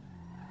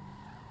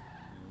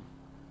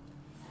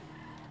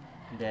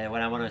 And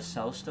when I want to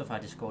sell stuff, I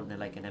just go into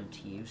like an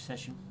MTU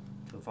session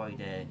to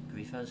avoid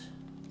griefers.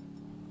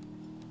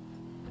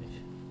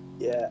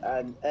 Yeah,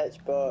 and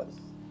Xbox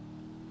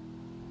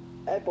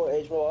Hey, but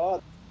it's more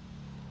hard.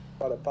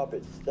 Got a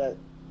puppet set.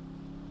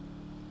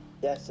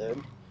 Yes, sir.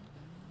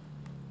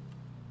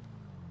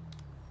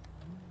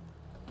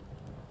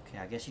 Okay,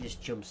 I guess he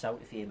just jumps out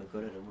if you aim a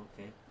gun at him,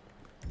 okay.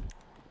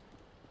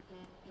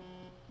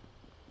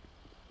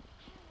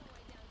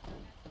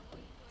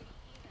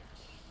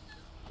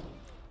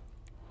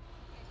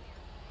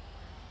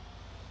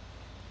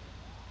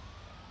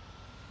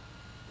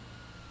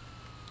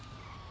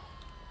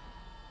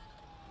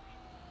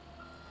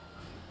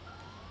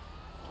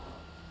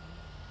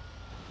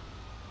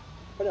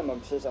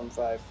 Minimum sits on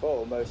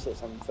 5.4, most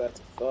sits on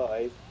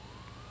 35.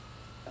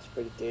 That's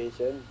pretty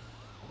decent.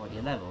 What,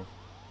 your level?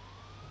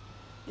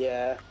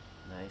 Yeah.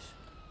 Nice.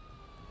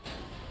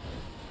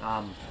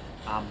 I'm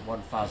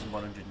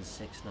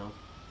 1,106 now.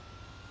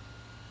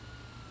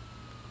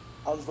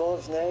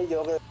 Unfortunately,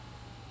 you're going to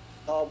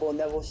Harbour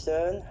Neville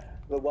Stern,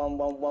 the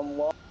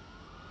 1111.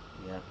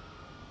 Yeah.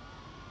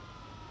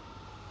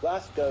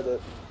 That's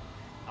good.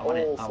 I want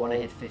to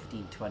hit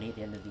 1520 at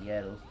the end of the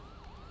year though.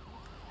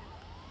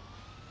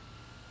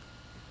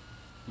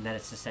 And then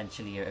it's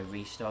essentially a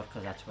restart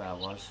because that's where I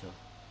was, so.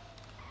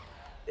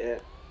 Yeah.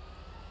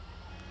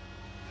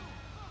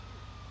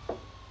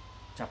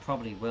 Which I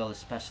probably will,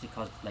 especially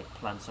because like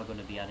plants are going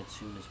to be added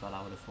soon as well,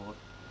 I would have thought.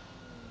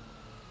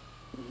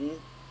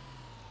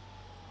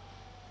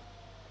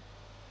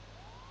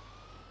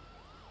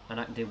 And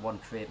I can do one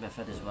crate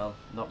method as well.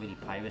 Not really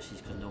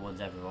piracies because no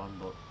one's ever on,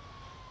 but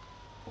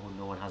or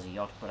no one has a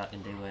yacht, but I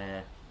can do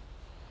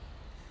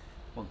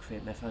one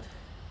crate method.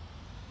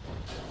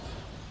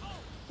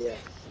 Yeah.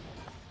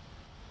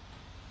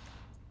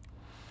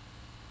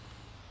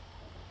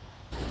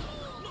 I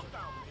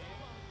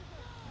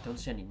don't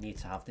see any need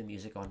to have the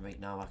music on right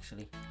now,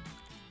 actually.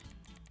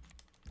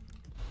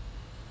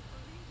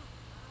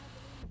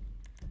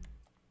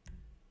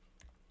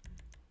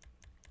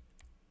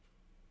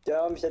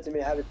 Dom said to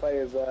me, have you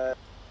played with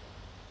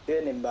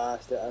Burning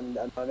Bastard and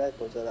my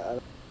netball,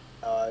 so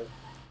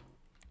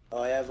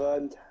I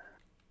haven't.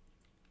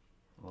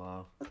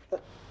 Wow.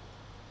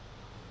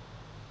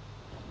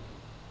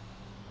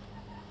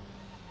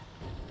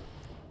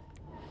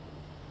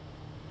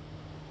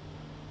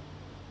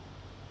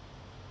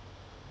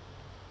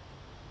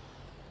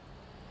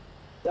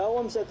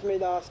 Someone said to me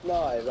last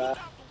night that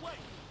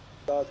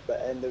that's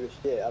the end of the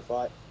shit. I was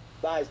like,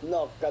 that is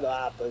not gonna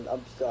happen.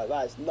 I'm sorry,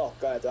 that is not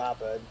going to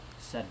happen.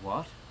 Said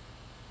what?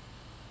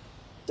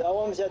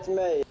 Someone said to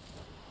me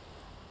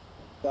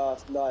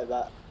last night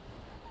that,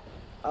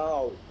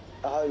 I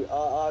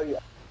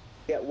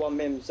get 1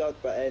 million subs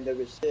by the end of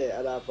the shit,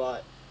 and I was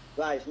like,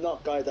 that is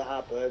not going to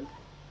happen.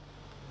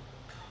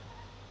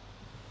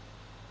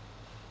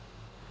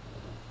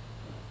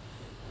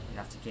 You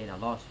have to gain a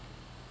lot.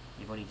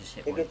 You've only just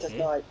hit It could 1k. take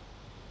like,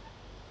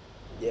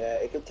 yeah,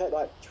 it could take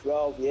like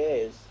 12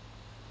 years.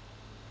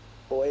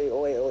 Or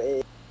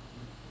 12,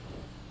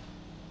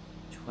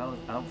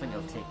 I don't think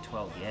it'll take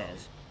 12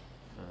 years.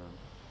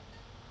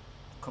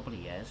 A couple of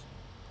years.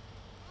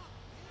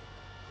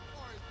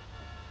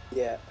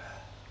 Yeah.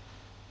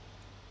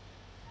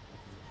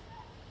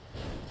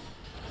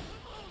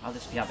 I'll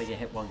just be happy to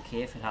hit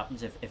 1k if it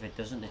happens. If it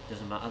doesn't, it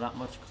doesn't matter that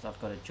much because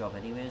I've got a job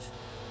anyways.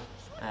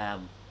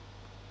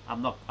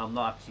 I'm not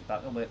actually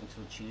back on work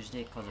until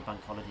Tuesday because of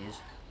bank holidays.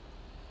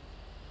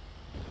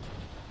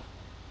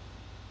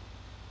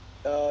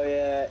 Oh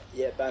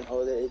yeah, bank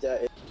holidays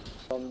is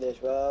on this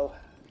as well.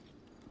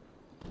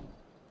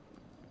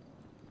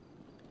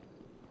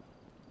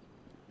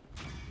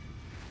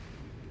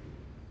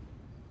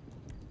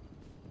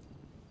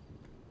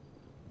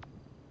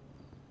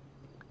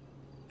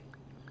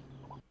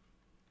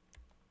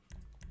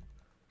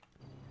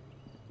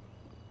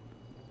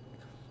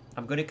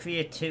 I'm gonna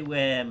create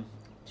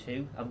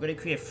I'm gonna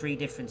create 3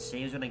 different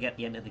saves when I get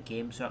the end of the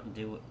game so I can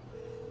do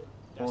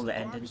all the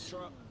endings.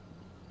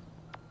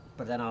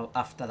 But then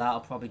after that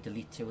I'll probably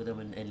delete 2 of them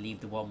and leave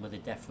the one with the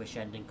Death Wish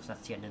ending because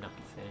that's the ending I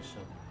prefer, so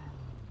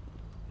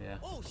yeah.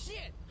 Oh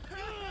shit!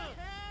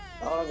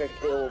 I'm gonna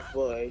kill all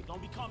 3.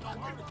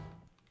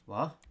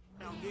 What?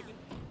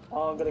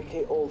 I'm gonna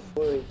kill all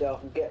 3 so I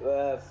can get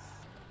the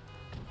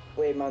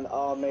 3-man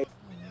army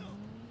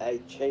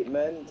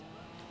achievement.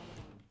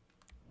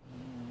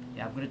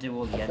 Yeah, I'm gonna do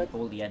all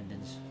the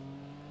endings.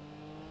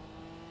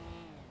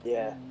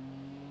 Yeah.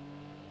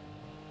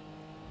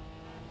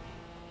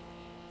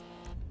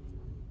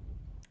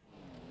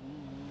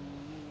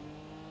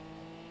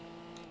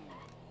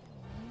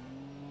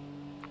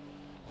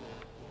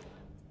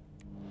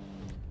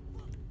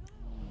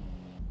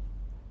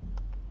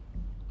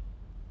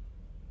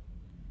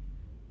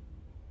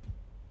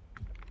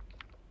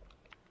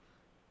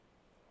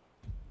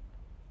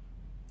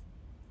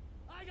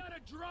 I got a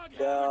drug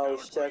Go, habit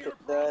circuit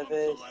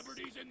service.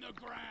 celebrities in the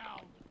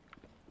ground.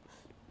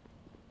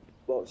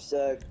 What,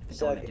 circuit I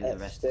don't want to do the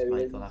rest of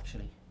Michael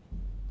actually.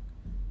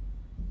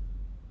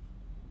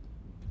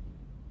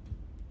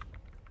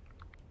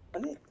 I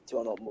need to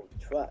unlock more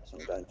tracks. I'm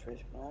going to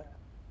now.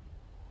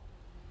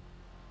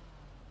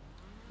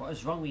 What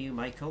is wrong with you,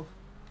 Michael?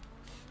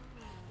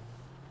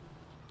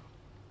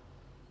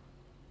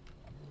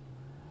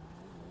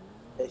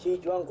 Is she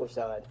drunk or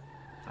something?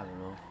 I don't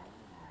know.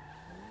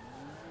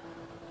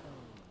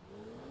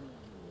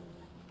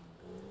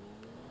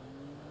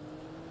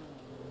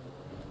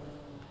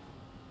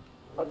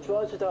 I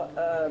tried to do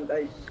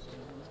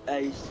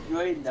a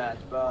screen that,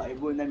 but it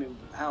wouldn't let me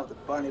how to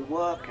finally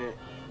work it.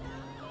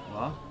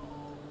 What?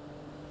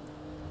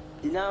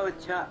 You know a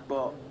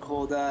chatbot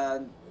called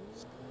a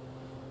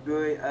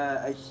screen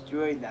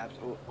apps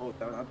or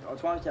I'm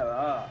trying to set it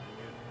up.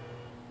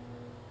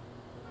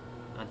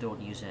 I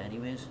don't use it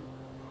anyways.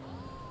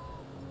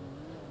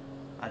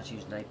 I just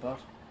use Nightbot.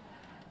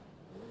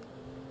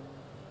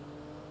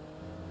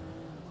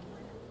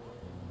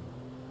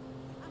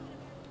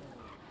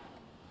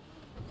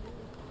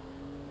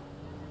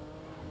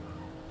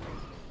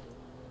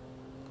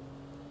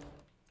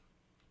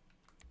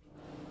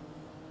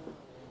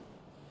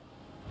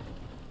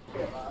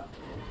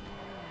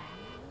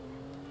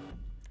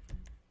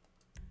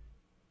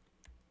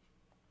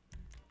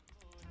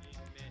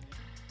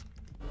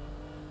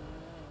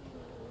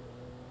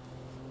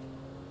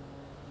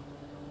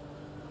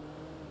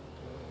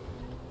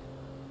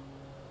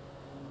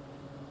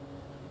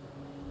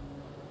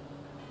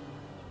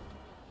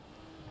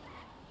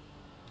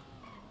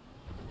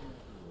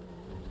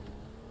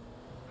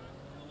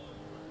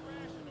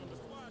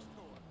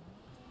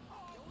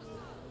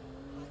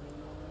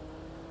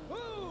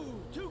 Whoa!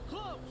 Too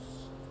close!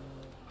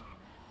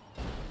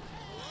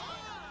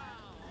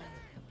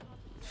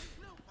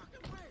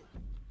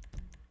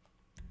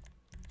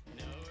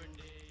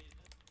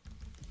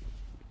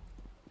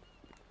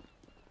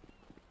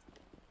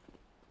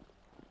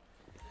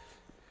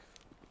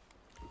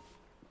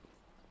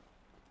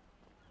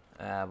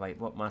 Wait,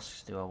 what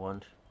masks do I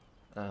want?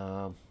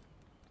 Yeah,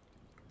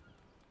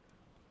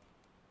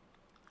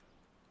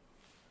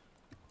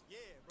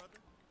 brother.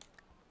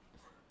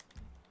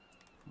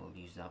 We'll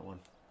use that one.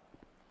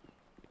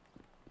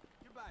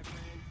 Goodbye,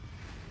 friend.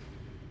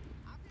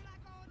 I feel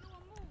like going to a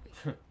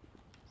movie.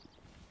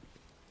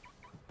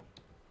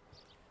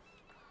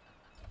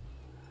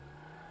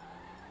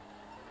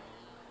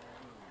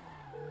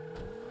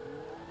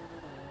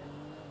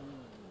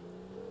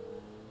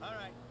 All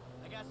right,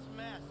 I got some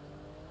masks.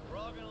 We're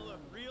all gonna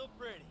look real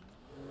pretty.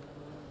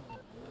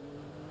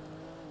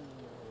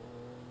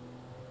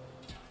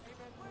 Hey,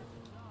 man,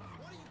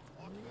 what are you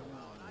talking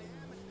about? I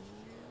am at the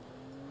gym.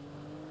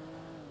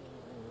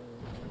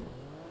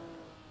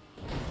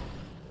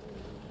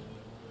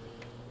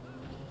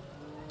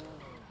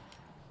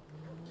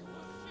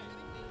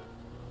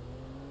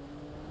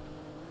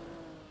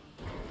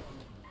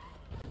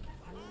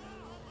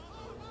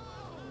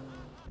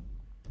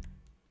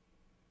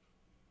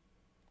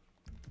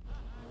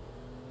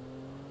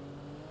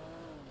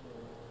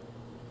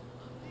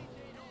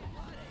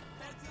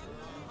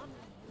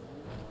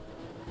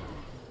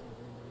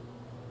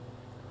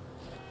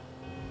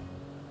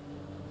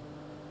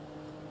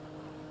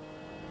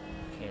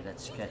 Okay,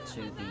 let's get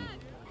to the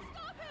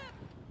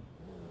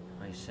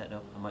nice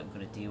setup. I'm not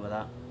going to deal with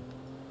that.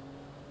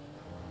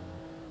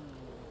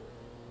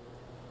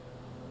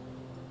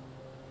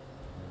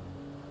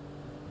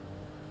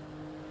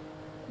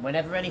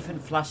 Whenever anything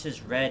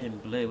flashes red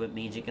and blue, it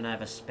means you can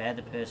either spare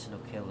the person or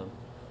kill them.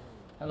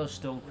 Hello,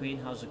 Stone Queen.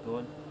 How's it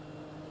going?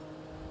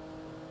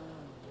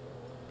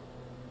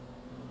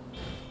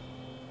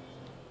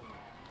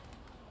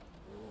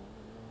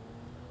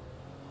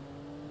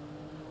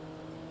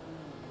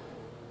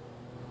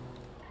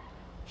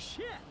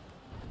 Shit!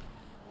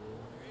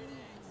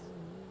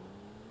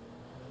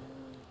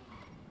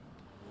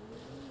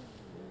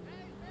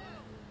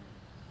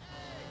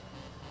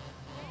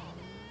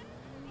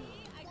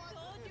 I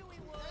told you we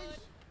would.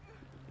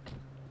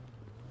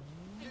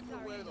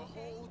 Where the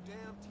whole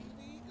damn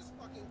TV is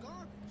fucking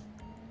garbage.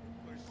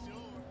 For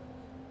sure.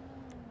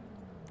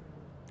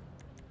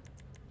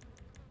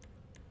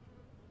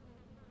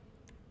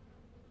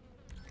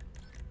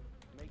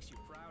 Makes you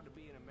proud to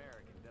be an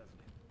American, doesn't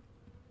it?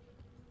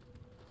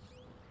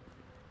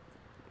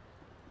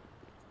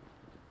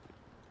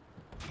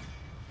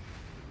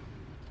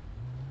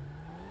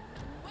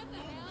 What the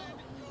hell?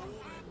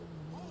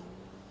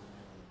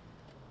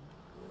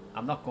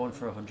 I'm not going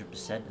for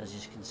 100%, as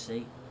you can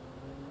see.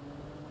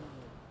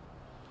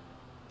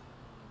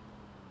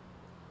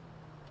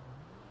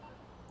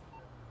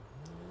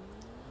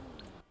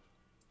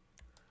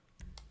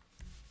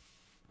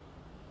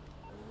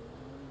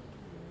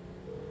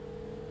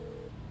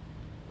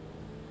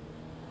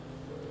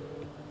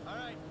 All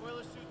right,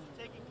 boiler suits are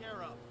taken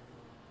care of.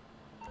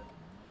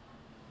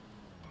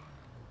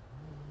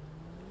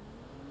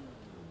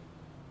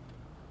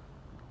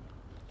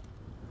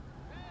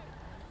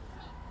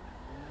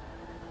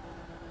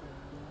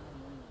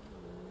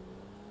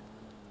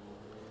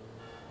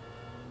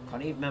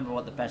 Can't even remember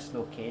what the best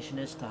location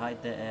is to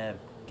hide the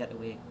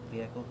getaway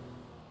vehicle.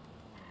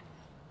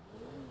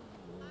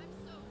 I'm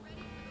so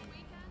ready for the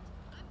weekend.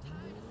 I'm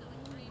tired of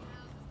selling dream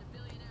houses to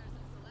billionaires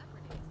and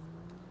celebrities.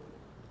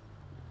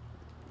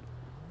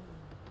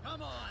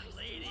 Come on,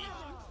 lady.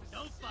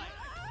 Don't fight.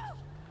 Oh!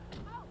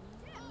 Oh,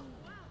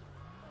 wow.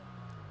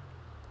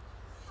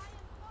 I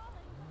am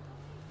falling.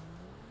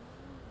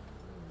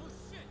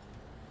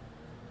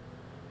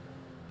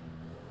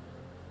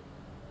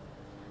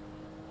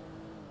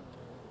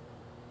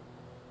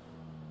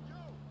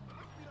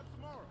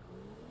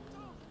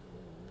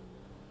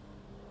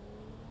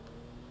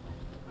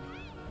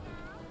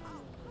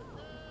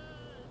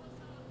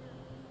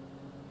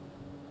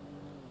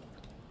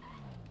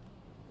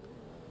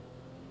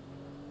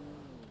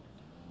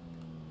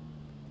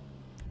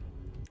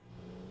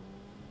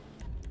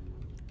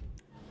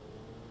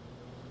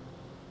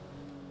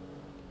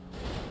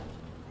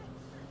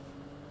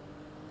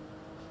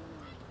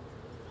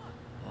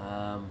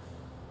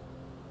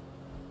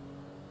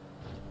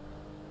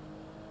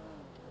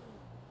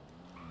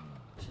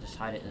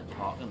 hide it in a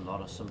parking lot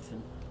or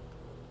something.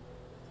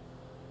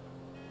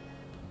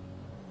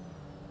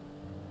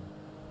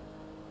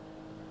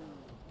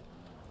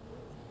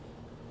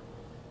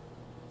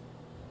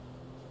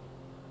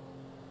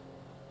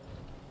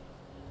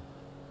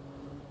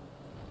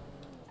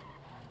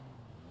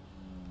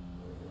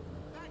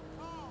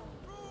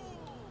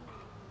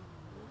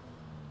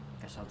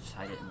 Guess I'll just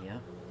hide it in here.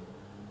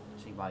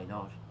 See why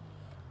not.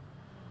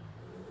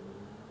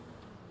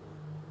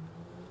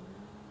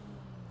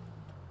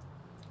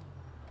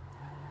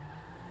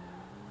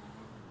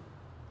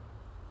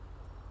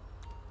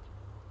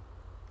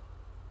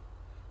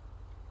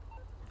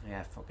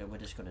 Yeah, fuck it, we're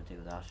just gonna do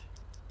that.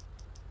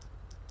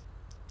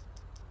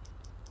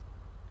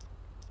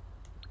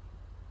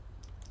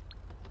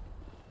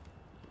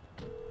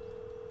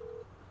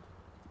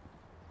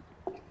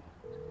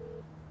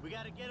 We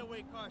got a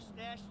getaway car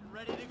stashed and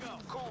ready to go.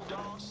 Cool,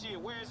 dog.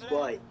 Shit, where is it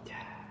Right.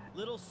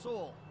 Little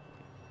Soul.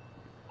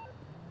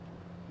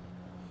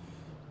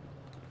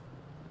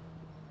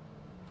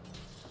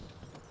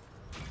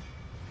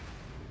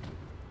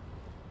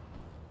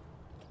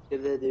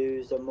 Gonna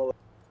do some more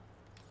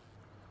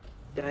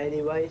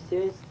daily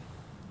races.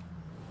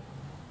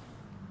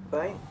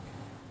 Right?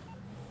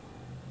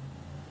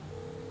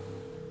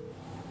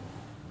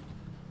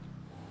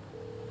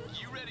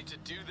 You ready to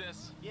do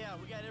this? Yeah,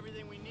 we got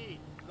everything we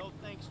need. No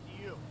thanks to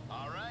you.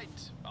 All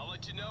right. I'll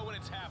let you know when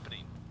it's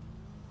happening.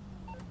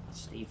 That's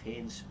Steve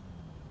Haynes.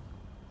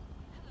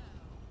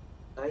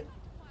 Hey?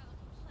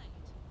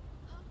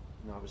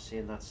 No, I was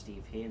saying that's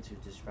Steve Haynes who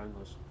just rang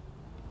us.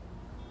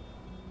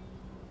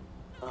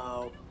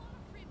 Oh.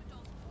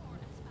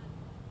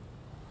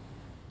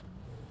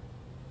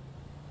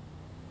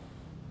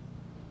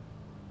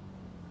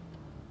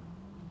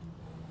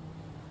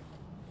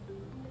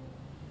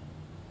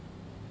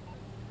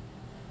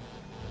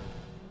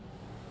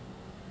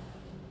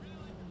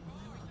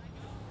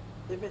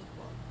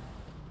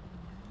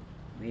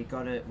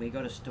 We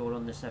got a store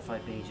on this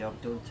FIB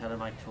job. Don't tell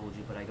him I told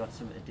you, but I got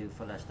something to do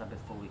for Lester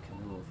before we can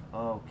move.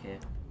 Oh, okay.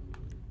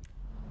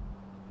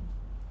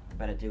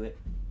 Better do it.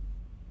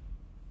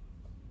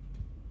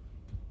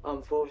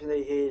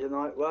 Unfortunately, he's a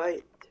night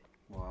wait.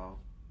 Wow.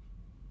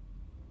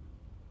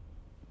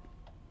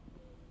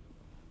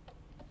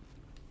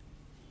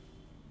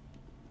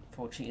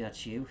 Fortunately,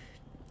 that's you.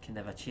 Can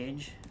never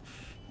change.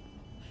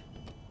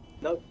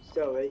 Nope,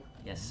 sorry.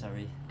 Yes,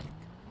 sorry.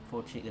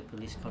 Fortunately, the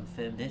police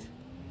confirmed it.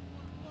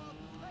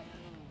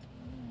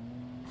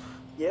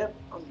 Yep,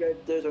 I'm going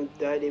to do some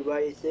daily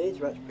races,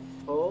 that's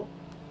before.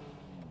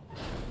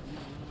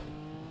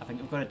 I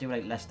think we've got to do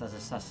like Lester's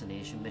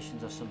assassination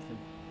missions or something.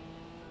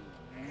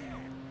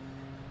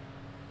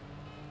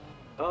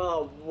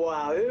 Oh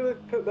wow, who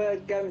would put the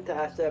game to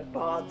us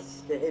Bart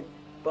Simpson?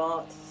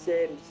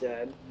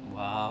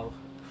 Wow.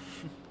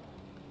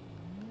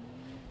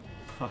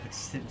 Bart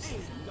Simpson.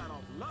 You got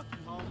off lucky,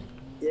 homie.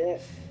 Yeah.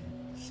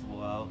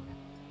 Wow.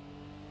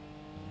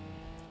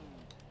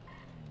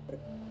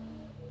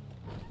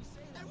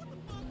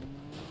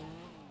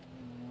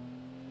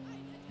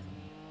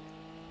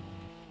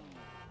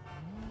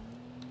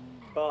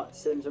 Bart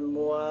Simpson,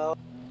 wow.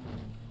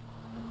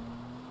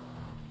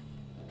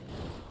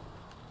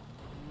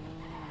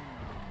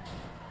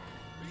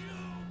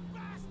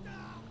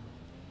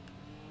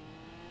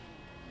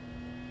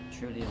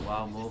 Truly a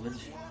wow moment.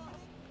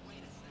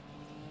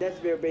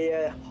 This will be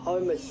a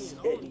Homer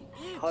Simpson.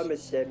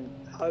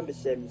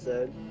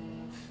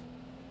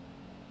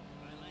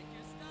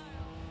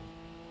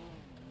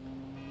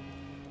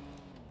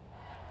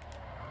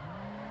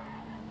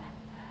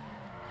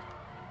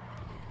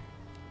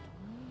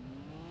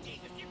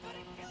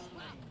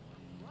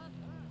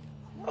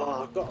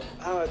 Oh, I've got a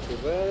power to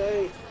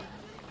really?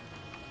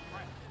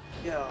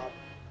 Yeah.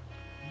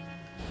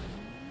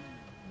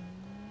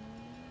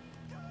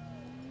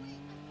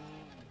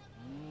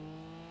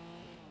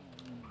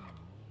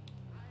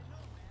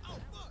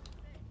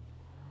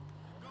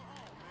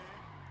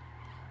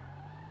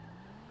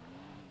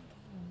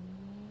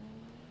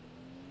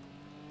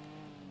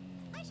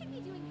 I should be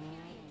doing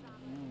period dramas.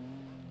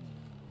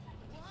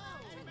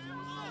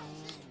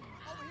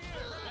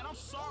 Man, I'm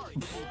sorry.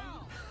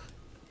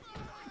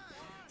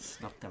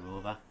 Knocked her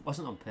over.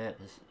 Wasn't on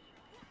purpose.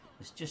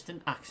 It's just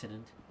an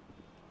accident.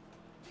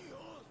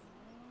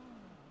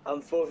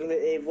 Unfortunately,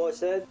 it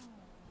wasn't.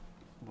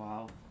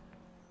 Wow.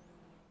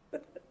 So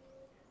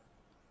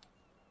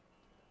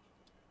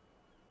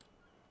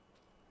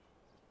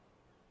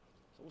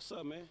what's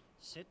up, man?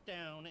 Sit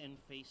down and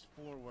face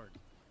forward.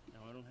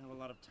 Now, I don't have a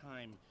lot of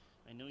time.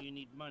 I know you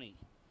need money.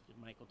 Did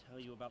Michael tell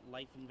you about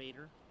Life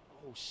Invader?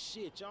 Oh,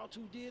 shit. Y'all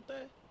two did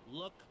that?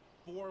 Look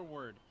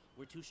forward.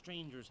 We're two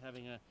strangers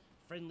having a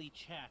friendly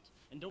chat.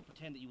 And don't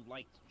pretend that you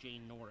liked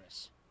Jane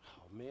Norris.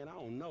 Oh, man, I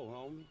don't know,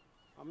 homie.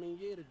 I mean,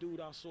 yeah, the dude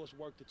outsourced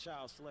work to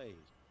child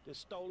slaves. Then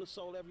stole and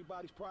sold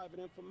everybody's private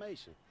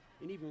information.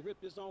 And even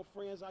ripped his own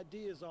friends'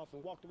 ideas off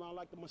and walked around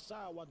like the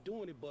Messiah while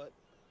doing it, but...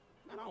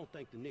 And I don't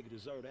think the nigga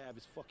deserved to have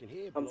his fucking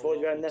head blown off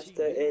Unfortunately, on Nesta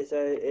TV.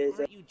 is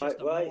Aren't you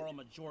just a right. moral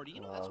majority?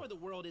 You know, that's why the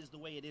world is the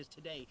way it is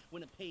today.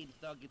 When a paid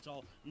thug gets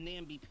all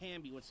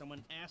namby-pamby when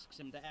someone asks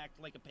him to act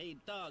like a paid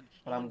thug.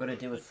 But I'm gonna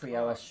do a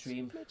 3-hour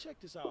stream. Man, check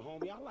this out,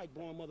 homie. I like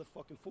blowing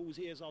motherfucking fools'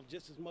 heads off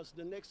just as much as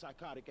the next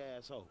psychotic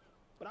asshole.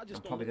 But I just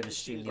I'm don't probably look gonna at this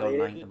stream shit the as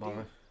online a good tomorrow.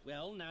 deal.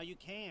 Well, now you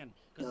can.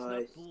 Because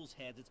Nice. it's not fools'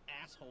 heads, it's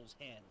assholes'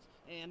 heads.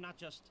 And not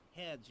just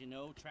heads, you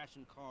know,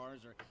 trashing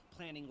cars or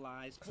planning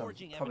lies, So I'm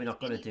forging probably not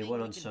evidence, gonna do one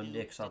anything on we can Sunday do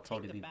because I'll to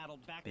probably take the be battle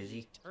back to busy.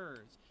 these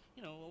turds.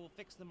 You know, we'll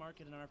fix the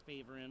market in our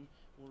favor and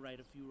we'll right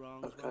a few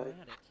wrongs while we're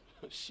at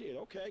it. Shit,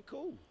 okay,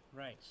 cool.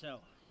 Right, so,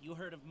 you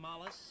heard of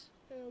Mollis?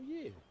 Hell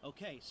yeah.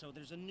 Okay, so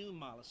there's a new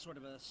Mollis, sort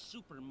of a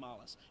super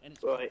Mollis, and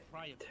it's Right.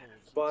 called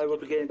Cryocold. Bye, we'll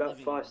begin in about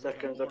 5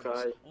 seconds,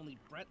 okay. Only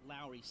Brett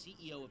Lowry,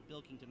 CEO of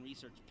Bilkington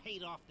Research,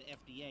 paid off the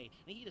FDA,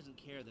 and he doesn't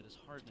care that his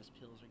hardness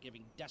pills are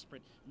giving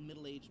desperate,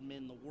 middle-aged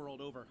men the world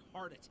over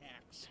heart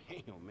attacks.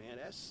 Damn, man,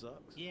 that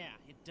sucks. Yeah,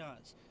 it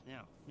does.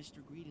 Now,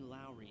 Mr. Greedy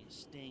Lowry is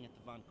staying at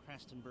the Von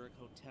Krastenberg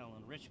Hotel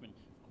in Richmond.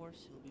 Of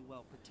course, he'll be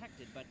well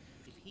protected, but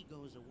if he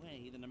goes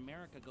away, then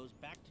America goes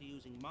back to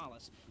using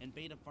Mollis, and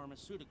Beta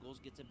Pharmaceuticals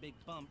gets a big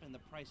bump in the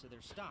price of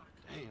their stock.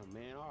 Damn,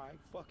 man, all right,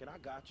 fuck it, I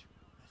got you.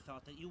 I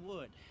thought that you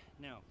would.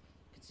 Now,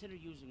 consider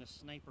using a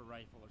sniper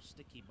rifle or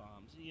sticky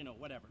bombs, you know,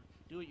 whatever.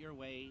 Do it your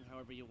way,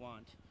 however you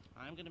want.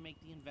 I'm gonna make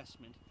the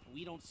investment.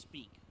 We don't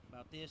speak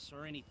about this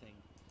or anything.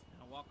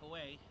 Now walk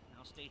away, and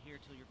I'll stay here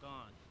till you're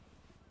gone.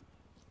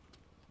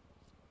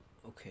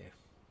 Okay.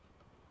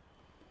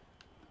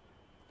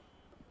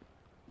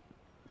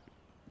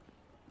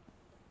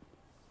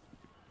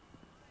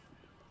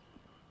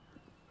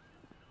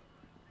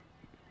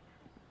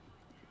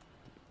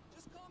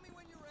 Just call me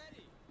when you're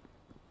ready.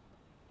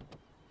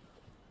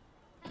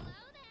 Hello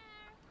there.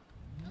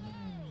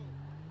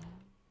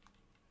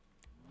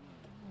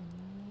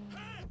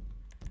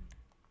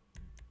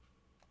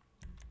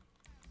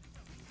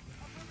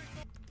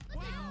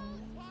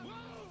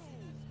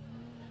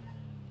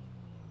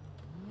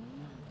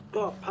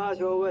 Got a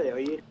pad already, are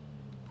you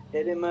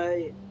kidding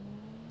me?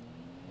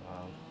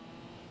 Wow.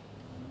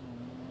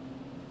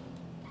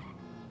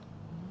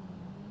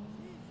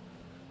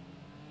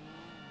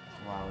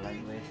 Wow,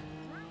 lightweight.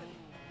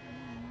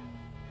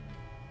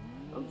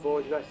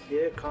 Unfortunately, that's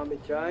you, can't be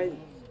changed.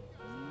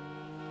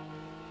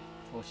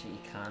 Fortunately,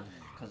 you can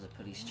because the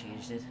police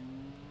changed it.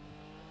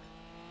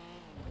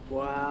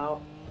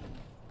 Wow.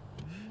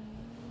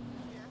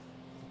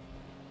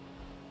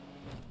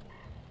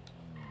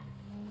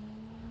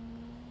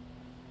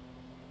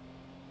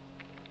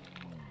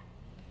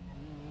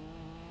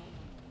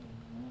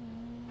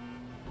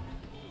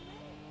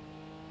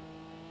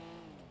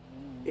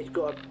 He's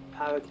got a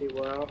parity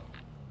well.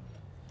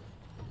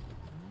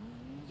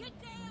 You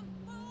damn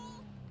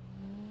fool!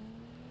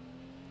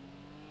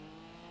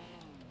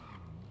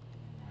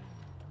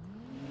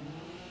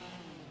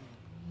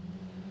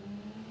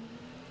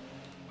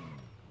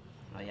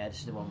 Oh yeah, this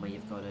is the one where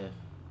you've got to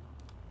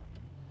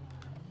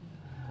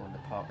go in the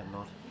parking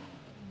lot.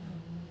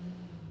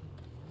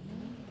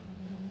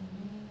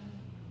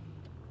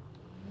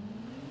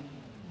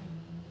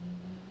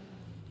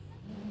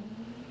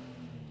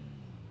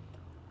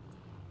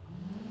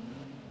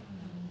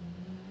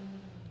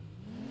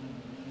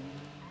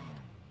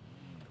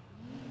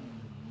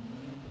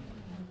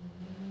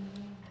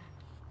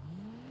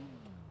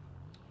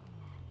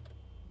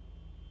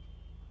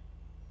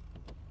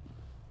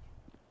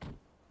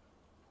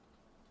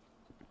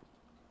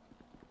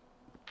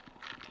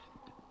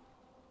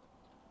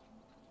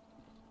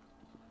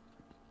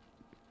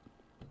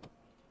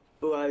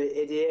 Bloody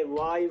idiot,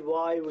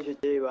 why would you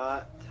do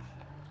that?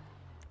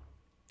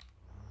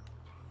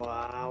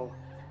 Wow.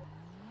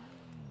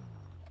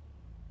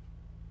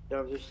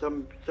 There was just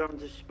some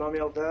just spun me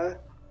up there.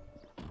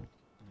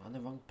 I'm in the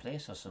wrong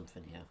place or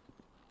something here.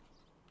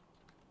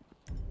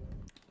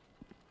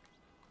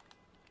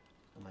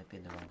 I might be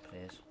in the wrong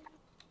place.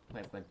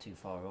 Might have went too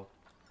far up.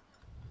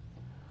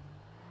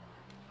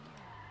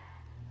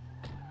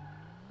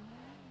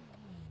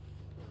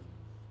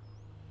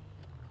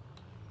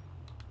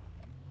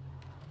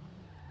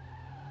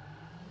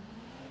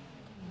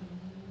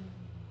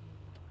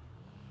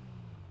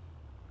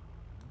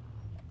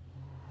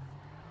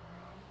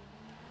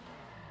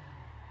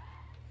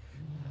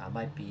 I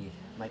might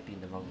be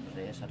in the wrong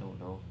place, I don't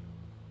know.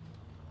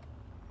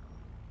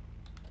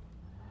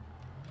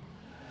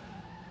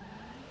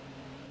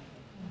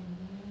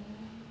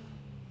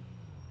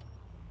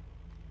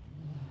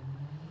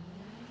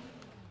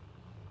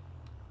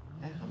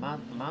 Yeah,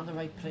 I'm on the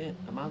right place.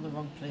 I'm on the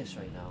wrong place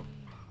right now.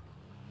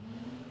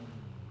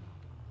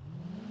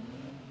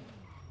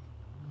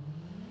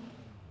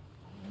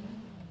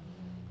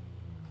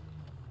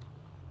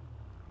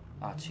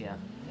 Actually,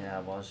 yeah,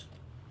 I was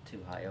too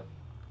high up.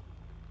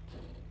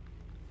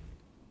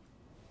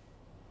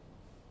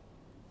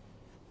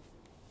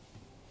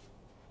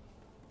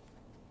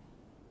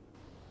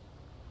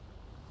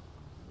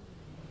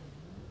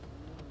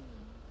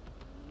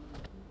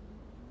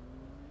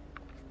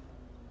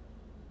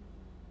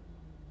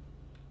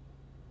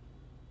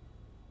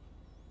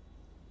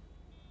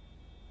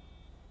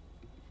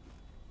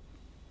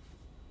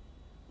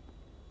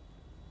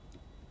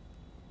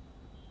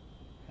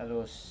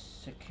 Hello,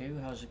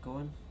 Siku, how's it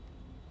going?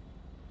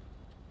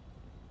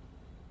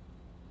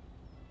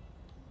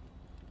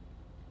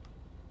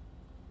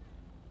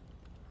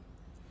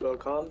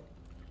 Welcome.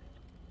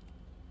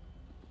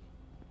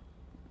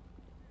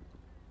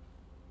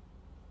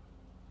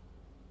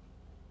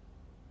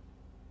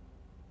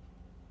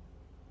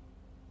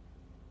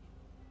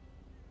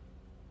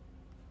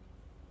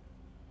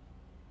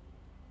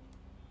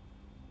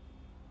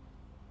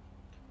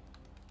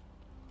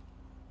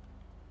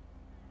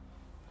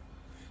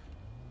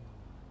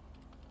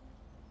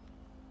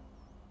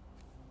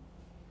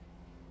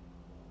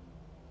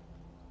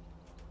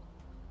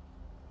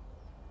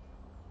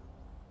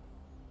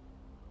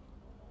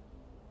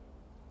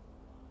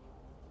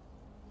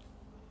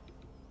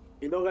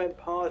 You're not going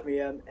past me,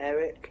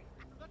 Eric.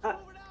 Let's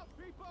move it out,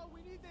 people!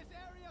 We need this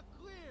area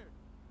cleared!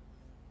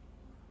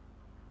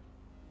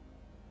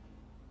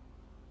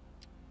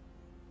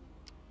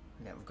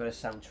 Yeah, we've got a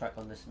soundtrack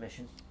on this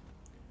mission.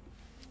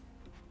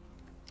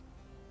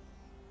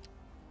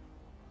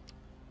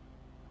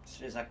 As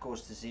soon as that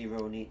goes to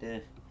 0, we need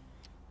to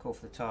go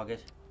for the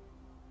target.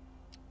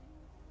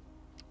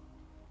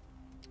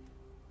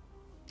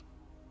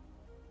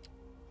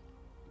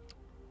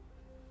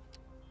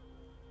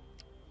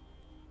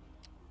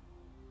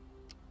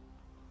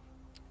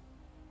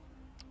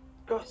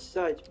 God's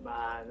sake,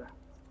 man.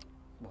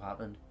 What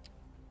happened?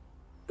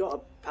 Got a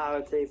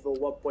parity for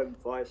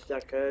 1.5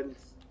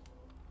 seconds.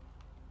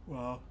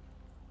 Wow.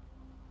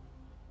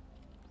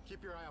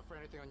 Keep your eye out for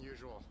anything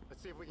unusual.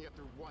 Let's see if we can get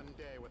through one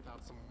day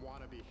without some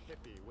wannabe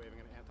hippie waving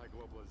an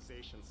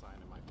anti-globalization sign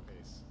in my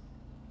face.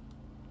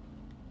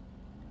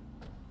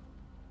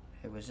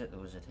 Who was it?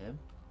 Was it him?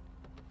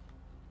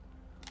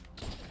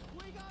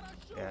 We got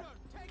a shooter! Yeah.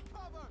 Take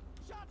cover!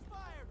 Shots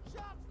fired!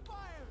 Shots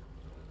fired!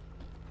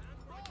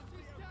 Ross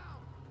is down!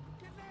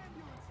 Get an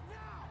ambulance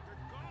now!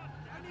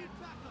 I need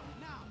backup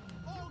now!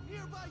 All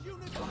nearby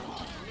units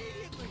report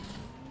immediately!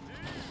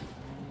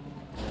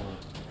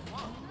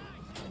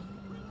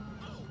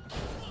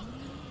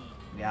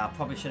 Yeah, I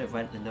probably should have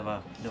went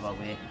another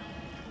way.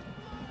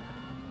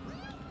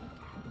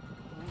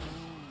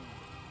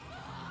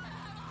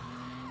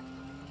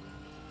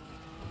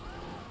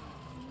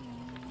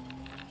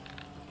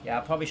 Yeah,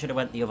 I probably should have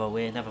went the other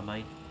way, never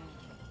mind.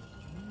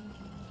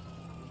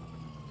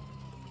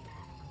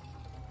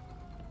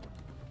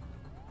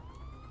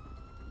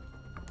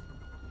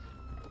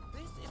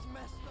 This is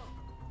messed up!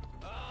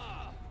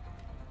 Ah!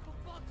 For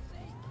fuck's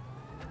sake!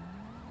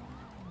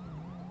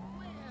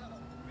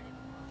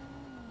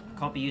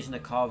 Can't be using a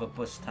car with a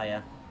bus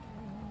tyre.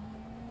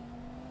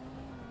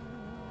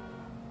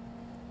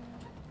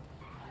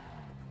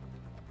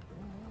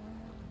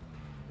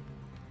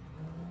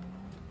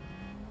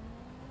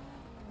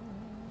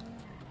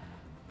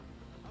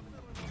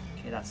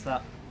 Okay, that's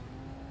that.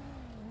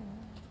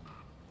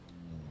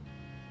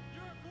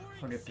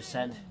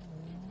 100%.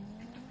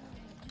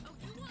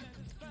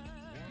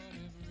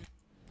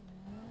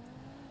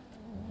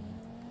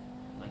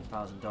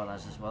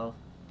 $9,000 as well.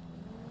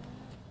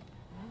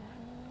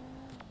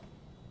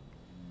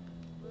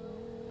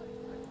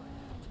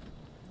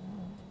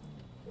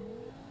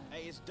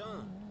 Hey, it's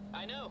done.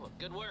 I know.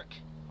 Good work.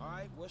 All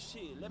right, well,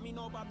 shit. Let me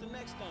know about the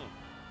next thing.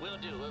 Will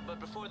do, but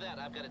before that,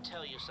 I've got to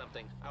tell you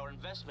something. Our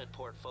investment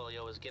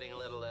portfolio is getting a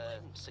little,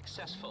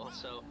 successful,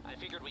 so I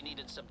figured we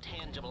needed some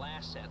tangible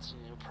assets,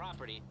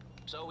 property.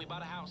 So we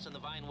bought a house in the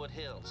Vinewood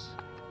Hills.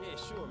 Yeah,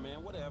 sure,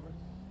 man, whatever.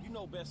 You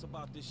know best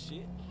about this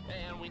shit.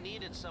 And we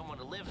needed someone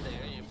to live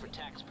there for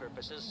tax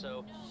purposes,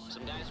 so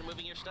some guys are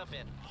moving your stuff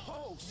in.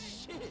 Oh,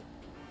 shit.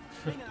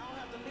 Thinking I don't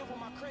have to live with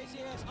my crazy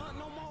ass aunt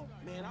no more?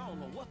 Man, I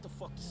don't know what the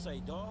fuck to say,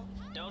 dawg.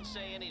 Don't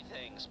say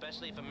anything,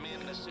 especially if a man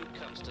in a suit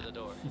comes to the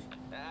door.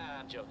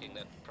 I'm joking.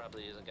 That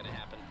probably isn't gonna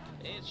happen.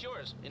 It's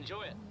yours.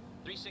 Enjoy it.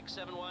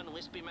 3671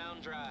 Wispy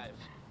Mound Drive.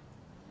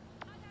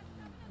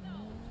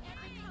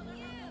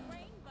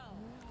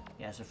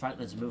 Yeah, so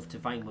Franklin's moved to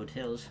Vinewood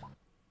Hills.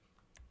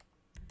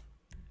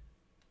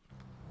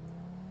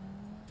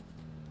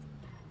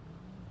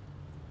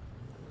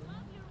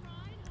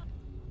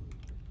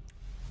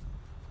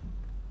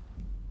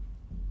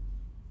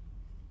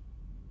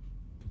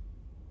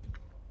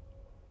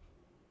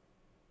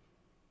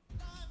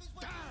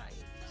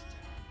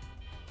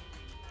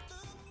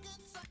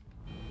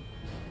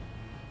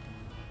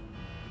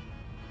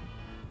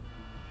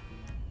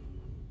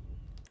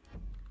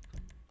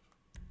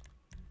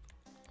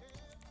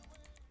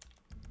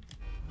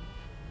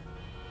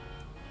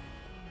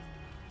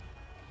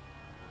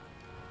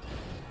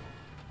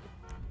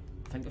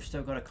 I think we've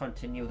still got to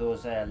continue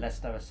those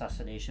Lester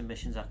assassination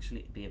missions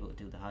actually to be able to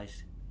do the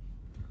heist.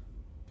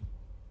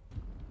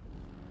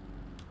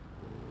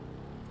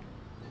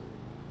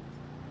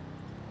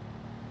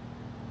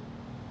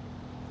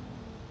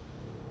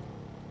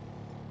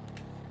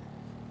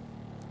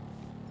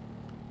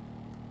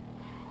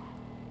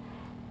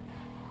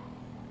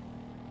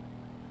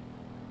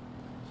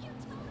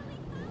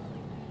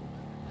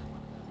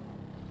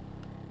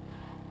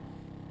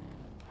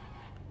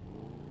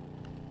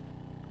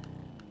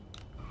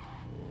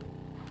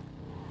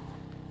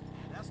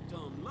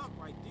 luck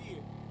right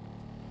there.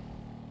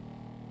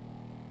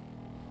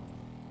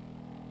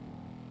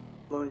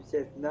 Mine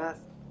says enough.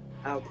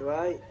 Out to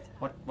 8.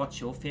 What's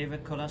your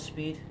favourite colour,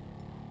 Speed?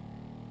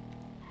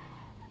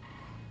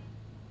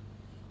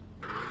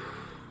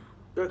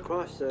 Good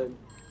question.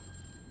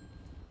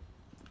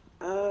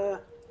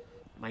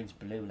 Mine's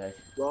blue, like.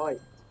 Right.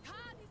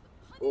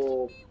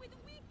 Or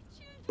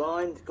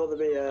mine's got to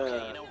be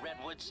Okay, you know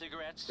Redwood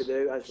cigarettes?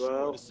 blue as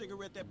well. The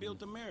cigarette that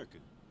built America.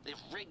 They've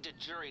rigged a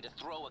jury to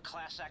throw a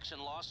class action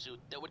lawsuit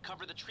that would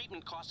cover the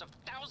treatment costs of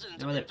thousands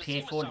You know of the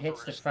emphysema payphone hits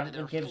that sufferers. Franklin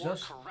There are gives 4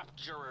 us? corrupt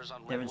jurors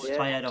on They're Redwood.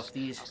 inspired off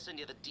these. I'll send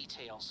you the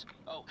details.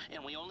 Oh,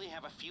 and we only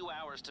have a few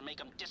hours to make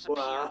them disappear.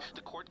 Well,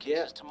 The court case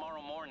yeah. is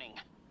tomorrow morning.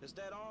 Is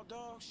that all,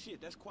 dog?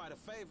 Shit, that's quite a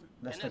favor.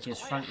 That's like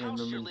his Franklin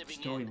them in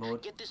story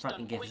mode.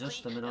 Franklin gives us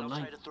them in And I'll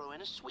online. try to throw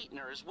in a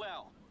sweetener as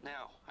well.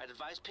 Now, I'd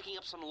advise picking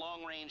up some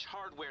long-range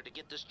hardware to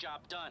get this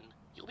job done.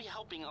 You'll be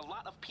helping a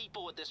lot of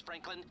people with this,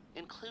 Franklin,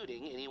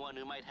 including anyone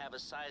who might have a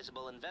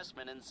sizable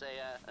investment in, say,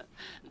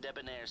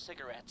 debonair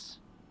cigarettes.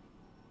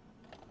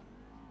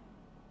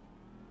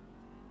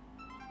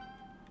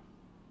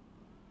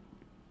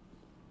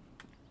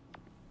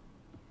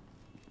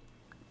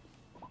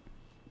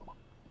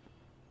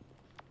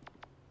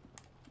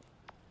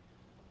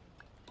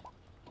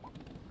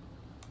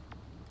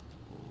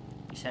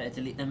 He said to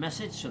delete the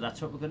message, so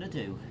that's what we're going to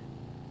do.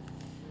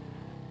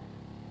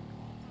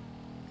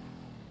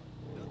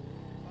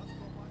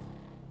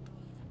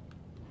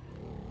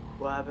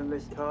 What happened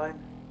this time?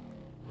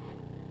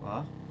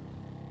 What?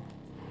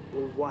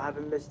 Well, what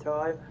happened this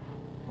time?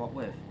 What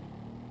with?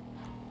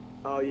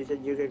 Oh, you said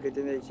you could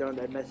delete some of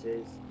their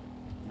messages.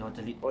 No,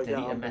 delete Oh, yeah,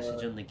 a on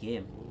message the- on the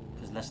game.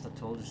 Because Lester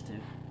told us to.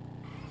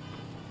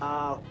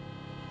 Oh.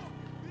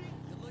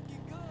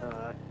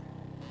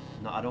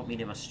 No, I don't mean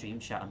in my stream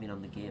chat, I mean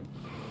on the game.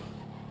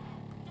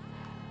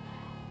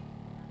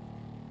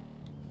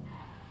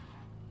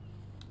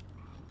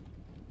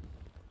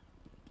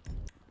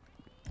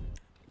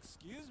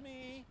 Excuse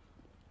me.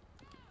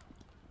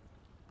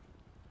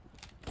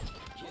 Get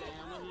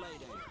down and lay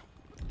down.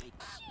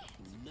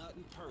 Ain't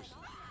nothing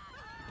personal.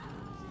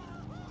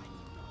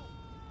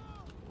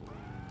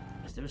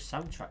 Is there a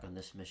soundtrack on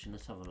this mission?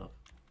 Let's have a look.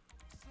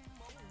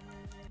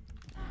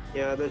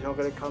 Yeah, there's not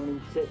gonna come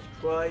in 6th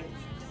grade.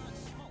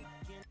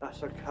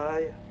 That's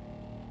okay.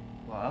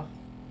 What?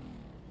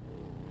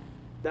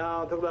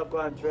 No, I'm talking about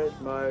Gran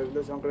Turismo.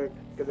 There's not gonna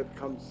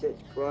become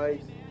 6th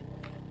grade.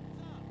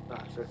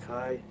 That's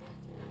okay.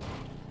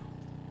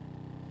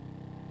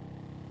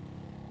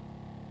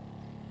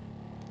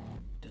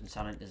 Doesn't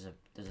sound like there's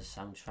a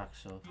soundtrack,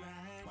 so.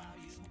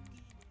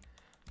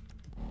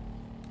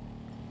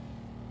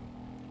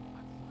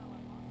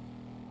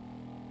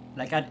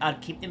 Like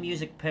I'd keep the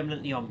music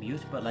permanently on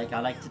mute, but like I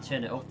like to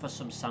turn it up for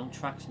some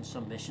soundtracks and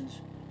some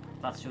missions.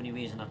 That's the only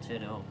reason I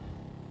turn it up.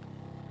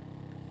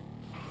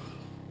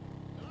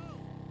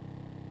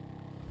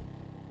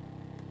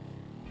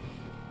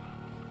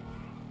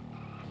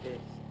 Yes.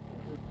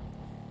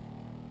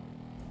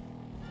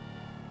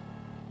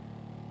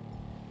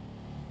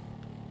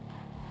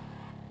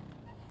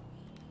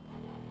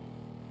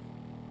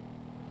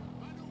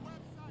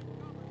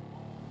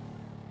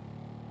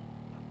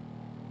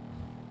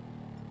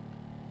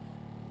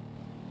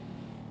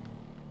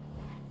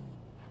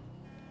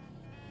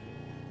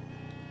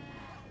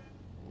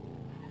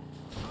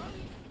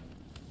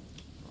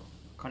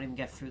 Can't even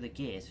get through the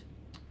gate.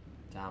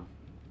 Damn.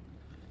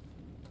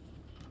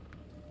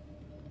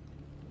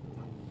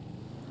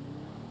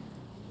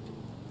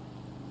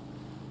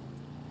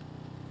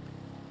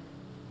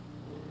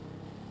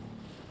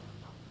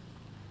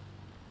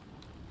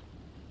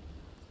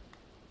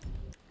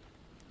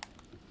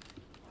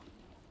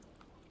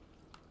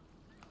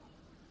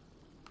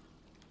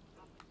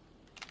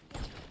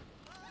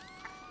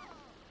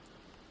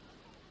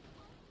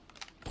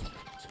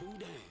 Two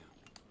down.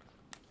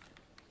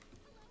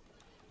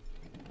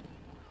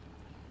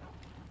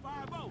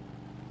 5-0.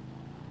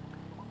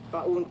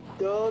 That one's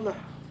done.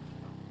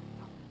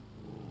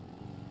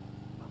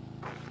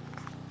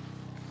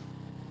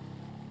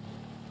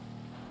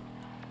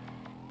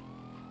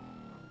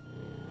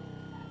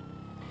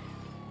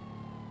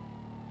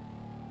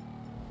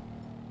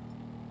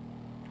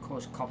 Of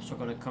course, cops are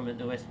going to come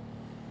into it.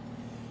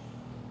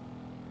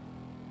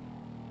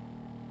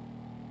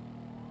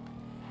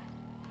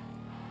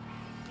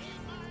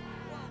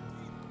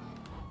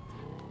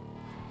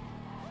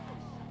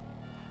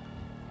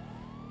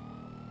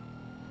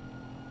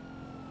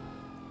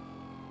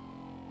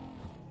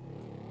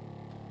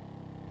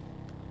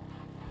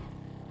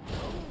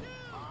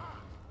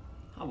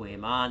 Away,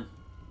 man.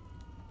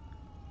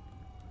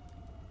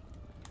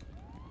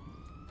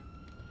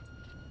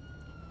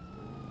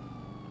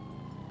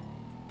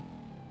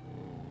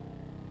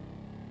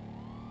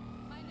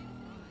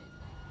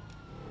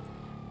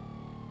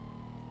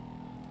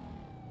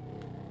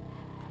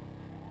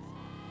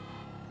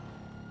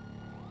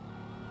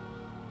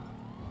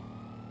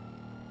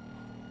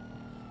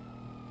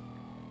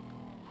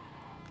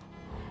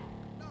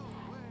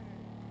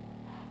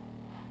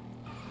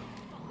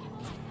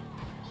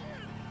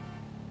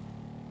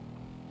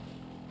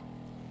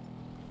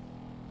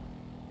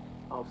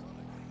 Oh,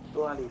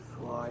 bloody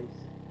flies.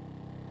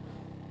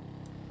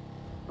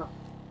 Huh.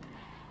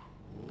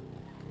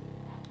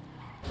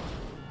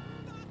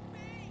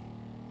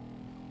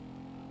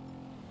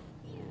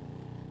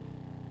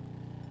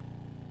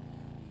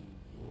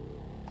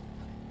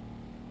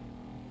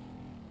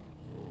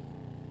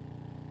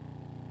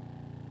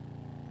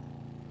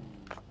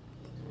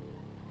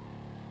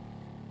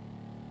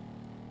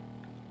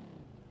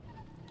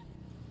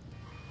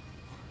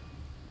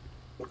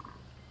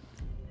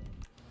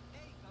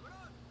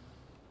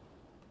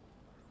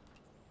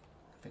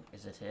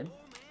 Is it him?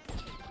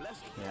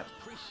 Yep.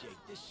 Appreciate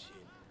this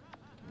shit.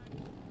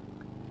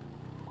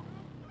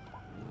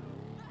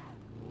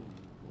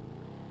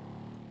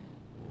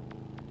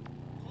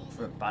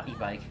 For a batty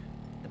bike.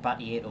 The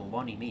batty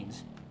 801 he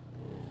means.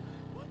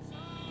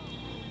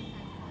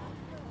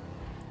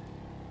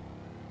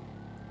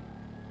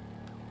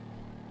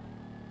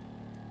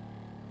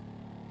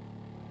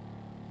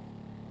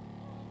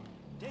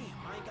 Damn,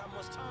 I ain't got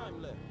much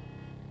time left.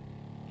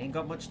 Ain't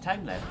got much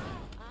time left.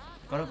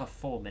 Got over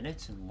 4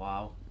 minutes and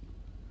wow.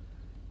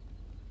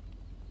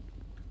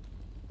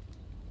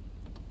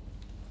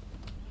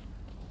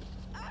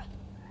 Can't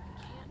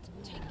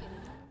take it.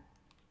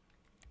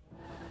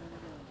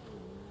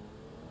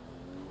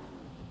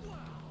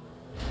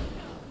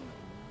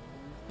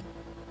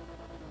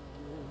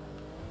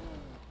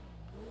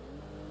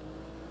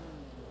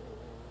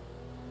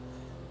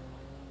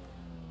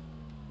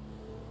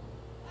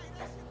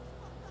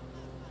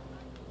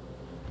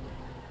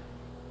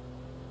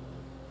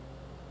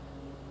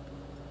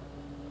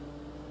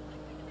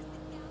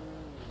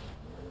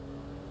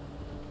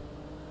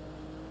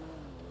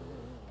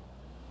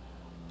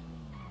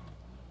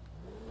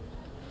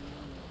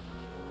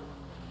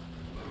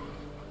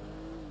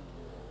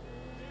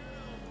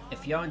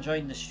 If you're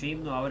enjoying the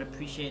stream though, I would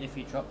appreciate if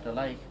you dropped a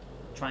like.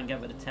 Try and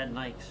get it to 10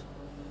 likes.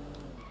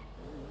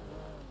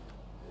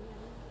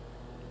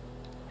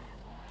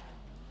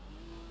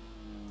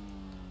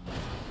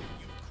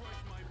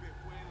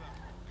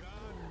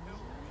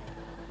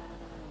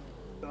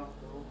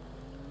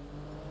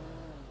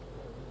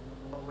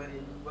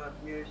 Already worth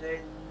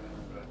using.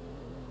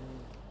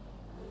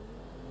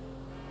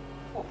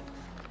 Oh.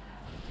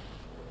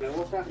 Yeah,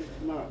 what's happening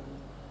tomorrow?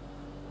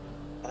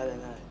 I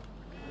don't know.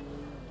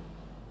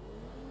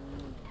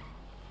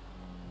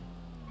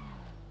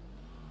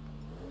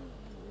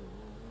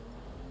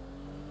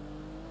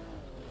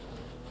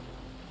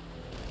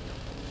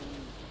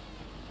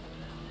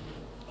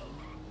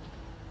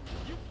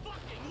 You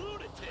fucking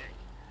lunatic!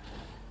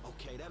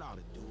 Okay, that ought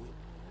to do it.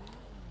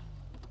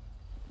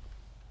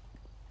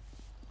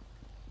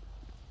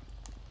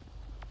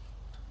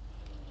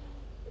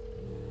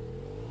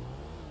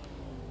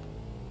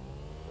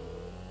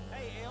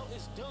 Hey, L,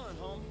 it's done,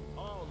 homie.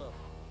 All of it.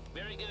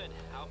 Very good.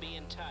 I'll be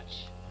in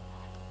touch.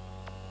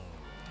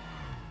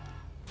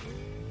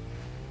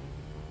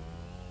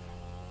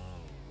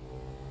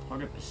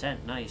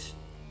 %, nice.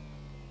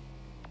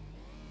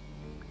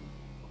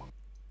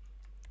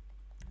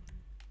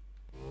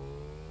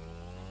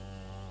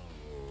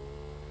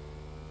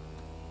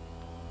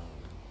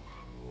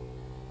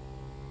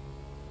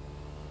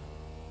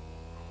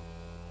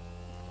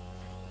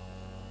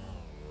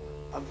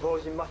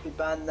 Unfortunately, must be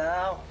banned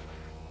now.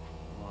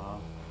 Wow.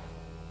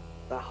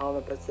 That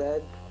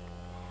 100%.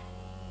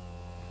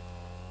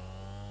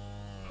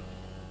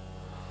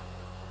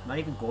 I'm not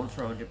even going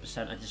for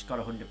 100%, I just got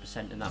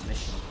 100% in that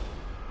mission.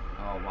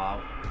 Oh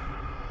wow.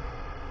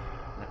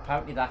 And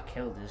apparently that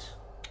killed us.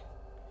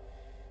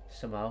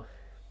 Somehow.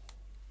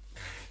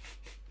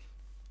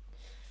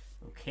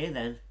 Okay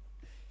then.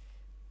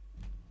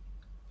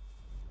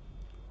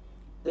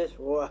 This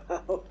wow.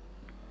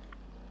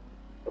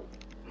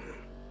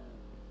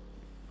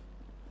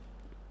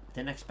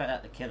 Didn't expect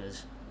that to kill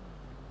us.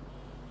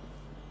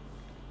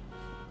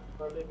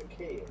 I leave a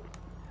key in?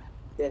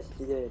 Yes,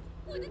 you did.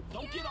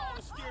 Don't get all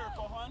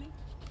hysterical, honey.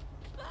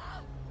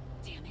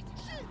 Damn it.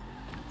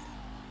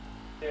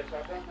 Yes,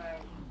 I don't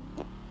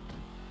know.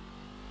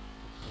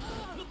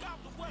 Look out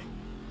the way.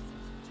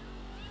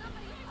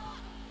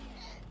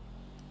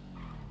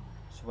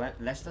 So when,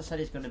 Lester said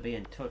he's going to be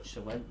in touch,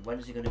 so when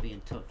is he going to be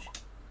in touch?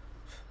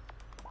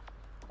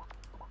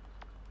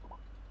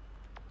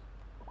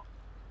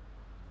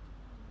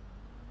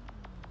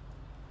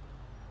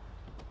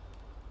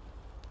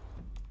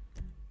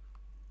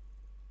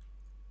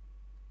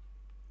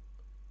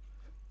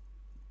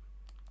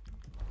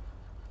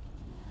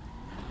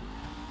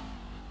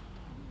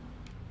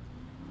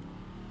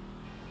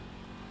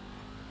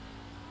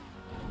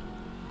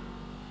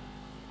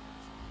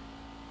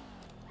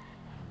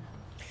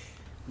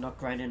 Not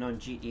grinding on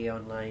GTA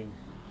Online.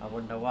 I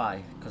wonder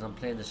why. Because I'm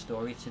playing the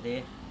story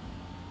today.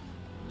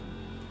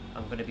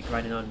 I'm going to be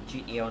grinding on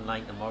GTA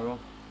Online tomorrow.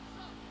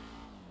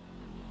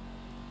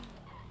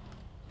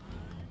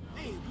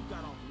 Man, you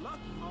got off lucky,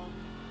 homie.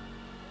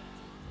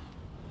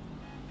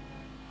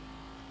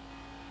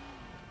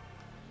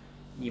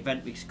 The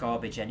event week's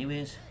garbage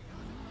anyways.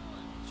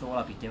 So all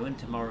I'll be doing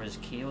tomorrow is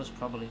chaos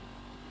probably.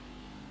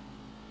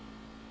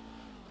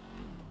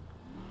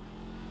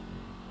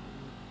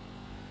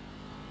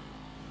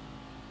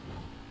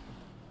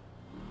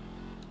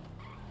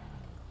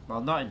 Well,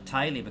 not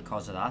entirely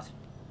because of that.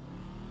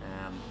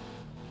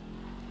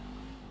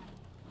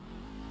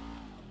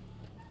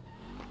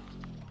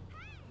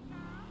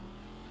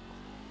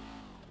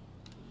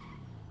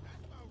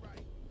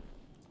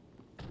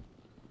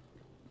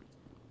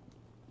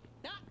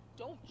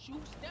 Don't you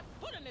step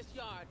foot in this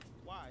yard.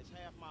 Why? It's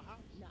half my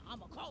house. Now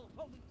I'ma call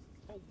the police.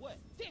 For what?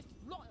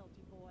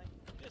 Disloyalty, boy.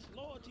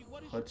 Disloyalty?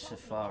 What is Hood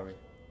Safari.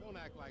 Don't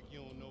act like you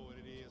don't know what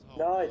it is, homie.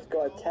 No, it's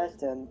got a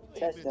test and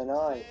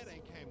nice.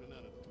 Ain't came to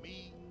none of the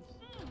meetings.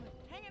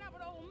 Hanging out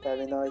with old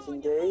Very nice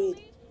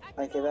indeed.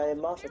 Thank you very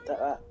much. I'll take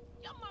that.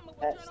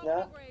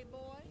 Extra.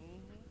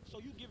 So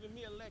you giving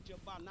me a lecture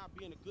about not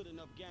being a good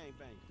enough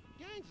gangbanger?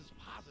 Gangs is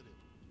positive.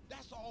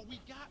 That's all we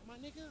got, my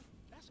nigga.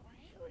 That's our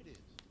heritage.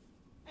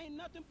 Ain't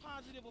nothing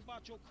positive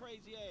about your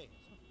crazy ass.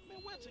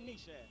 Man, where's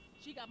Tanisha at?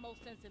 She got more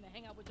sense than to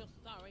hang out with your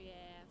sorry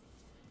ass.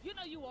 You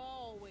know you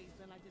always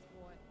been like this,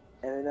 boy.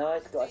 Very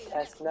nice. Got a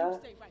test now. You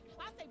say right.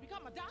 I say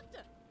become a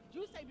doctor.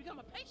 You say become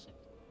a patient.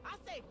 I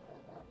say,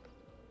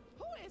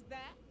 who is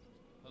that?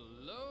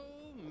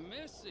 Hello,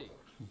 Missy.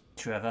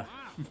 Trevor.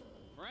 Wow,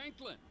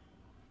 Franklin.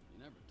 You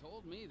never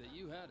told me that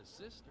you had a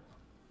sister.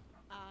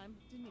 I'm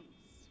Denise,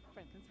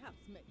 Franklin's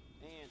housemate.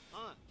 And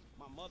aunt,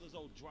 my mother's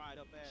old dried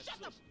up ass. Shut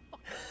sister. the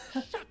fuck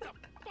up. Shut the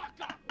fuck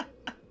up.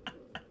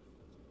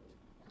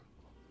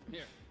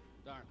 Here,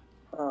 darling.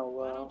 Oh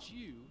Why well. don't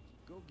you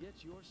go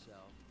get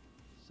yourself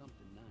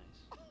something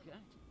nice, okay?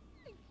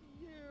 Thank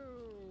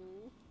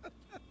you.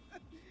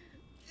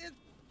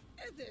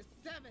 Is it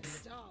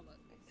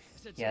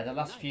 $7? Yeah, the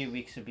last few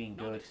weeks have been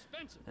good. You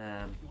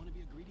want to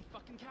be a greedy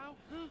fucking cow?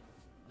 Huh?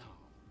 No.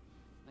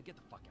 Now get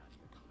the fuck out of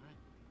here, all right?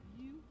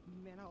 You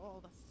men are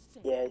all the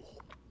same. Yes.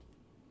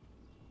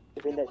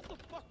 Hey, what the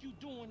fuck you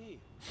doing here?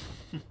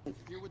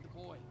 Here with the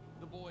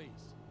boys.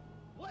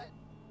 What?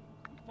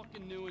 I'm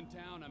fucking new in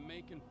town. I'm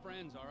making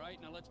friends, all right?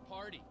 Now let's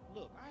party.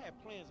 Look, I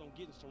had plans on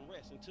getting some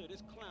rest until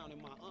this clown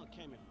and my aunt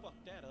came and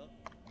fucked that up.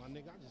 My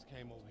nigga, I just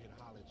came over here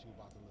to holler at you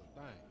about the little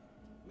thing.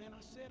 Man,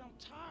 I said I'm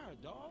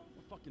tired, dog.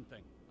 What fucking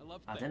thing? I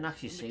love I things. didn't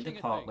actually I'm see the king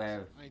of part things.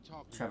 where I ain't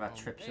talking Trevor to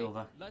you, trips Hey,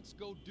 over. let's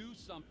go do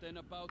something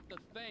about the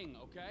thing,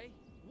 okay?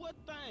 What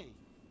thing?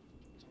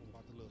 Talking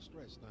about the little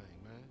stretch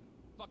thing, man.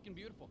 Fucking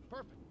beautiful.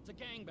 Perfect. It's a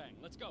gangbang.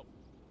 Let's go.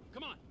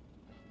 Come on.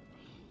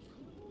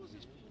 Who is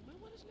this? Man,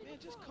 what is man,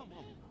 just come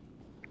on.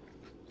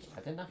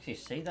 I didn't actually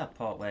see that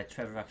part where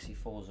Trevor actually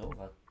falls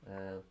over.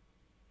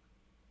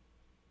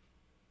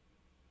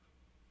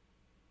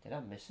 Did I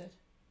miss it?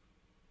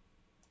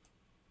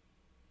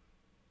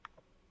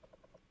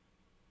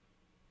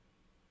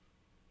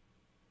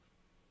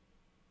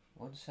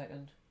 One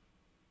second.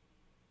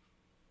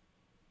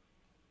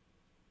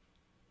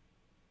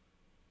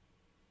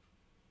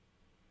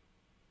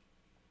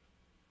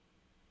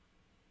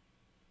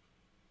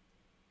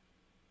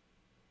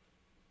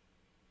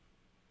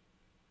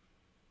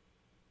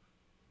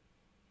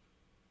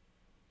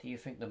 Do you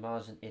think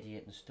Lamar's an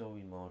idiot in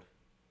story mode?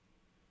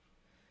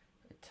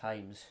 At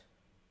times.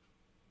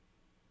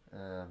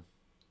 It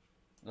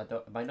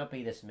might not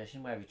be this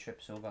mission where he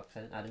trips over,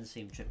 because I didn't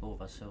see him trip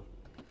over, so...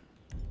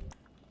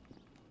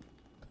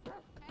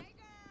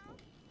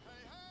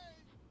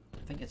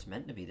 I think it's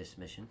meant to be this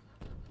mission.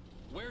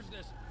 Where's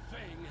this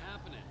thing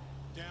happening?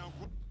 Down.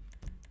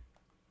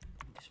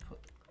 Just put...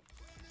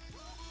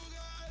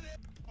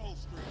 Oh,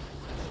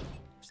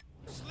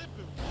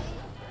 slipping,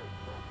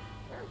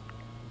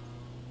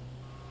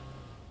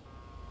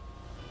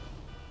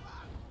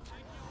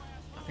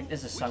 I think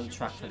there's a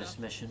soundtrack for this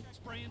mission.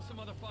 Spraying some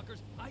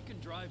motherfuckers. I can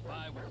drive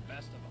by with the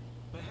best of them.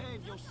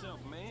 Behave yourself,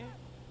 man.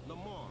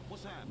 Lamar,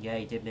 what's happening? Yeah,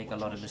 he did make a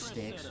lot of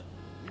mistakes.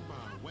 We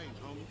buying weight,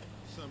 homie.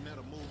 Something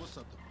that'll move us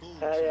up the food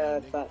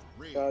Hey, fat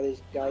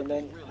Charlie's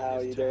Gaiman, how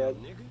are you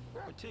doing?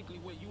 Particularly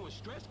where you and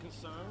stress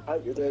concerned.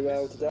 Hope you're doing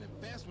well today.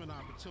 Investment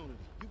opportunity.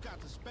 You got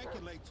to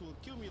speculate to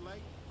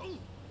accumulate. Ooh,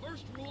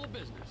 first rule of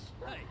business.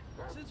 Hey,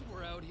 since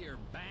we're out here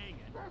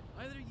banging,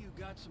 either you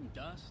got some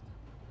dust?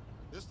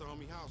 This the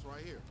homie house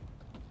right here.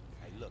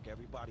 Hey, look,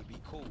 everybody be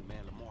cool,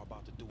 man. Lamar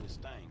about to do his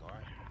thing, all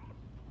right?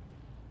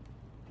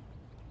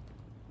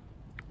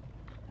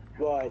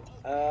 Right,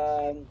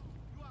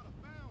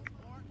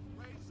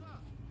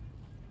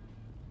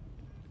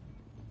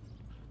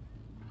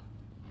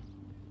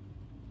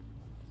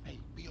 Hey,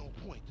 be on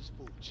point. This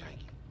fool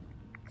janky.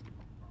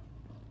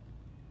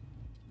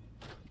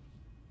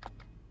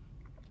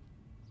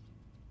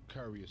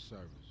 Courier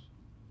service.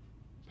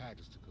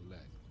 Package to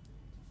collect.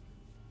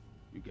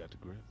 You got the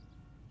grip?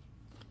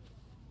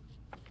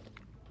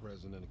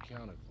 Present and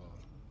accounted for.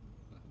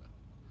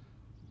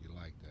 You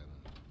like that,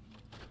 huh?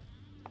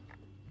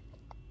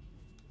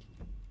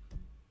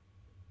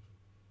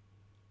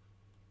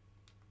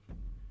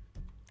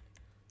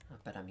 I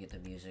bet I mute the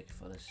music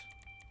for this.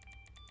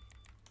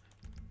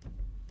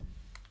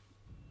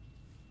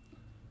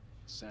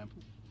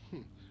 Sample?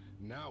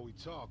 Now we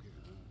talking.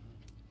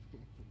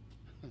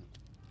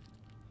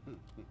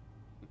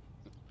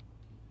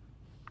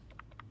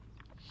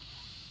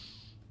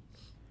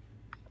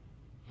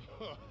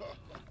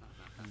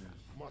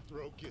 My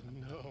throat getting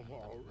numb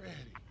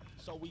already.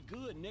 So we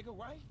good, nigga,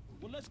 right?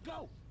 Well, let's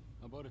go.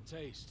 How about a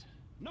taste?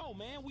 No,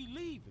 man, we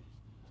leaving.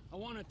 I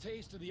want a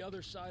taste of the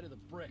other side of the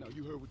brick. Now,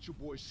 you heard what your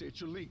boy said.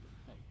 You're leaving.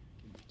 Hey,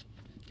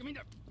 give me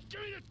the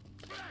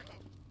back!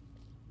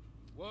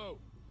 Whoa.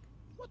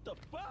 What the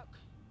fuck?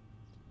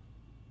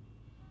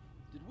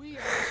 Did we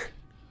ask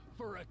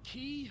for a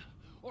key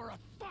or a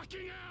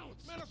fucking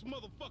ounce? Man, that's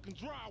motherfucking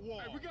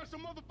drywall. Hey, we got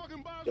some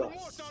motherfucking buyers God's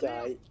remorse out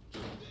here. sake.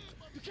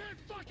 You can't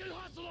fucking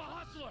hustle a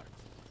hustler!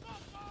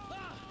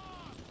 Ah.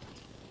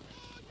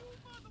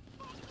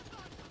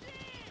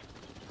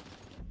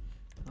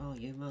 Oh,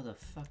 you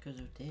motherfuckers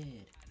are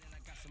dead.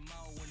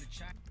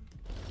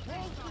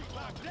 Wall Street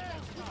locked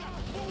down. We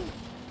gotta move.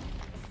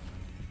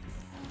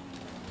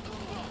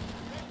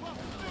 They bust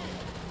us in.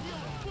 We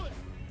on foot.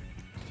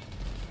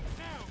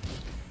 Now.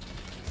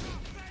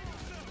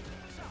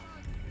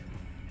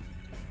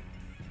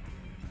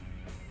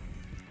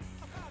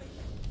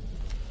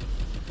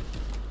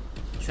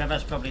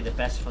 Trevor's probably the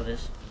best for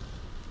this.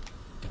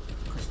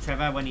 Because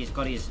Trevor, when he's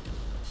got his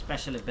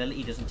special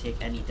ability, doesn't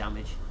take any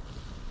damage.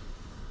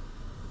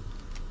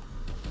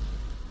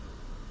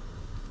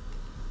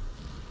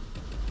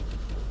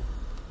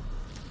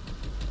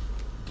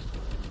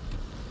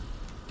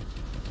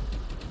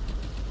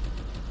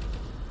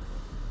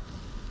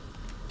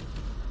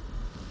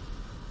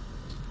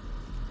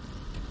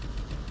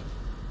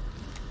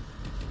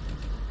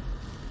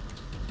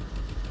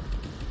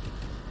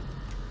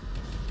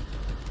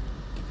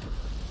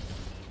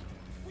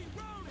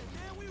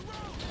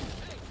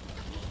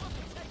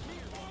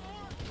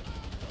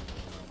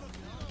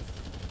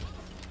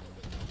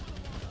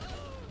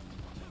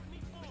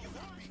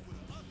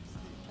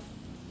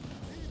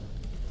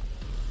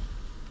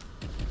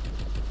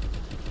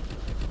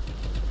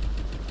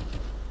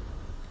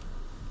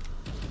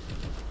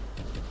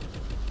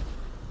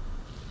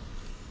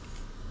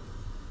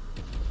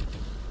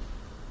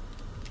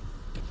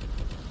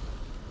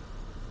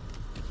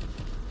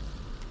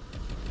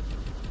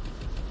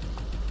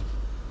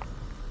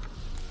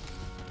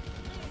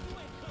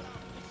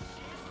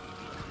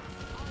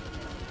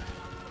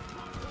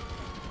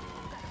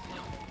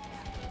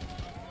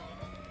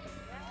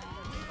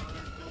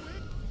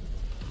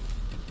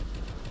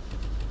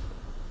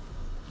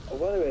 I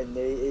wonder in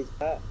the is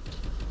that.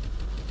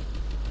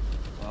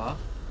 What?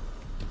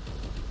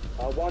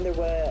 I wonder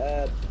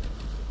where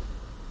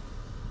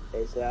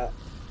is that.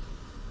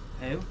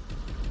 Who?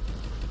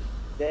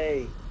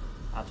 They.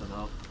 I don't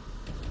know.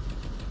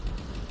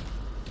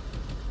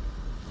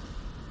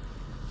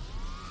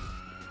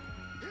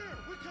 Here,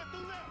 we cut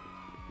through left.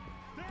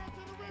 Down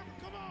to the river.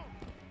 Come on.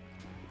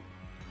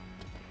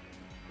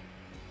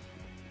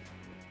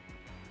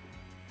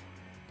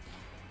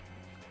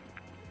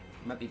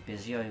 He might be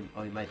busy or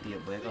he might be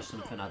at work or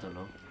something, I don't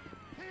know.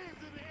 Hands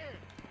in the air.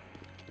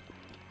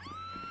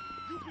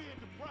 You being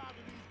deprived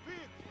of these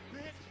bids,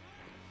 bitch.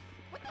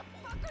 What the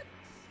fuck are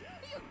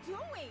you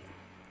doing?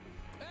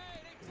 Hey,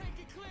 they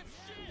taking Cliff's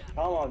shit.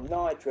 Come on,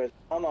 nitrous.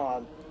 Come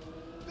on.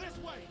 This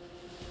way.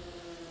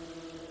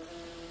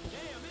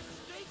 Damn, it's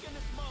stinking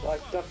this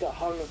Like stuff at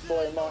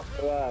 140 miles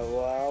per hour.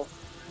 Wow.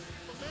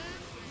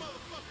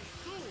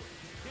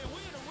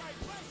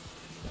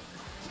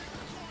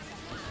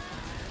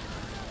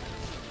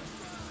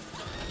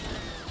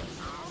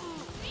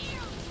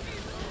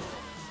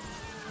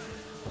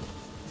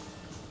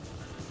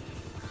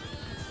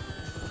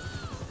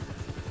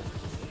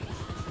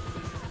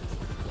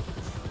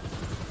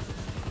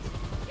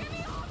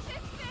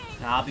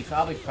 Nah, I'll be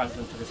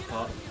Franklin for this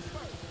part.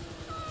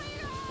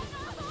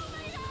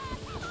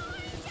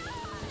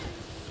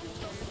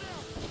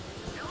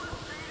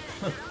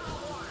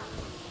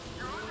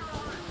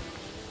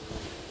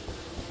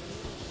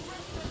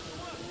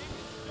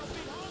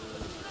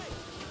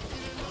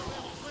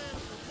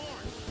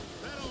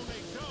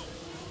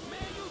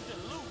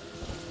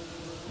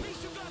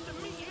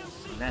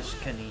 Ness,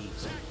 can he?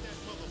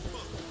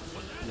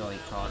 No, he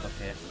can't.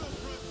 Okay.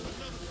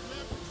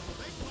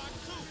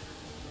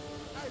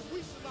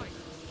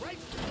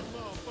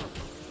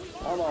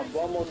 Come on,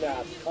 one more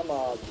nap. Come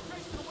on.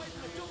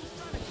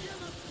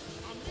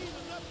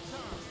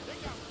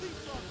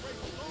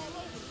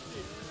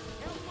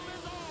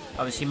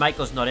 Obviously,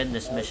 Michael's not in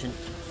this mission.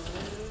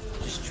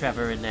 Just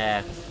Trevor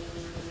and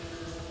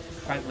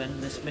Franklin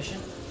in this mission.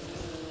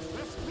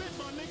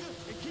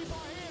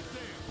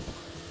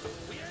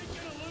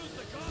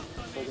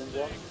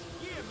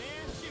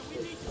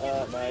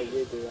 Mate,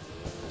 you do it.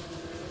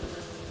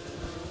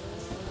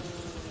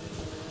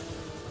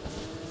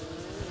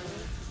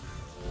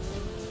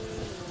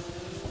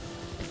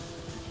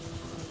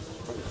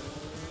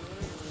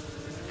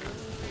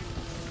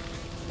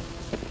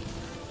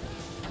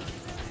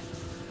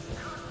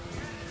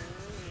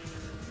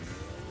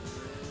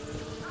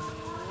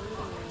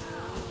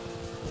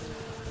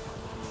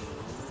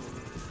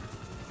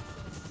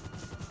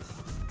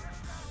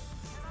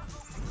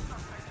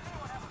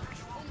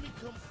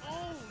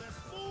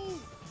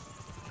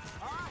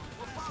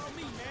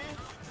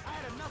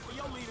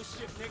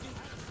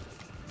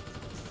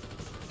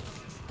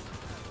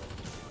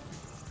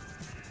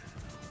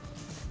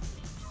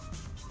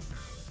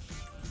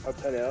 I'll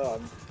turn it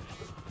on.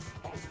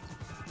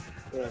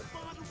 Yeah.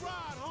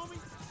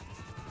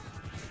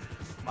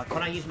 Why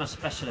can't I use my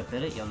special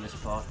ability on this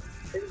part?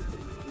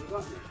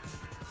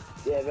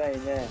 Yeah, right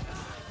in there.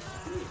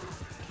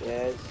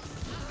 Yes.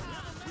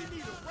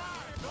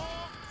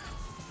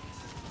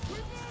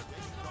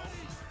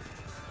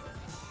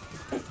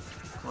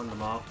 On the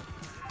mark.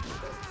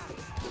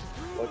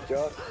 Watch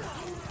out.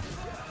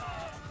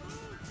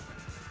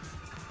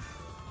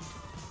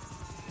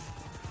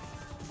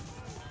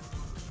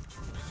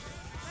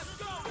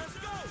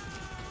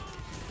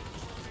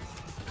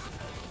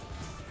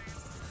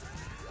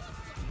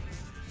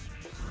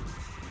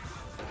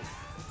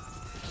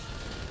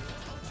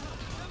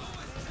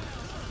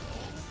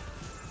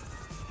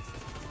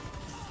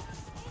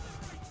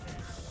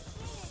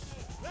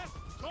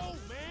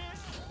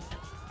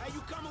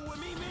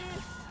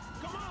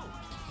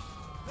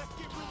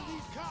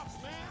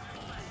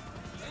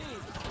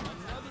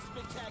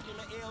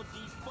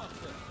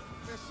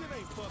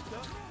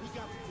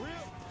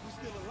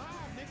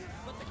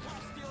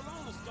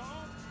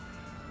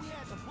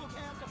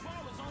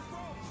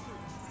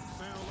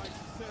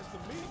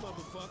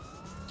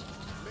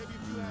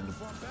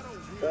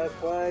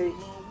 That way.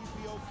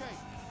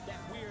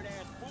 That weird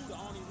ass fool, the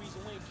only reason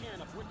we ain't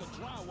carrying a brick of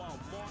drywall,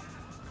 Mark.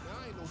 Now,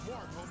 I ain't no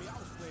Mark, homie. I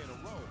was playing a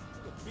role.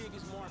 The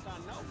biggest Mark I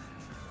know.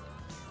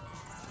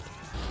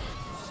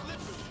 You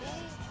slipping,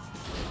 fool.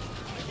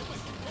 Hey, you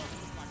make me fuck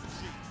like a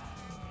G.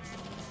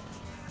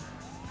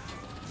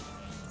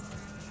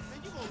 Man,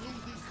 you gonna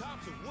lose these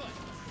cops or what?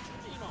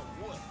 You know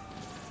what?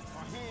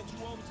 Or hand you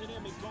over to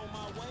them and go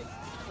my way?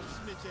 I'm a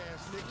snitch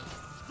ass nigga.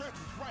 Stretch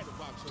was right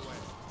about your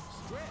ass.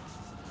 Stretch?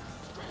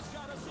 Stretch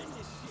got us in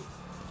this shit.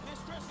 Man,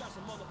 Stretch got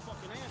some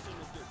motherfucking answering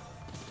to do.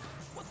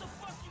 What the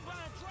fuck you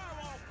buying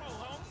drywall for,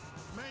 homie?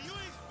 Man, you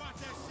ain't spot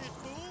that shit,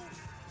 fool.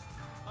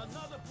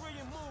 Another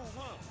brilliant move,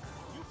 huh?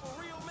 You for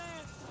real,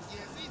 man?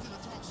 Yeah, it's easy to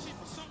talk shit,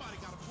 but somebody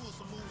gotta pull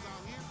some moves out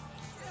here.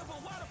 Yeah,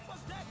 but why the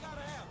fuck that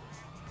gotta happen?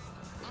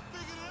 I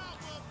figured it out,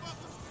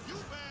 motherfucker. You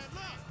bad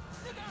luck.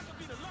 Nigga, I could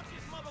be the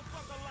luckiest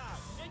motherfucker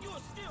alive, and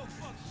you'll still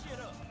fuck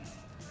shit up.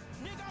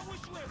 Nigga, I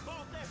wish you had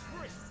bought that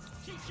brick.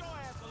 Teach your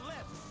ass a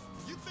lesson.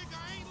 You think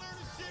I ain't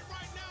learning shit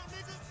right now,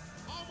 nigga?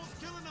 Almost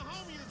killing a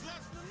homie is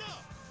lesson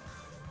enough.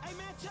 Hey,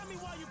 man, tell me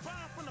why you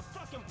buying from the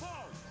fucking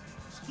balls.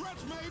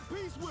 Stretch made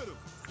peace with him.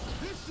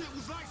 This shit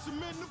was like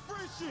cementing a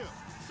friendship.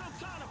 Some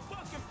kind of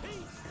fucking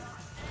peace.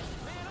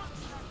 Man, I'm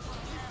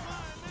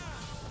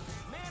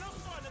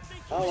starting to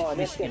think Oh, at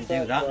least you can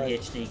do that in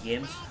HD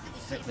games.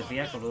 Flip the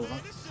vehicle over. Damn,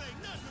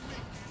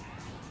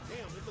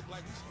 it look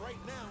like we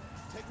straight now.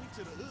 Take me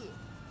to the hood.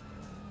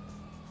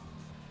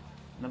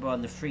 Remember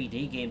on the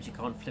 3D games you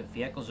can't flip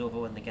vehicles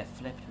over when they get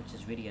flipped, which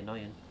is really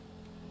annoying.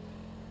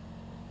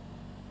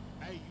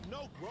 Hey, you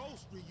know Grove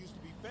Street used to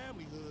be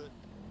family hood.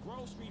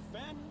 Grove Street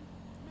family?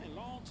 Man,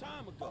 long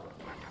time ago.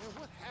 Man,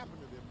 what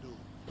happened to them dudes?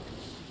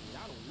 Shit,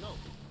 I don't know.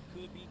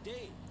 Could be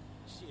dead.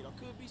 Shit, or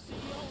could be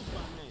CEOs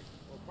by now.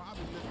 Or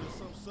probably living in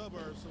some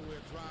suburb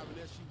somewhere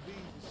driving SUVs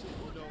and shit,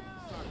 you know,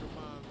 soccer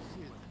moms and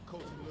shit,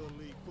 coaching Little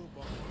League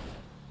football.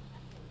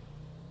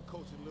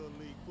 Coaching Little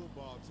League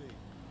football team.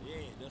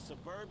 Yeah, the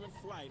suburban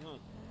flight, huh?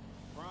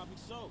 Probably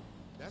so.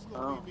 That's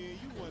gonna be me and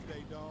you one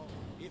day, dog.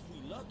 If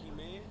we lucky,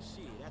 man.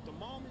 Shit, at the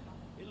moment,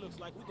 it looks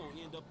like we're gonna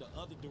end up the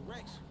other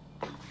direction.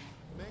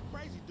 Man,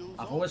 crazy dudes.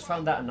 I've always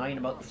found that annoying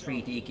about the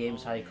 3D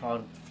games, how you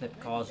can't flip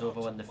cars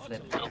over when they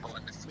flip.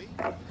 Me?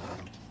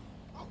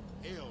 Oh,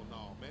 hell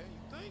no, man.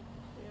 You think?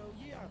 Hell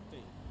yeah, I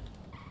think.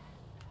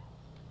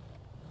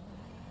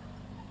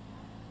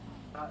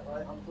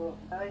 Right, I'm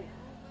talking, hey.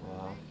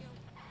 Wow.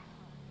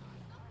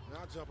 Now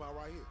I'll jump out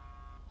right here.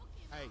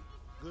 Hey,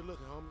 good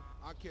looking, homie.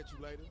 I'll catch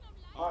you later.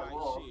 All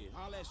right, shit.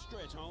 Holla at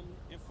Stretch, homie,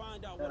 and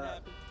find out what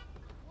happened.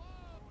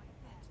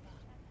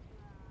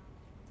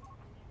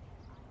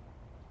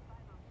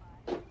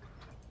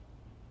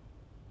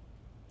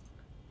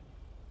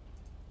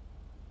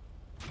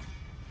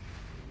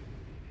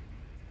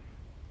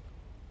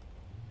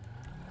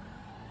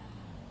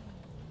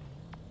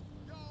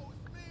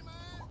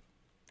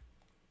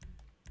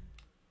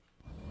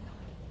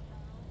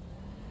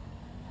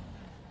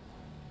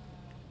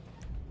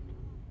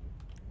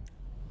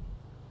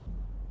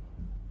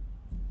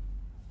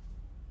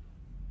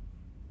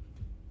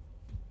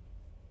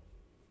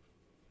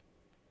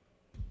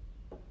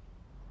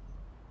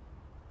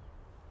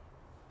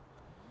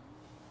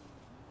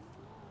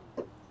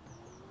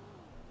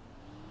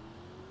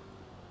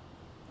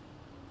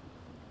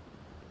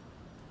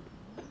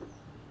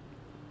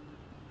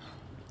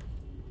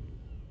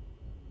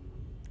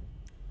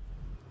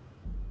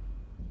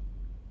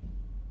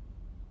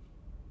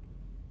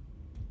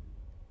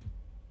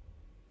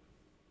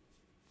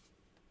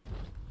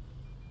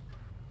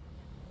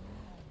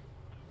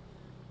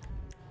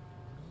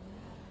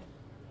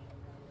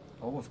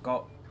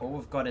 All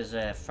we've got is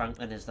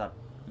Franklin is that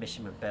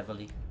mission with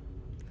Beverly.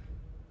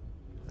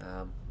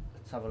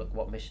 Let's have a look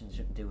what missions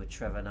you can do with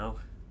Trevor now.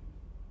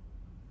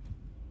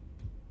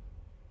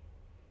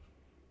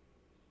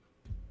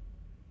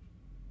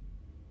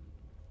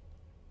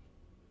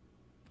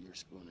 silver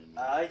spoon in me.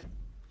 Aye.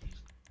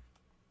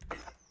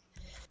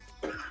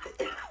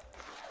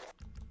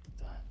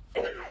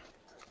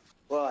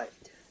 Right.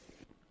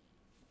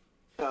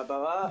 How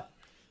about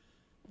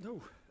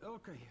No.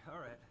 Okay. All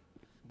right.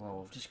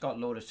 Well, we've just got a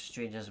load of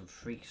strangers and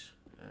freaks.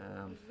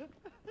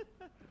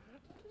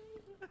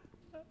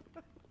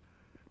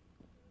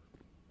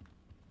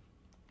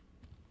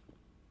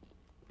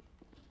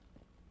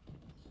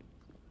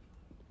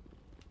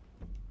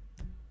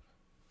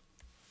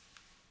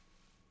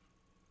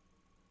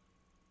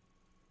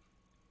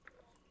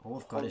 All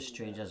we've got is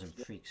strangers and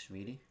freaks,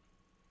 really.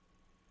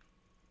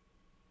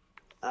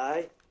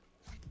 Aye.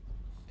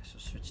 Guess I'll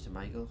switch to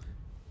Michael.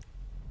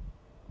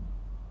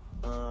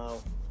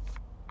 Oh.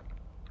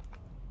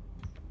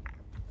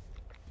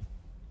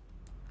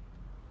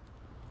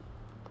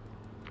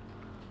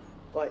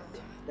 Right,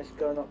 let's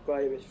go and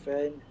upgrade his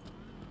friend.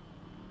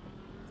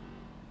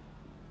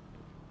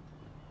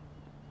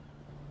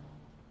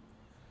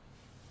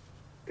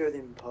 Good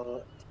in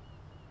part.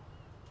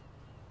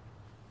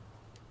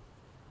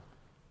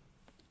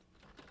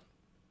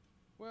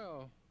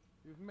 Well,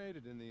 you've made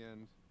it in the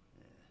end.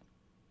 Yeah.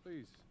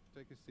 Please,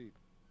 take a seat.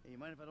 Hey, you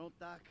mind if I don't,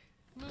 Doc?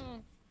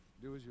 No.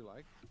 Do as you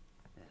like.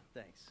 Yeah,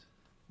 thanks.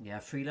 Yeah,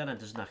 Freelander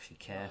doesn't actually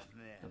care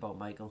man. about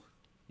Michael.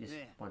 He just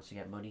Yeah. wants to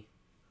get money.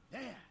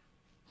 Yeah.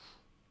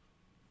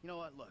 You know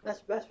what? Look,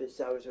 That's what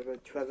sounds of a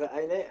Trevor,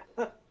 ain't it?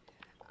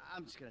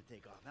 I'm just gonna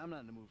take off. I'm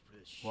not in the mood for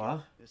this shit.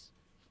 What? This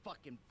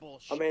fucking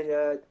bullshit. I mean,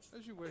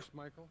 As you wish,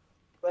 Michael.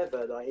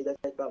 Trevor, like, he doesn't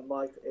care about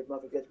Mike, if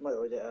Mother gets money,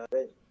 or is it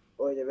Red,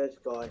 or is it Red's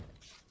guy?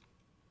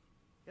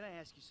 Can I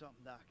ask you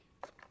something, Doc?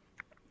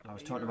 I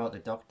was Hey, talking you're about a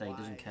the doctor, he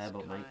doesn't wise, care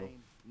about Michael.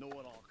 kind,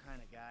 know-it-all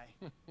kind of guy.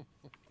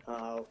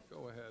 Oh.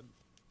 Go ahead.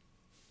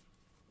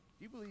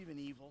 Do you believe in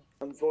evil?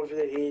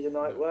 Unfortunately, he's a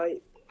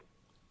lightweight.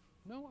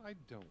 No, I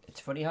don't. It's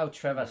funny how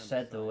Trevor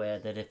said, though,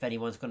 that if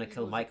anyone's going to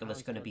kill Michael,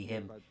 it's going to be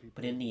him.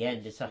 But in the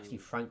end, it's actually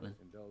Franklin.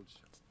 Indulge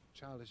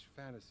childish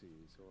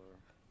fantasies, or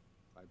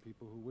by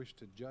people who wish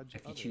to judge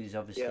If you others. choose,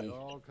 obviously, It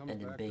all comes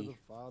ending back B. to the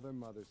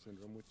father-mother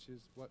syndrome, which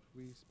is what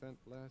we spent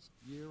last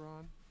year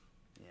on.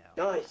 Yeah.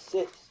 Nice,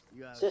 sis.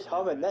 You Sis obviously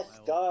Humming, read let's my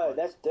old go. book.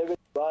 Let's do it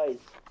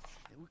right.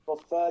 For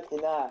 30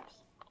 laps.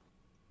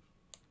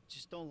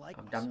 Just don't like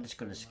I'm just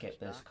going to skip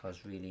this,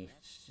 because really,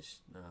 it's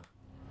just, no.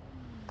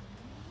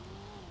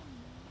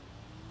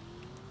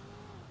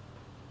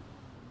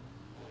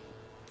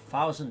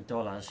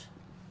 $1,000?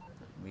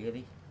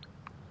 Really?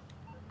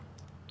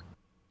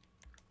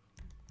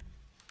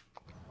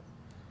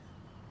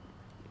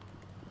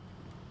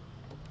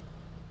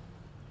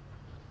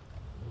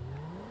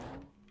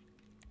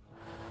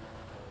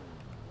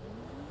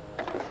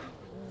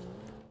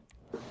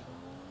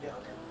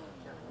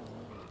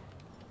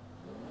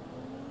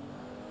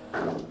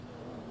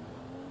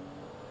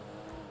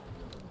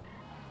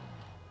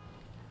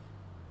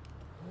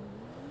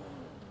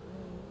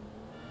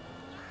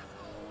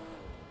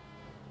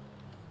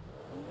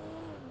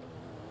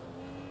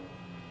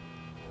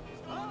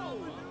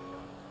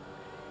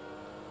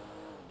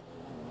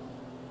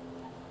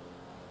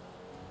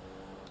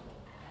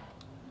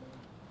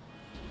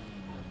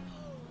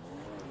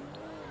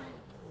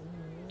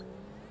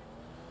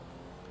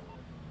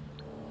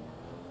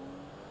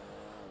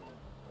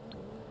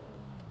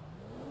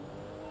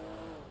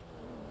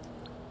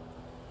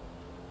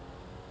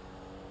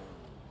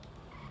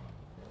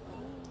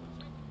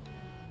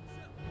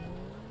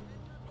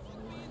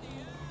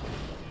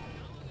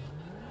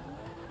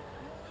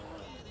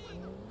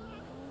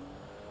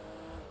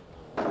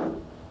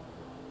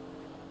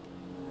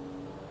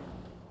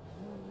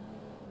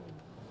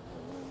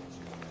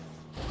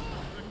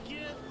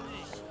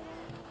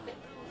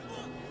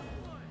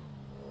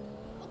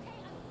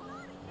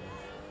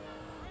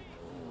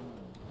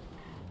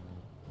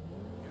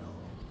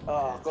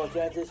 Oh, God,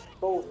 you had this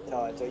fourth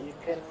time, are you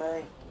kidding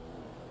me?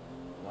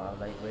 Wow,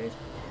 lightweight.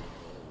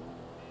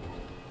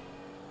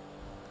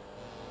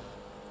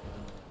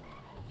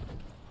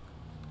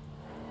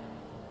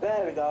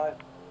 There we go.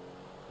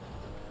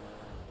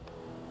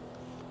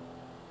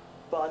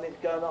 But I need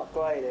to go and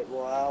upgrade it.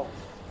 Wow.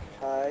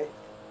 Okay.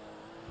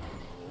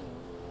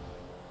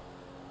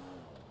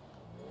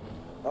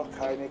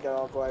 Okay, I need to go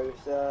and upgrade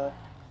this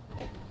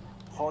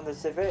Honda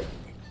Civic.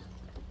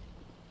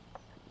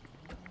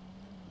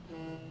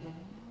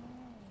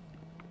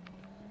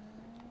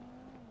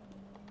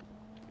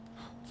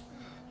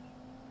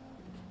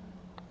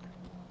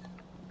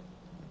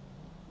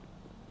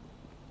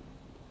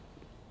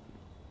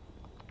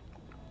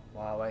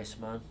 Wow, Ace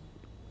Man.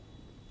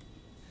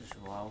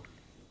 Just wow.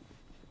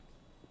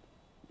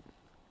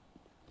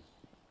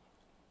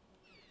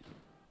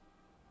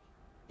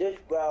 Just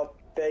well,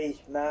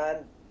 beast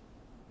man.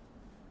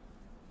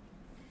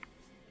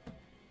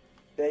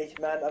 Beast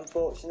man,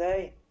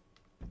 unfortunately.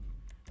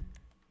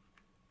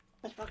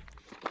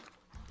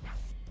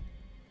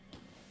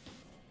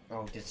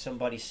 Oh, did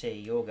somebody say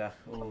yoga?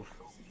 Oh.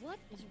 What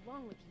is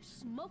wrong with you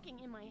smoking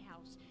in my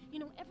house? You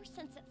know, ever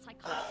since that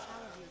psychotic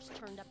pal of yours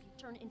turned up, you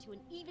turned into an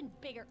even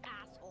bigger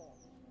asshole.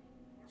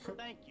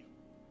 Thank you.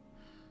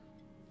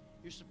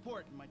 Your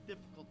support in my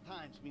difficult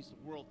times means the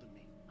world to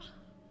me.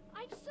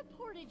 I've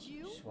supported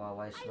you. Swallow,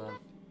 I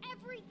left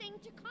everything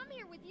to come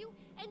here with you,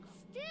 and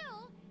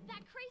still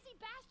that crazy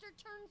bastard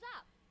turns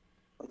up.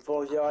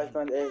 Unfortunately,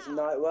 Iceman is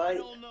Nightway. I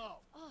don't know.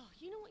 Oh,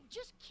 you know what?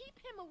 Just keep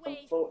him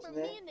away from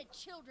me and the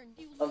children.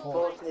 You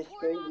Unfortunately,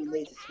 Street, you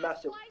need to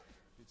smash it.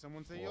 Did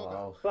someone say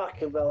yoga?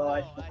 Fucking well,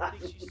 I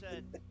think she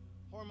said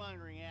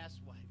whoremongering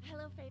asswipe.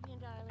 Hello, Fabian,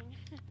 darling.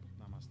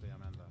 Namaste,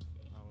 Amanda.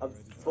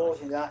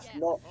 Unfortunately, that's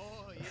not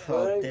Oh,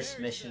 true. this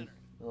mission.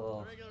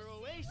 Oh.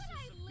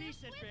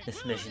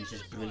 This mission's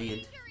just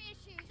brilliant.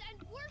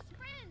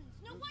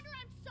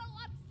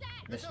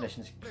 This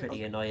mission's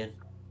pretty annoying.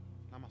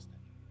 Namaste.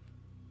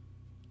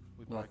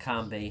 Well, it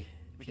can be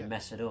if you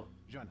mess it up.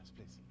 Join us,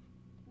 please.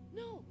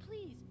 No,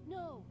 please,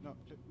 no. No,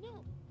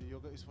 no. The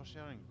yoga is for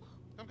sharing.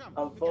 Come.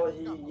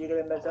 Unfortunately, you're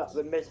gonna mess up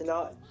the mission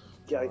night.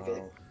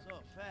 Joking. So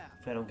fast.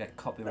 If I don't get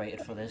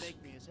copyrighted for this.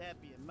 Make me as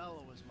happy and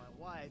mellow as my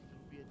wife.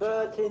 It would be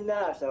a 13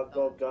 knives I've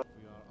got, guys.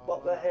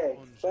 What the heck?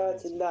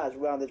 13 knives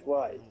round this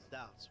way. No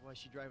doubts. Why is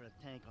she driving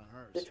a tank on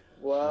hers?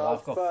 Well,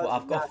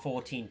 I've got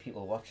 14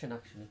 people watching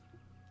actually.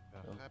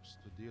 Perhaps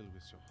to deal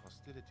with your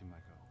hostility,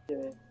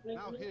 Michael.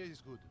 Now here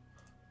is good.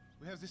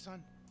 We have the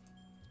sun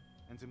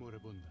and the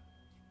moribund.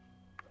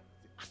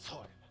 The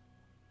asshole.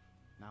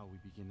 Now we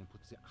begin and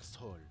put the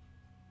asshole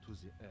to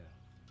the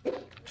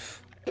earth.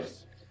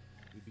 Yes.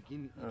 We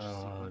begin each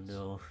sequence.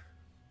 No.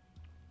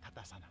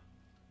 Tadasana.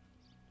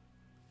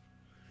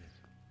 Yes.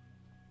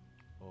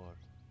 Or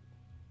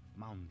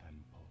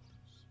mountain pose.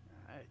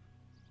 Alright.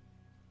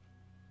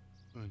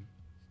 1,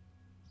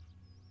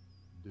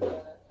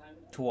 2,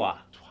 Trois.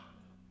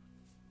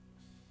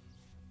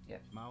 Yeah.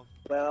 Mouth.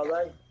 Where are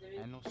they?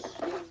 Anus.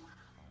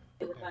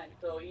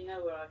 So you know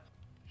where I...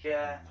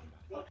 Yeah.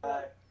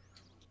 Okay.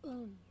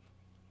 1,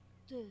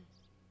 2, 3.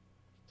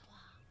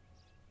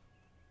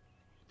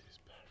 It is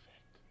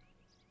perfect.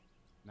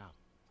 Now,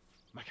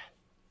 Michael.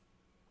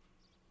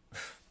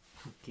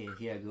 Okay,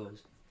 here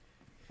goes.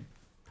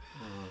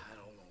 I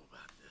don't know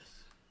about this.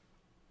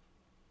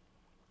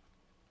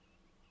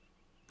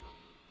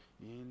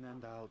 In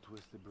and out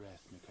with the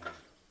breath, Michael.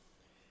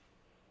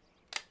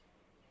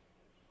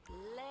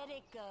 Let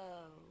it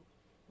go.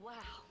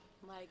 Wow,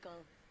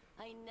 Michael.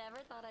 I never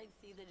thought I'd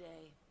see the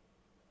day.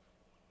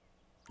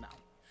 Now,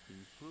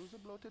 in through the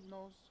bloated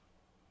nose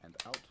and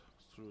out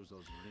through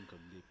those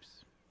wrinkled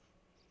lips.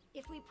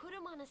 If we put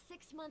him on a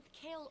 6-month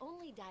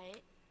kale-only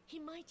diet, he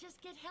might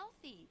just get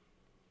healthy.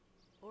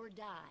 Or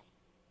die.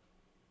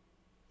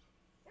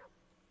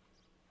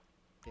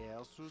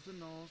 Air through the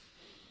nose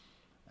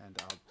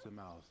and out the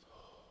mouth.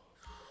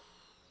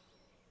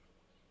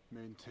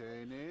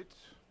 Maintain it.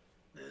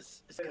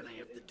 This is gonna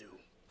have to do.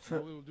 Now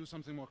we will do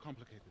something more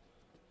complicated.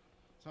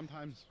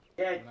 Sometimes.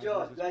 Yeah,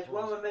 George, there's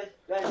one of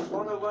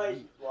the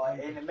ways, right,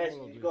 in the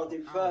mission, you've got to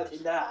do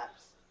 30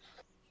 naps.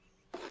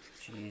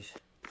 Jeez.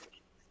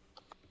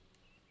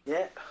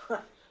 Yeah.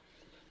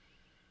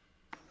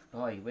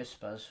 Oh, he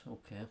whispers.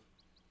 Okay.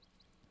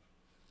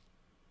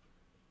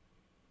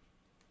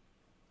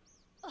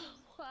 Oh,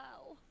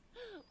 wow.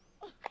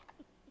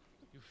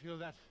 You feel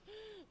that?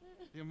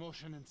 The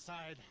emotion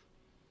inside.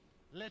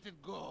 Let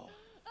it go.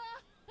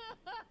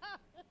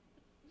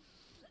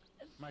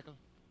 Michael,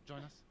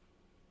 join us.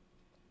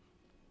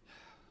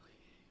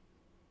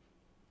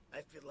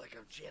 I feel like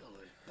I'm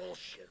channeling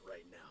bullshit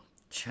right now.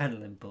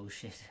 Channeling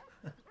bullshit.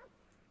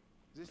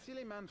 This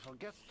silly man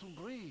forgets to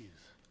breathe.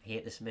 I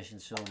hate this mission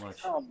so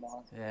much. Come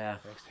on. Yeah,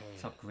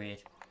 it's not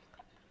great.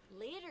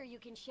 Later, you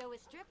can show a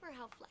stripper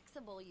how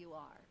flexible you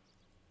are.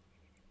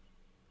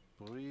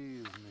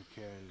 Breathe,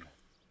 Michael.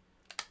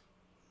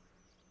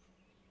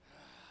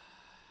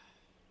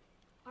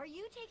 Are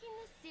you taking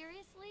this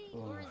seriously,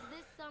 or is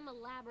this some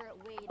elaborate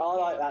way to I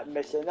like that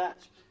mission.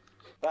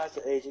 That's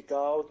an easy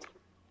gold.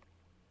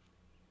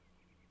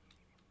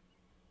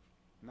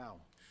 Now,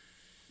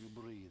 you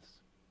breathe.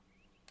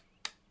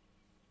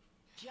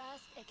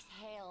 Just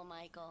exhale,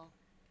 Michael.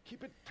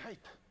 Keep it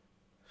tight.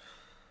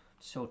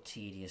 So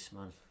tedious,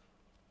 man.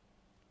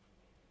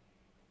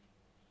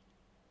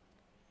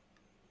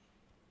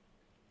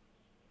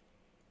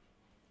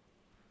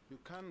 You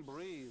can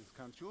breathe,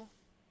 can't you?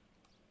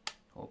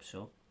 Hope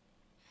so.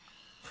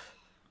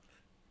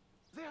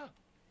 There!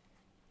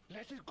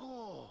 Let it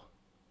go!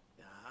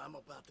 Yeah, I'm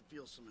about to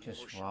feel some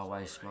Just emotions. raw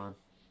waste, man.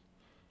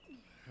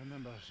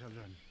 Remember,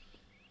 children,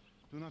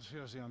 do not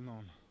fear the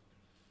unknown.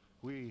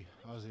 We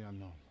are the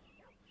unknown.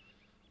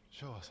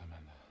 Show us,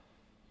 Amanda.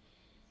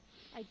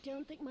 I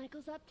don't think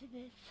Michael's up to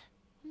this.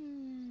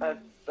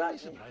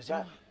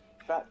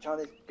 That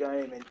Chinese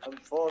gaming.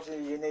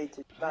 Unfortunately, you need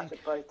to smash the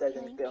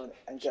PlayStation building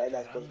and get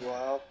an Xbox as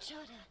well.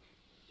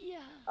 Yeah.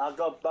 I've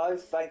got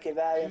both, thank you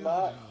very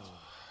much.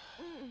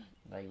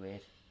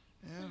 Lightweight.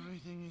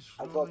 Everything is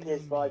I've got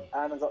PS5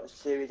 and I've got the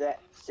Series X.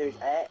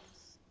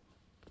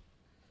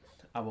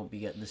 I won't be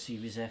getting the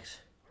Series X.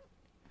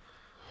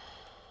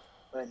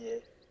 When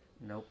you?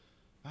 Nope.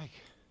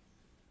 Mike,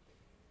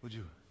 would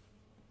you?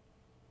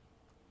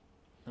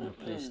 I'm a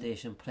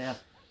PlayStation player,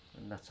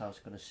 and that's how it's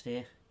gonna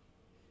stay.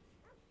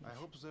 I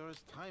hope there is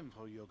time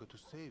for yoga to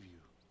save you.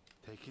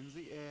 Take in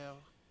the air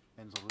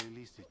and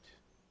release it.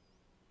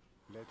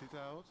 Let it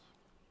out.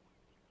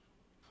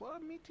 For a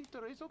meat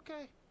eater, it's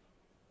okay.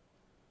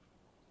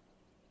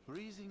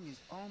 Breathing is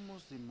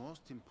almost the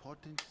most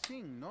important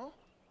thing, no?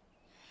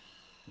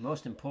 The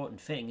most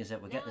important thing is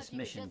that we get Now this if you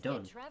mission could just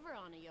done. Get Trevor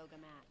on a yoga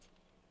mat.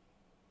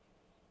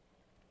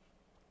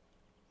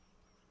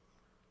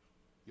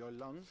 Your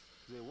lungs,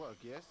 they work,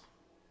 yes?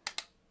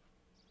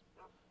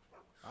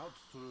 Out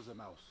through the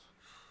mouth.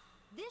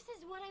 This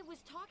is what I was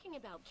talking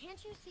about.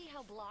 Can't you see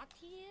how blocked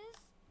he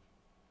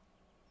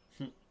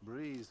is?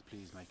 Breathe,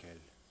 please, Michael.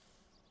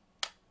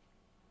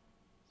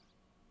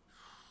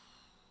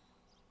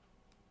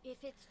 If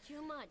it's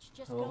too much,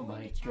 just Oh go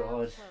my into God.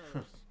 child's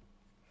pose.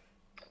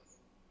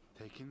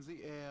 Take in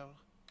the air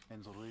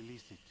and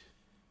release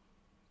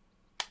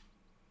it.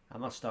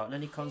 I'm not starting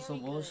any console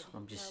Very wars. good.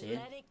 I'm just Now saying.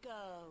 let it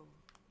go.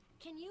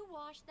 Can you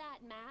wash that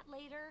mat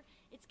later?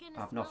 It's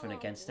gonna I've smell nothing all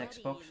against bloody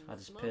Xbox. and I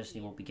just smoky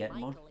personally won't be and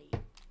getting one. Michael-y.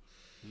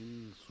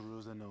 In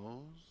through the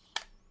nose.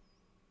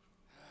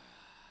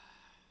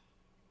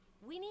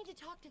 We need to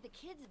talk to the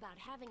kids about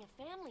having a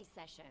family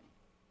session.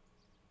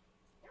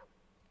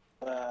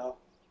 Well,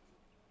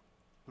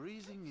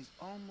 Breathing is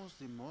almost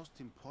the most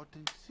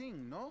important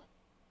thing, no?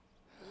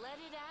 Let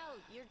it out.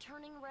 You're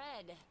turning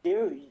red.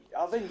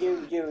 I think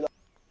you like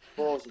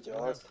ballsy, You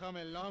George. have come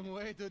a long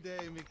way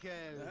today, Michael.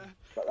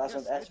 But that's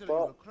Yes, on literally,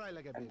 Xbox you'll cry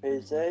like a and baby.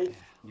 PC.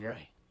 Yeah.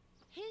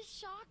 His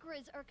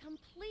chakras are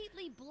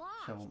completely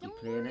blocked. So I won't be Don't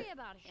playing worry it.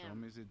 about Show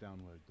him. me the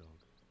downward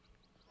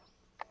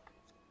dog.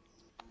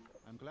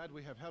 I'm glad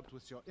we have helped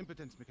with your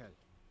impotence, Michael.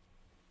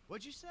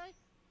 What'd you say?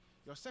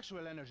 Your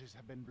sexual energies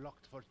have been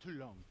blocked for too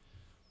long.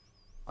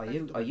 Are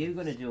you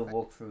going to do a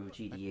walkthrough of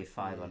GTA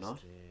 5 or not?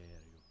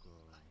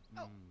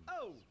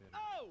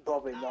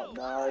 Probably not,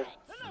 no.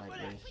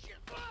 Likely.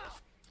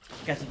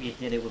 I guess if you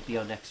did, it would be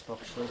on Xbox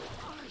though.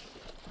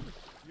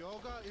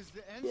 Yoga is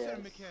the answer, Yes.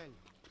 Michael.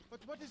 But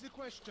what is the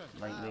question?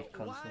 Lightweight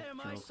console. Why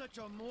am I joke. such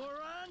a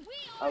moron?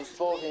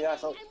 Unfortunately,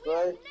 that's not And we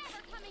are true.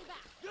 never coming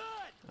back.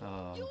 Good!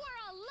 Oh, You are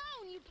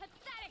alone, you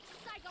pathetic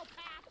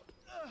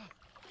psychopath.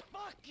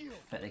 Fuck you!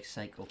 pathetic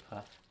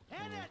psychopath.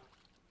 And that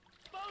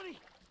phony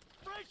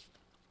French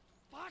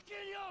fucking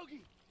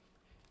yogi!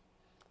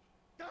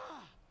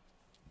 Ah!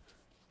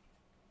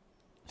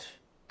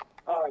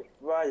 Oh,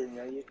 Ryan,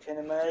 are you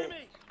kidding me?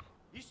 Jimmy!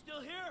 You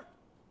still here?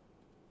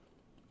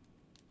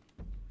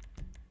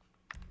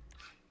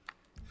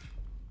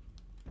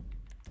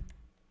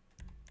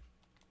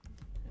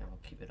 Yeah, we'll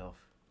keep it off.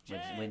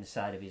 We're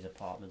inside of his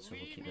apartment, so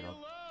we'll keep it off.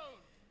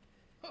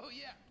 Oh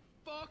yeah,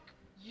 fuck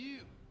you.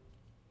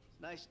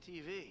 Nice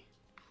TV.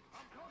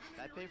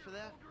 Did I pay for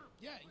that?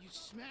 Yeah, you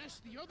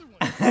smashed the other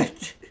one.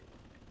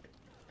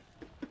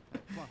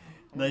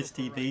 Nice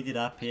TV, did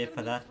I pay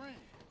for that?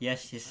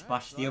 Yes, you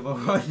smashed the other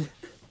one.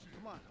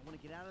 Come on, I want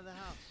to get out of the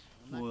house.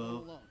 I'm not Whoa.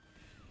 going alone.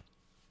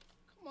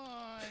 Come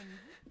on.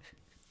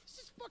 This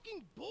is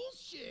fucking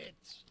bullshit.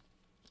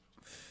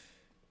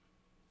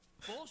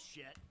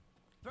 Bullshit?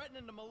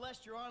 Threatening to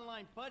molest your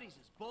online buddies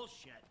is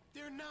bullshit.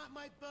 They're not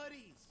my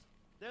buddies.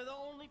 They're the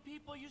only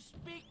people you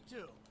speak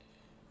to.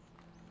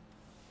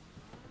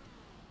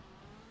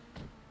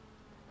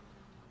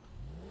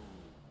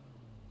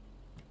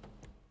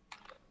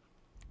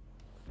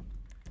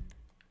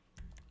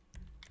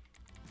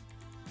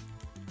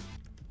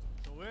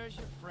 So where's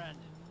your friend?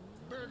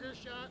 Burger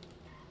shot.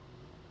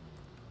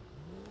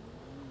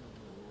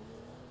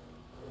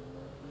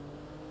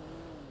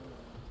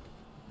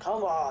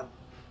 Come on.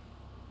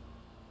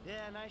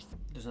 Yeah, nice to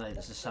Doesn't like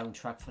there's a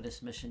soundtrack for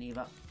this mission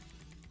either.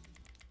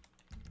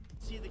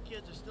 see the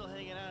kids are still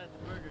hanging out at the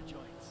burger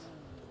joints.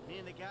 Me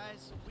and the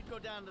guys, we'd go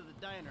down to the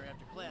diner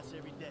after class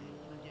every day.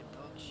 You know, get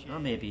milkshake. Oh,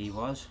 maybe he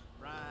was.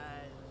 Fries.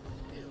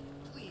 Dude,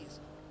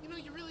 please. You know,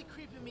 you're really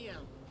creeping me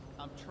out.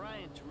 I'm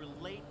trying to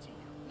relate to you.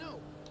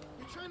 No,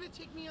 you're trying to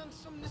take me on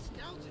some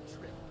nostalgia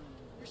trip.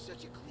 You're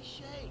such a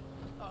cliche.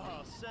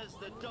 Oh, says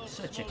the dope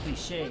Such a smoking-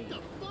 cliche. What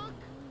the fuck?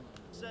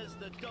 Says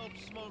the dope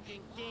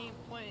smoking, game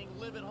playing,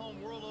 live at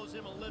home world owes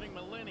him a living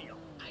millennial.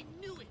 I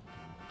knew it.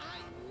 I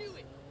knew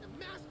it. The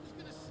mask was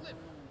gonna slip.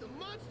 The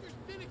monster's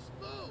been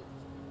exposed.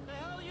 The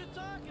hell are you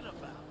talking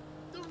about?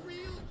 The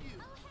real you.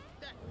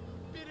 That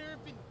bitter,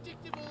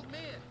 vindictive old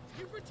man.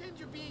 You pretend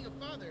you're being a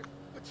father,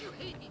 but you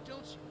hate me,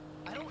 don't you?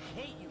 I don't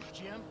hate you,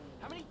 Jim.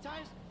 How many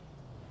times?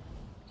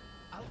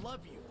 I love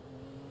you.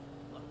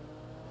 Look,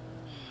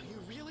 You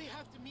really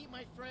have to meet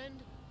my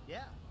friend?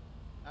 yeah,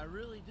 I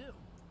really do.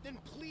 Then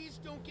please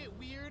don't get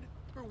weird.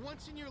 For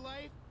once in your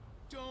life,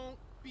 don't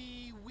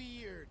be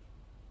weird.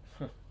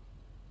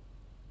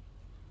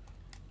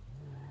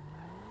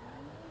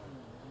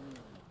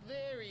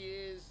 There he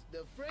is,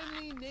 the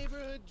friendly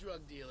neighborhood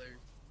drug dealer.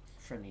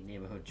 Friendly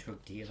neighborhood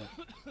drug dealer.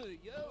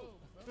 Yo,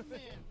 man,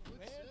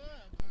 what's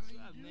up? What's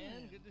up,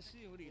 man? Good to see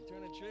you. What are you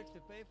turning tricks to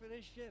pay for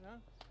this shit, huh?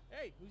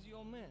 Hey, who's the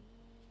old man?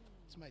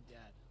 It's my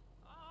dad.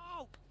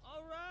 Oh,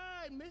 all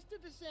right, Mr.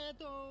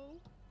 DeSanto.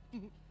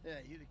 Yeah,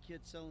 you the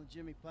kid selling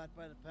Jimmy pot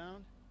by the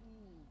pound?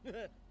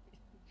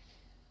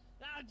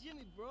 Ah,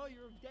 Jimmy, bro,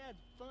 your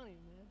dad's funny,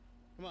 man.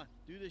 Come on,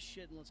 do this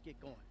shit and let's get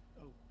going.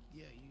 Oh,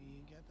 yeah,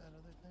 you got that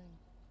other thing?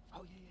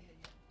 Oh,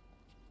 yeah.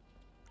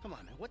 Come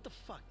on, man, what the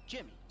fuck?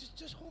 Jimmy!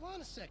 Just hold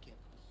on a second.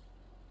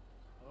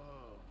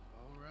 Oh,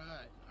 all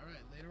right,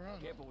 later on.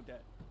 Careful with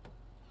that.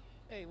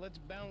 Hey, let's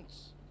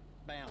bounce.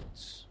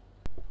 Bounce.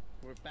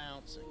 We're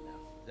bouncing now.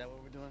 Is that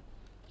what we're doing?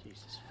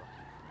 Jesus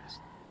fucking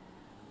Christ.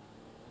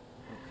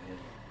 Okay.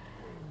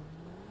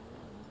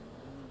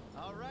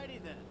 Alrighty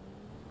then.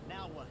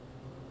 Now what?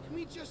 Can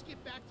we just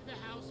get back to the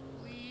house,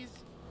 please?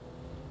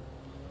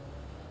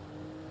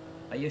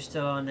 Are you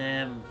still on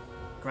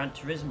Gran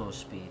Turismo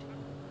speed?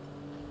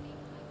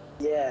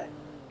 Yeah.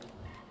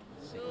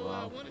 So,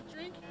 Wow. want a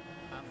drink?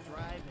 I'm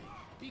driving.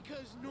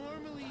 Because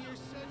normally you're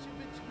such a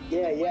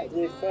between. Yeah,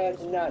 do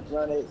first and that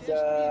one. It's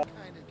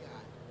kind of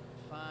guy.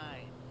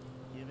 Fine.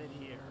 Give it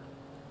here.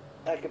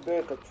 like a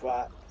burger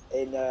track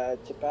in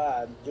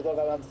Japan. You gotta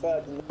go on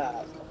third and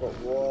that. But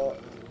what?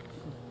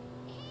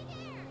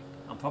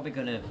 I'm probably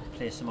gonna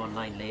play some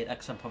online later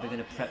because I'm probably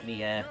gonna prep me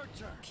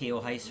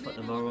KO heist for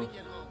tomorrow.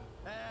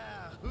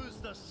 Who's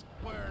the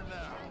square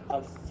now?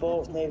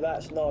 Unfortunately,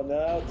 that's not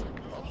allowed.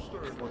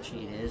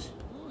 Unfortunately, it is.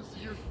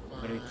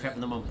 I'm gonna be prepping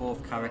them on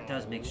both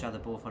characters, make sure they're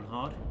both on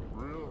hard.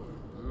 Really?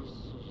 This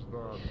is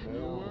not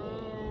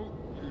normal.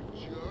 You're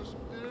just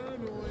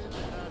paranoid.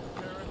 Not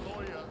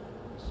paranoia.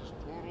 This is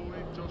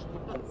totally just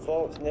a...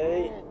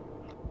 Unfortunately,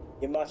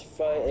 you must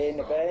throw it in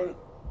the bin.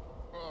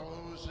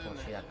 who's in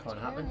Unfortunately, there? that can't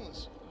happen.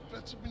 Harmless.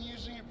 Vets have been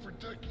using it for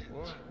decades.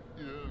 What?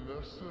 You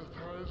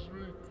anesthetize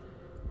me?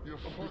 You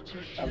fucking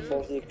shit.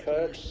 Unfortunately,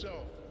 Kirk.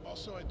 Yourself.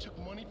 Also, I took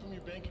money from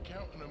your bank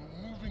account and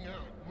I'm moving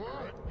out.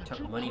 What?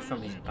 Took money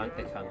from his bank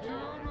account.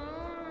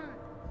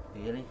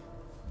 Really?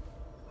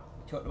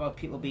 He talked about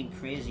people being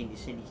crazy and he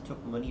said he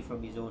took money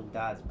from his own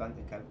dad's bank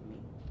account. I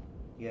mean,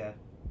 yeah.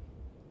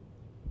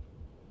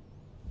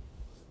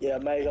 Yeah,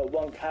 mate, got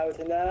one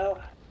character now.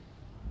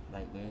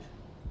 Like me.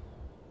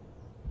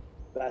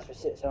 That's for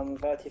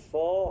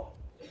 634.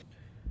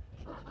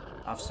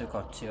 I've still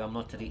got two. I'm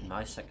not deleting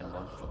my second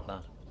one. Fuck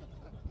that.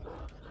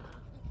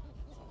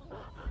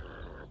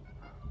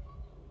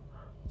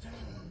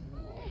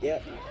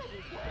 Yep.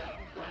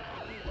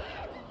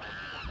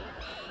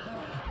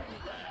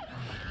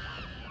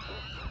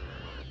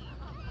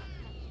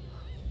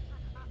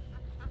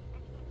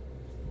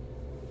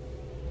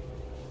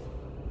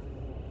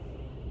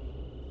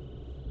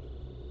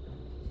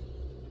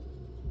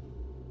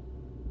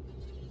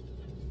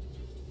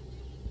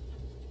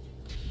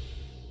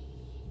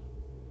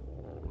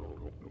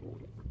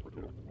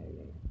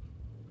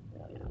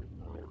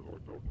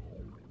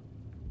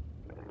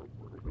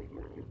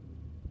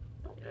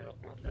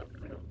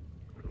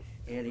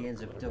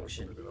 Aliens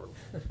abduction.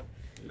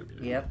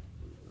 Yep.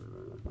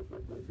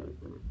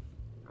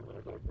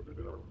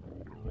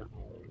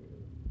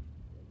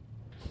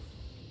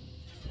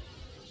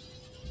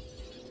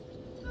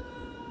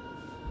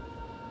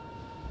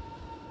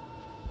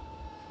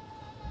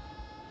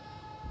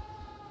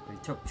 He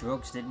took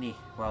drugs, didn't he,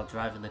 while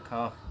driving the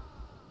car?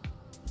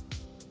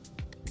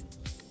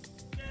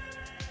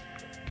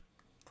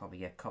 Probably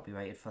get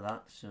copyrighted for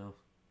that, so...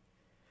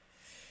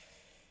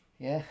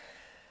 Yeah.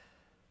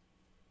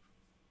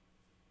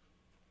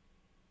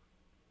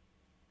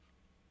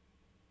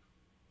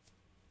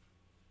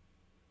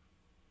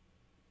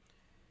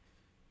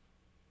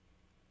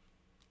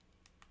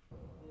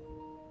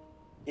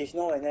 He's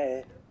not in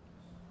there.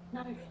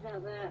 No,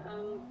 about that,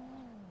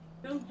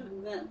 don't talk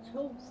about that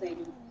tool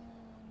thing.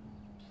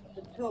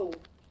 The tool.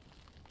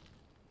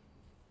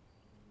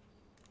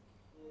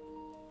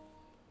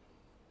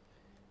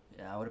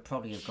 Yeah, I would have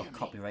probably have got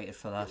copyrighted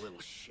for that. Little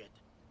shit.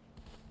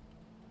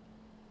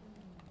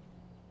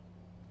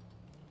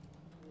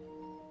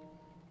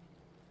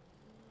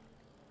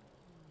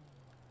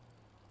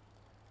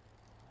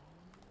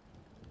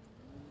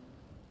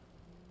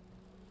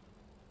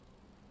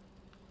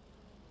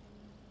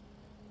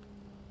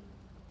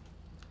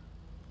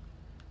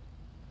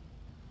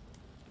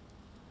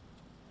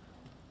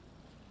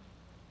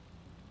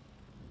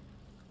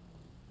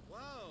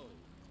 Whoa!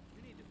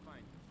 You need to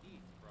find Keith,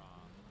 Rob.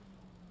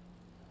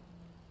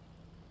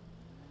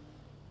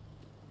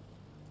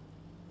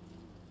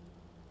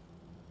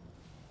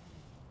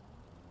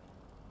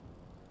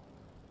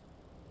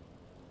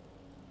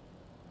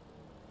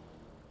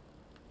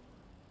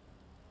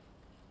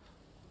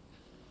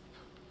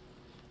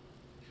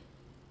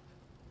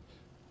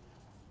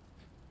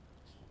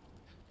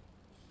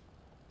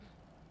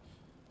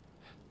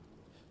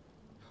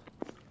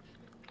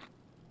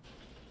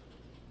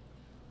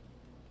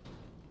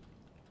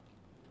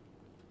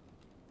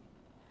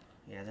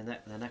 Yeah,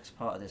 the next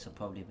part of this will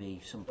probably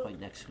be some point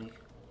next week.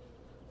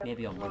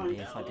 Maybe on Monday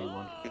if I do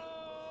one.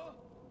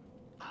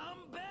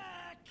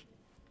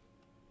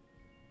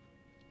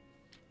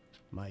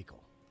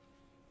 Michael,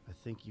 I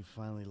think you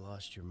finally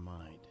lost your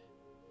mind.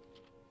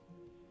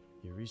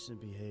 Your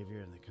recent behavior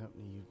and the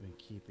company you've been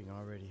keeping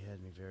already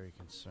had me very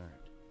concerned.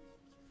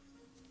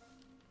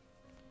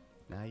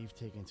 Now you've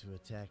taken to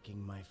attacking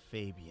my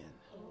Fabian,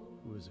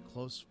 who is a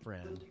close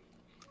friend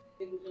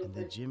And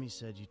then Jimmy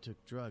said you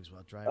took drugs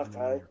while driving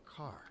them in your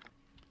car.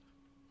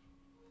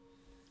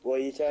 What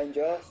are you saying,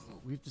 Josh?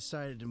 We've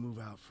decided to move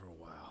out for a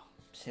while.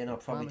 Saying I'll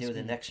probably do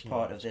the next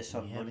part of this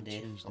on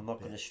Monday. I'm not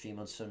going to stream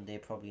on Sunday,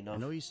 probably not. I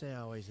know you say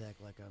I always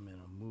act like I'm in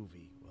a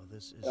movie. Well,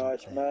 this isn't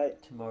Nice, that.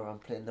 mate. Tomorrow I'm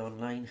playing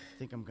online. I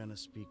think I'm going to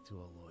speak to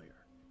a lawyer.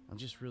 I'm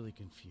just really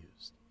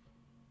confused.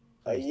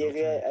 Are Please you don't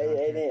try to getting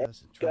any contact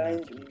us and try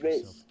not games to get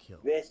yourself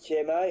killed. this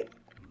year, mate?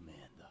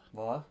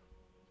 What?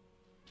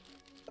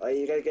 Are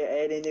you gonna get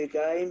any new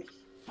games?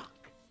 I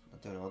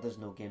don't know, there's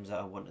no games that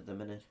I want at the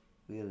minute,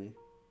 really.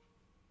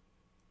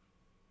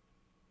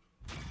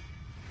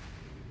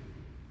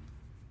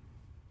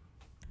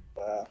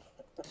 Wow.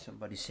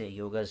 Somebody say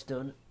yoga's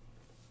done.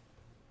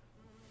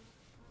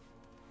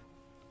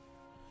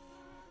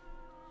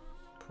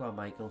 Poor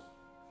Michael.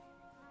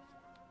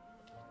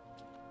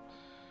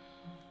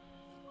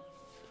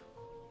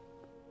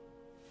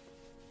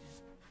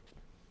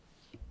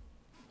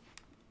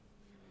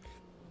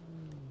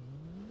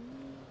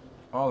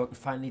 Oh, we can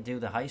finally do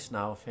the heist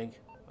now, I think.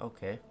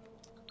 Okay.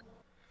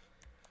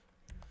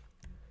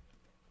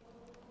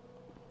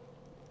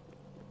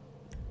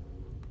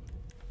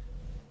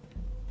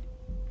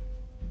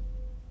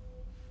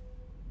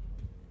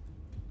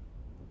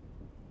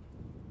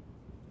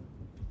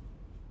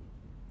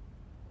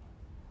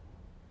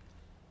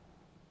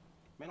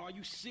 Man, are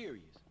you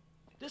serious?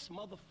 This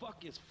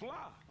motherfucker is fly.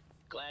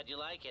 Glad you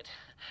like it.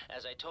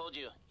 As I told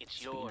you, it's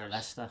Speaking yours. of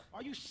Lester.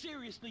 Are you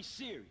seriously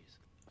serious?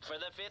 For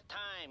the 5th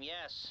time,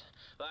 yes.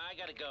 But I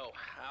gotta go.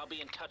 I'll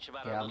be in touch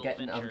about Yeah, our I'm little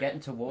getting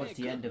venture. towards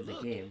the end of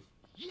the game.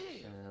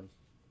 Yeah.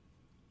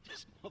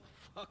 This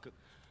motherfucker.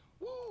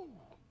 Woo.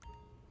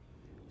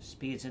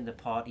 Speed's in the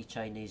party,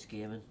 Chinese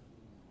gaming.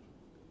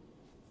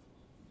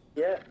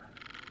 Yeah.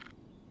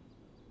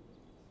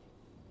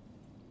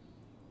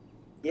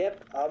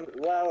 Yep,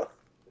 well,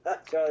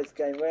 that Charlie's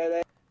game,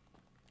 really.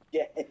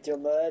 Yeah,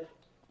 gentlemen.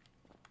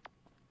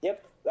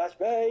 Yep, that's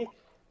me.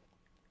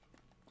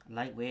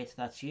 Lightweight,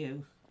 that's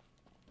you.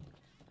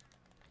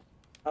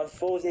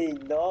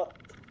 Unfortunately not.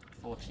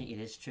 Fortunately,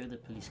 it is true, the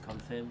police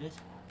confirmed it.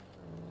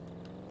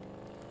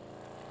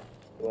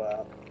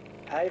 Wow.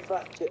 Hey,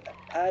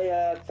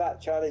 Fat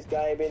Charlie's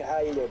Gaming, how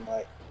you doing,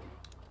 mate?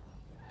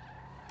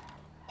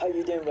 Hope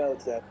you're doing well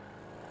today.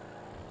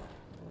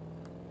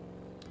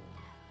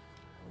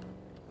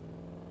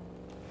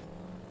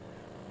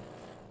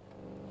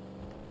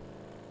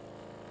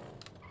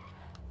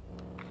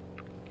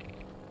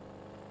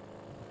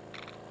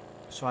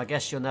 So I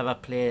guess you'll never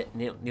play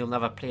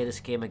this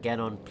game again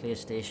on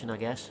PlayStation, I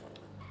guess.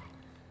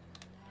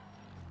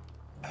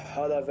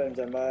 I don't think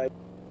so, mate.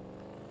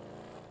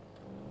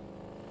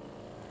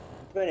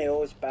 Many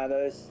horse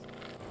banners.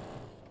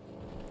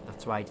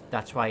 That's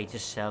why you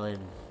just selling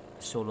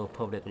solo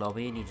public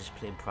lobby and you just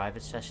playing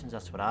private sessions.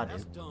 That's what I do.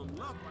 That's dumb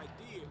luck right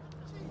there.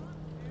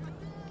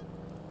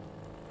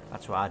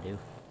 That's what I do.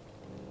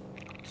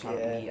 So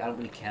Yeah. I don't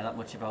really care that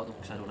much about them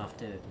because I don't have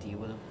to deal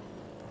with them.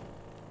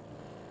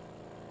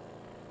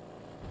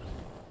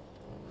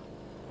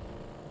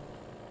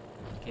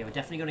 Okay, we're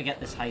definitely going to get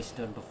this heist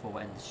done before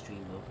we end the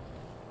stream though.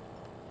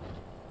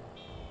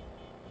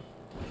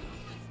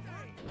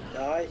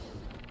 Nice.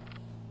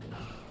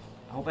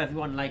 I hope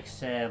everyone likes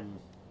the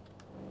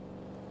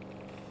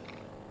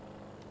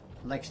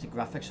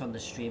graphics on the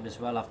stream as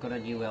well. I've got a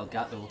new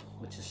Elgato,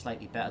 which is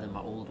slightly better than my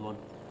old one,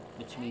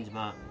 which means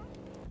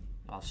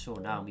I'll show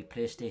now, my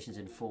PlayStation's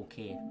in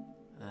 4K.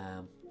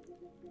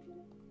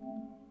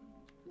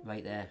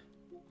 Right there.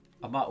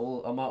 On my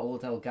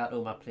old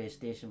Elgato, my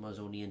PlayStation was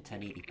only in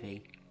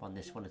 1080p. On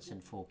this one, it's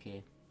in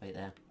 4K. Right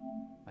there.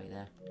 Right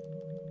there.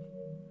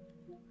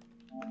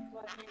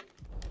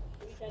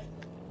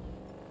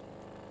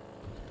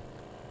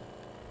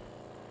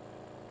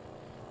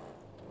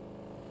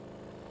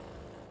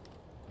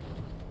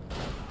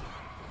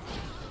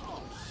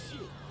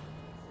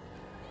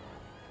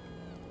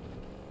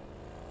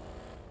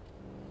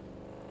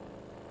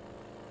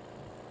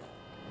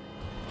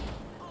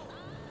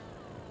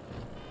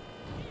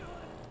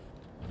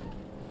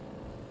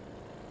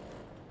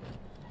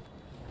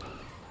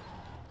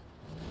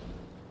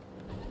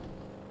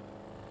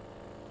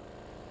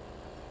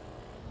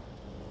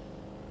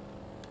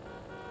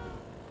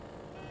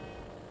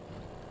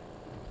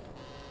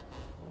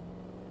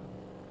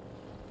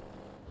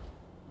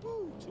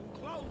 Woo, too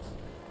close.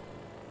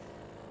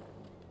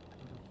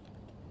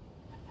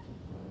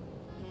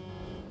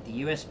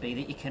 The USB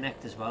that you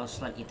connect as well is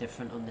slightly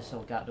different on this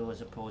Elgato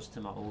as opposed to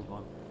my old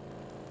one.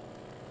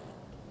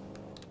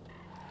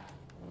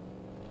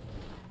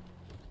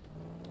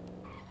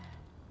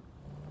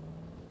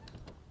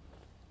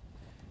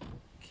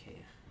 Okay.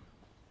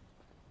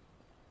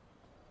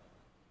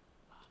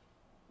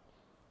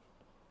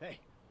 Hey,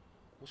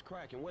 what's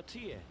cracking? What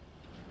T at?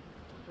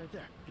 Right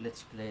there.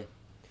 Let's play.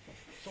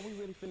 So we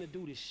really finna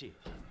do this shit?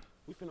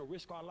 We finna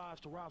risk our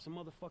lives to rob some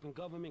motherfucking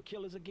government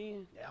killers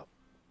again? Yep.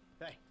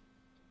 Hey.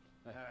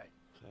 All right.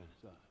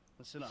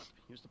 Listen up.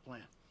 Here's the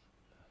plan.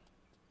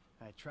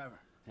 All right, Trevor.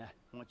 Yeah.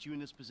 I want you in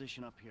this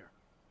position up here.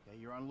 Okay,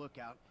 you're on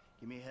lookout.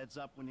 Give me a heads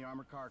up when the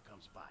armored car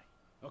comes by.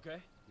 Okay,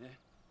 yeah.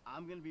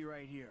 I'm gonna be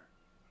right here,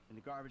 in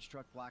the garbage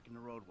truck blocking the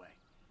roadway.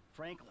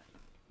 Franklin,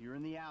 you're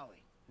in the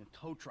alley, in a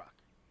tow truck.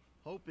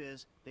 Hope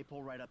is they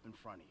pull right up in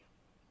front of you.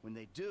 When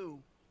they do,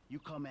 you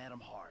come at them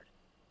hard.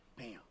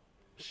 Bam.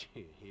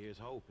 Shit, here's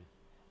hoping.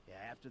 Yeah,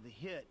 after the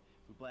hit,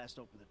 we blast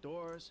open the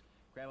doors,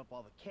 grab up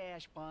all the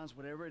cash, bonds,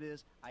 whatever it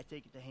is, I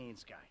take it to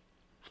Haynes guy.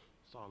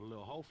 Saw a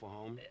little hopeful,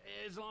 homie.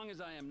 As long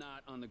as I am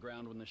not on the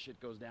ground when the shit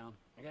goes down,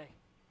 okay?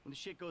 When the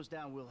shit goes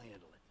down, we'll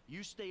handle it.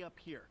 You stay up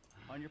here,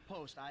 on your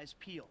post, eyes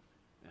peeled.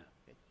 Yeah.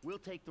 Okay? We'll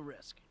take the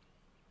risk.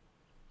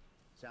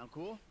 Sound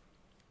cool?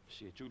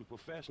 Shit, you the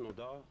professional,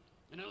 dog.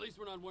 And at least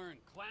we're not wearing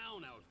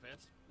clown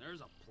outfits.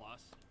 There's a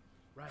plus.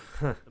 Right,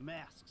 the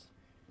masks.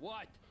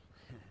 What?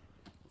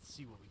 Let's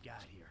see what we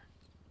got here.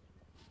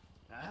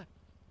 Huh?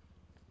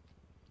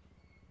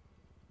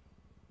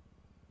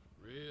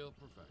 Real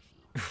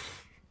professional.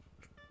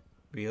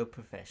 Real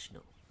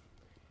professional.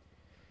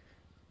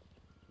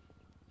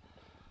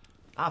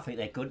 I think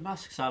they're good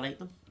masks. I like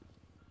them.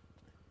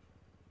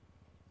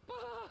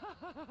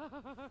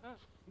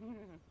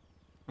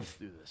 Let's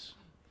do this.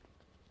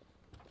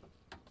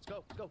 Let's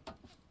go, let's go.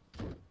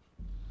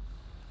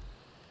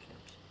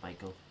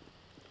 Michael.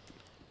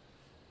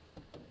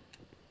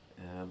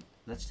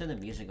 Let's turn the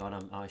music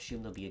on. I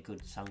assume there'll be a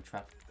good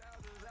soundtrack.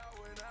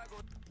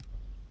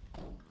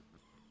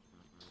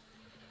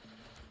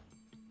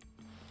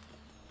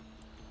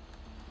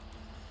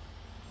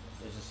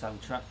 There's a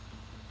soundtrack.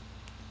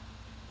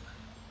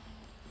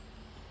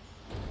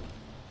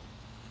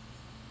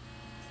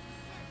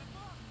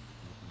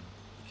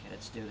 Okay,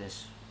 let's do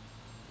this.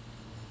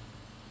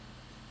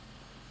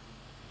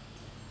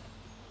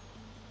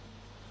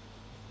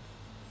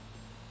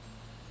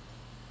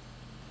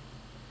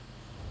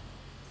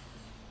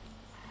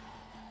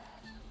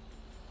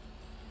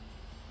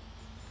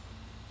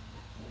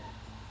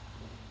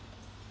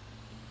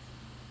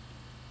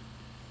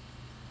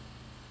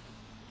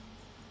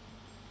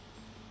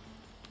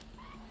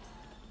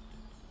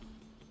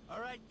 All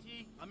right,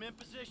 T, I'm in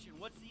position.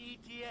 What's the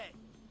ETA?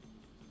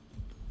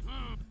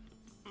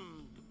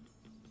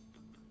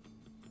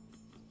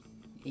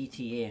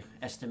 ETA,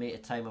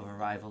 estimated time of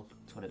arrival.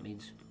 That's what it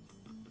means.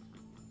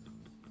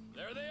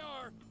 There they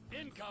are,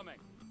 incoming.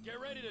 Get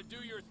ready to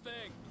do your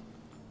thing.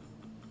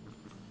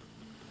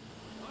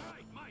 All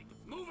right, Mike,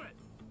 move it.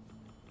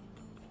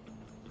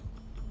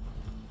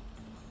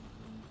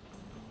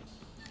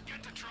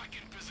 Get the truck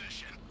in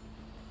position.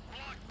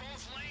 Block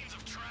both lanes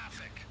of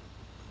traffic.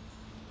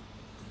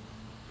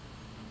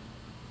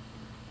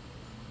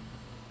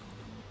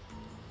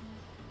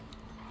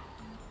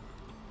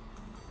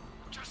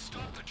 Just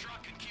stop the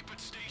truck and keep it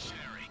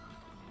stationary.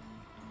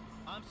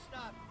 I'm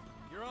stopped.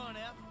 You're on,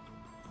 F.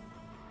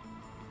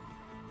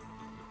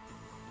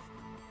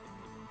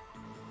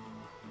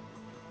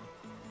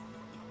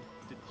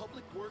 Did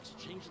Public Works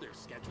change their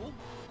schedule?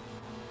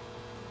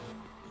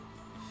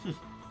 You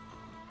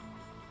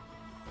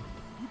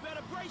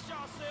better brace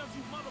yourselves,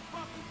 you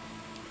motherfuckers!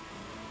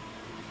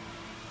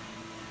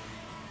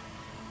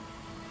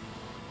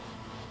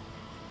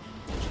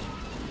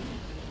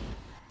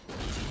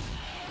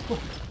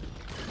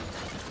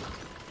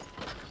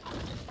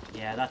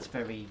 Yeah, that's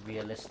very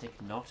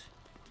realistic, not.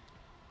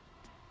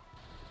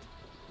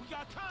 We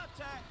got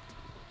contact!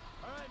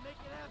 All right, make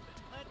it happen.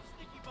 Plant the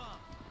sticky bomb.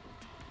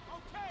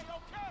 Okay,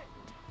 okay!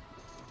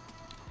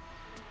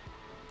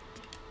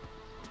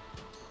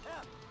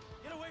 F,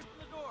 get away from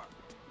the door.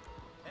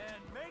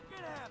 And make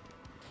it happen.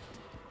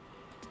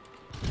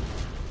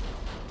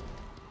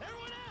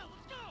 Everyone out,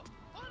 let's go!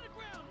 On the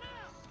ground,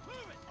 now!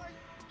 Move it!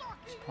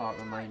 This part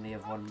reminded me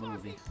of one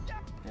movie.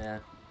 Yeah.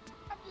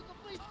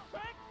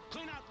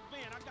 Clean out the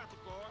van, I got the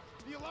guard.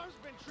 The alarm's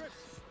been tripped.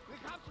 The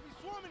cops will be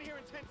swarming here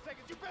in 10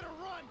 seconds. You better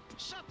run!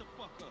 Shut the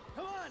fuck up!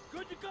 Come on,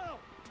 good to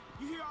go!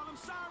 You hear all them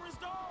sirens,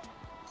 dog?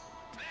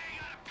 They ain't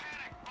got a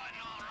panic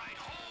button, all right.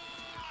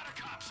 Whole lot of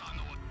cops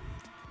on the way.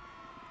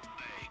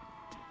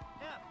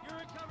 F,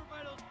 you're covered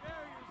by those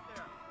barriers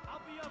there.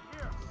 I'll be up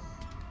here.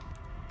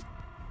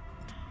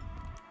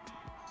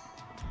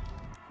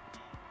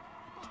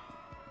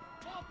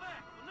 Fall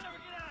back. We'll never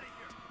get out of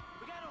here.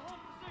 We got to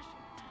hold position.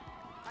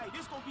 Hey,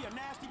 this gonna be a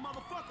nasty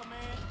motherfucker,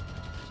 man.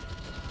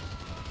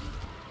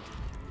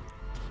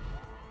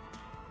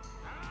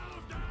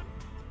 How's that?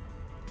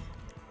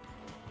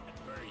 And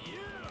for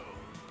you.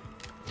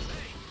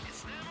 Hey,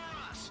 it's them or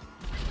us.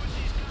 We put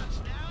these guns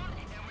down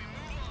and we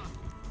move on.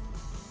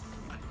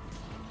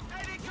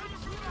 Hey, they coming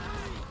from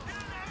behind! Get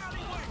in the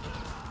alleyway!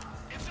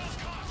 If those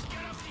cops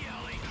get up the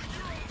alley,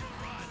 you're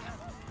overrun.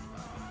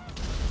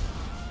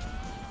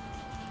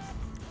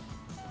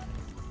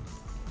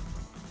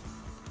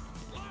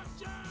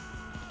 Watch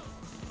out!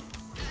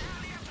 Get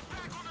out of the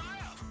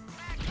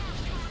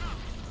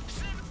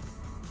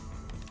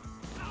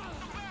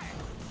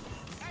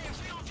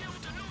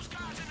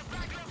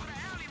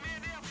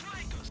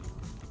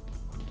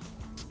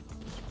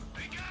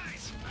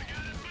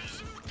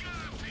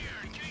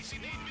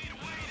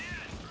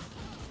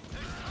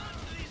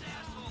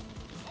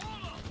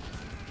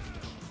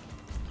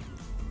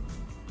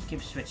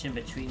keep switching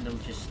between them,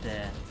 just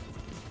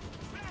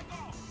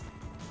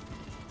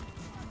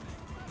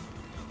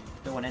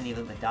don't want any of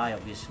them to die,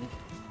 obviously.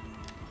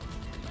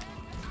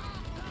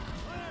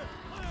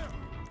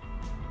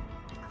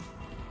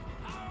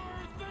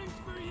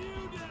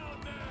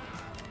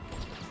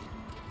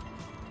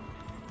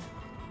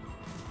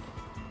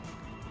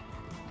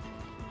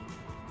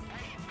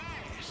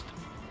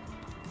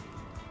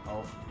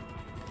 Oh.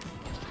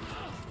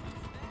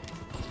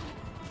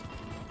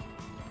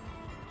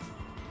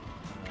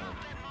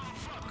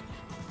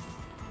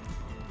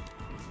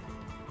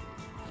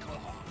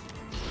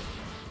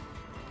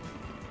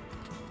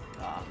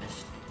 Ah,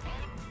 missed.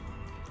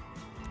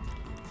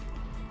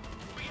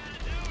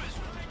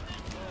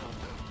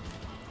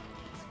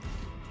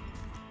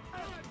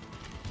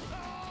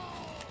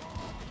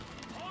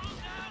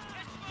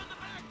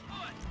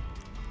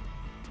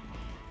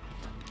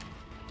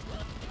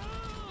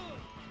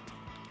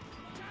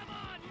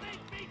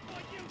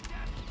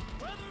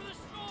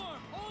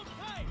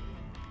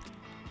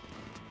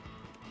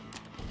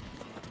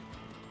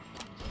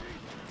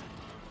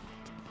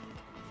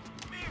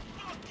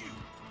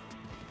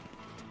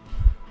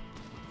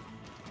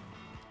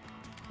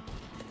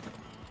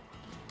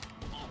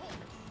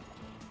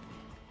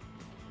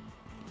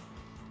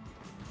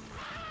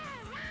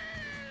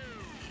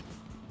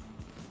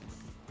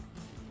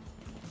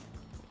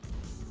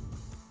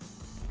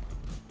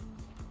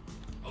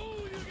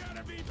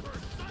 Be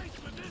precise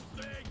with this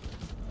thing!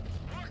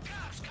 More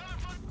cops coming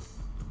from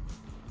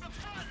the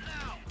front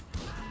now!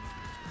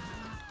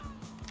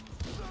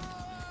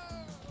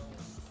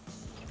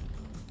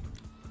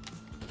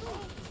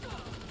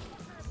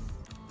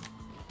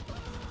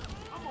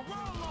 I'm a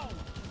roll on.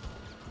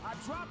 I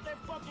dropped that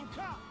fucking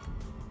cop.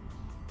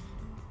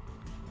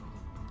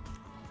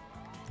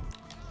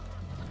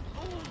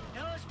 Ooh,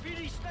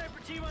 LSPD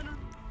sniper team on the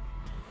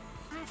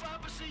roof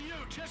opposite you,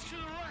 just to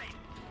the right.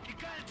 You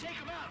gotta take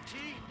him out, T.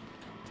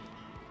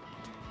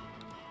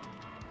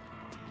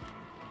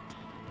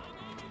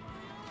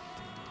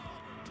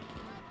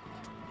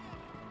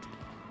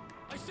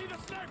 I see the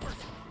snipers!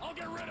 I'll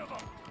get rid of them!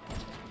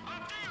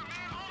 Up there,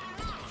 man, on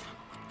the roof!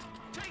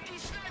 Take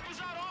these snipers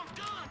out, I'm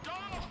done,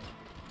 dog!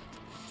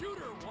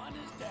 Shooter one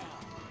is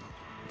down.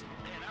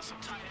 Man, that's some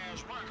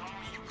tight-ass work,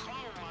 homie. You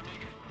cold, my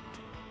nigga.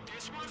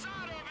 This one's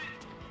out of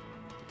it!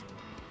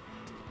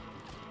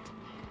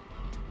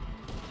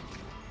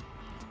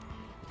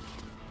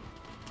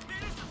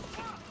 Man, this is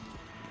fuck!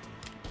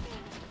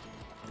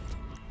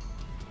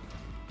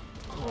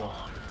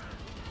 Oh.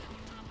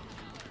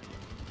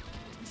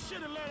 You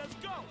should have let us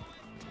go.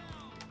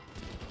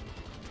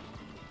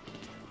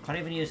 Can't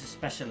even use the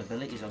special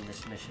abilities on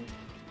this mission.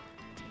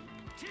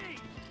 T,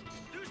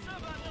 do something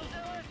about those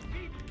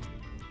LSPD.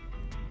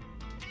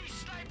 These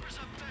snipers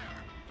up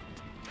there!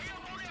 They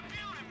up on that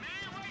building,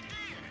 man, right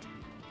there!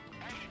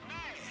 Hey,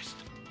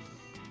 masked!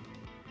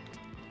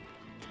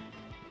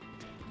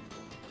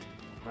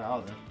 Where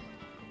are they?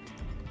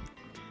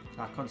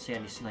 I can't see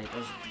any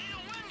snipers.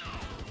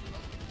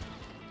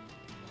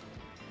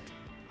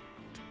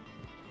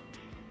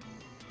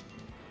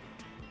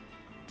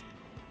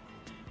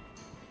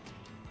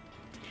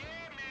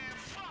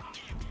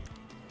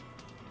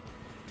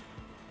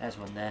 There's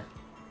one there.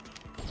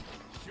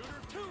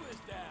 Shooter 2 is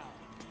down.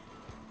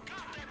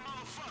 Got that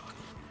motherfucker!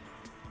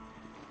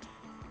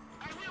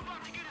 Hey, we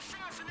about to get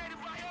assassinated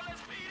by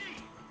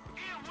LSPD!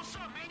 Yeah, what's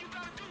up, man? You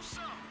gotta do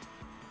something!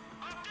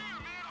 Up there,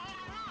 man, on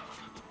the roof!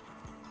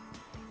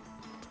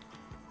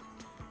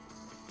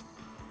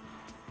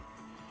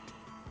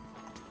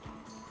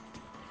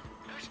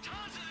 There's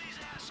tons of these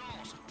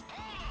assholes!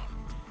 Hold up!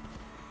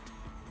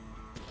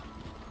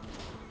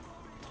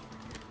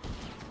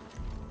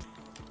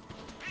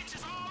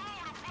 Bitches all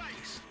over the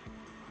place!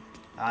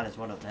 Ah, there's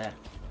one up there.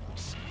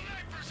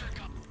 Snipers are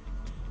coming!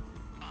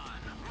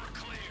 We're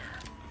clear!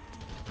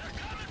 They're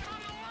coming from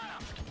the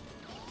left!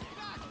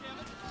 God damn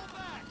it, pull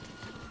back!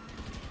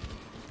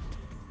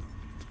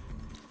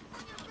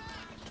 On your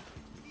back!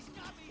 He's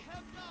got me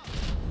hemmed up!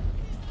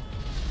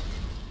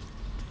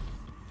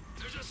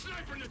 There's a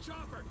sniper in the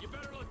chopper! You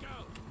better look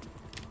out!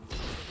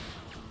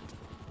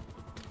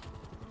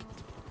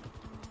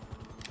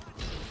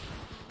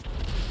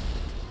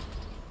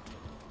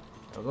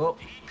 There we go.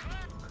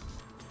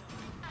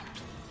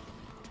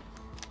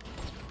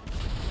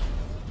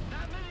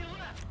 Not many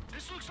left.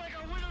 This looks like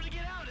our window to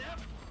get out,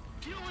 Ev.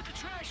 Deal with the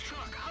trash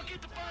truck. I'll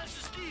get the bonds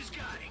to Steve's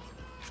guy.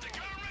 If the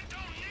government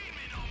don't need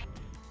me no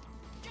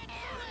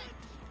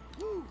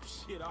more. Woo,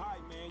 shit, all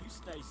right, man. You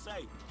stay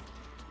safe.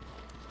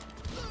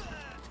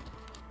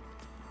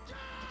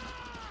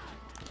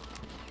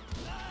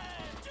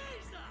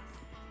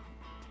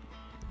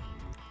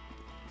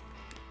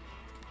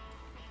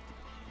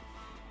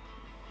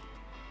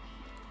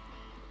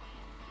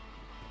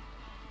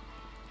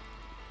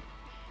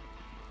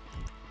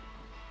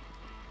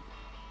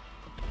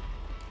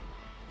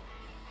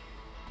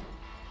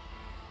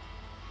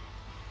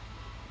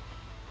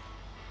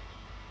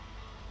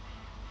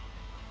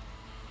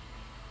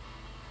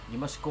 You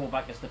must go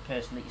back as the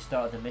person that you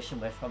started the mission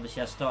with.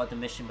 Obviously I started the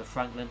mission with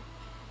Franklin.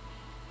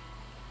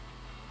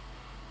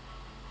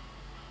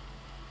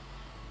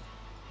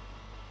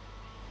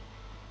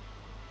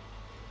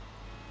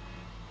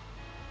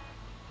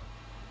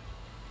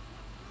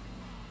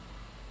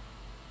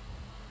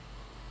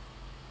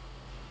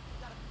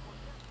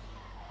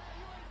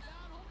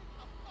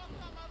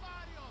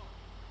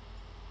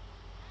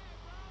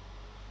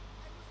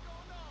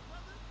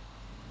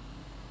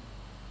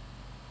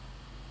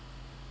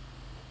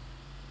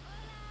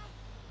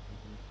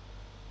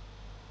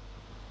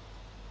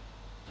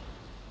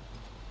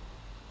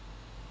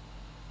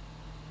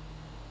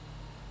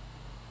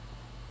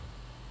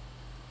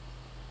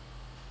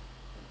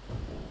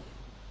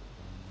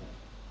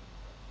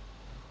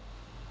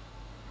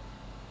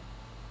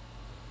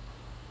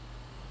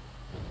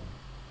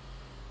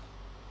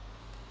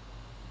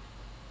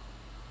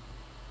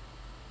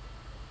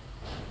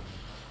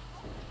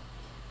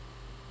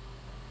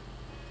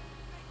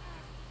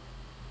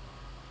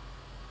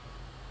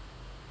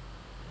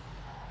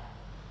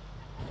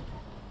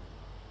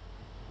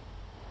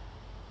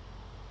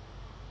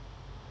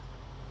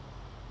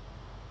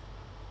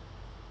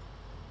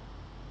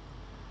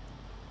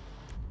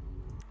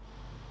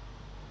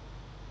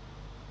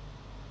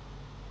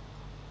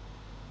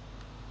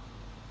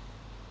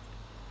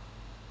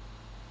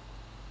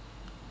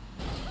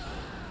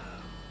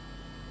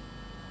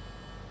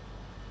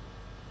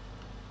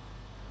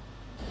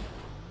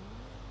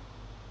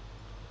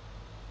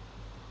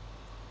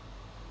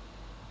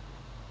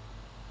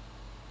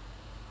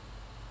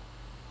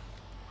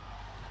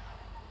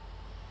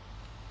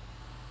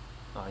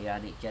 Oh yeah,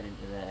 I need to get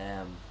into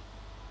the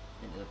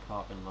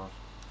parking lot.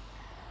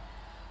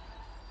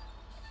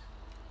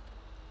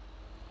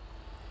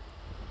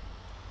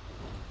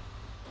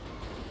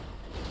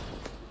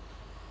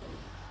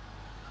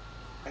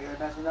 I gotta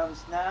make the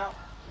numbers now.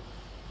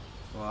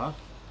 What?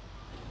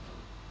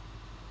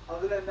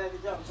 I'm gonna make the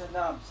jumps and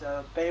numbers,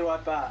 so be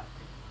right back.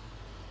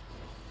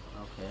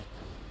 Okay.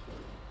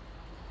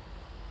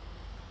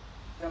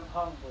 I'm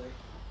hungry.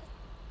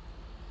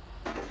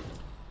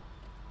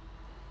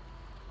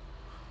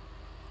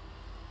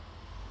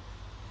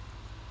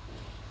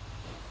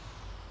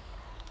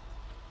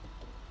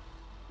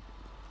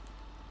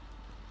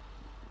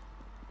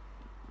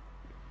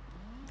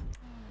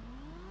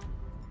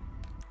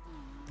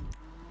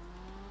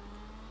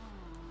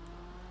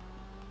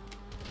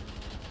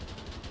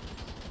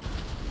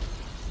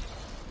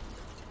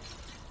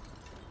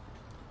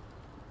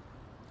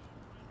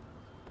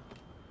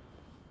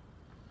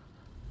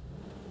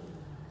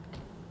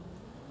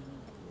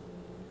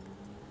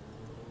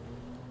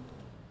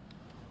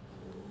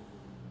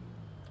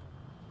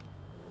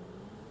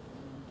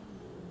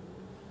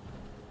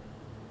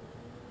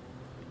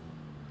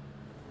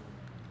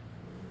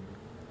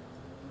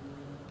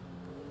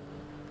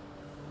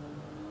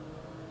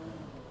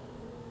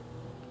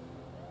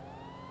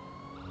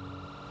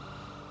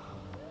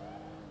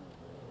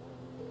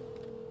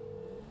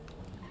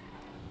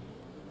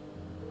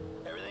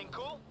 Everything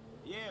cool?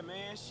 Yeah,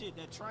 man, shit,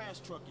 that trash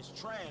truck is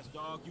trash,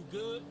 dog. You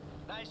good?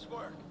 Nice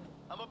work.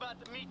 I'm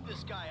about to meet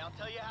this guy. I'll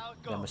tell you how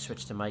it Then we'll goes.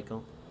 switch to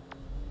Michael.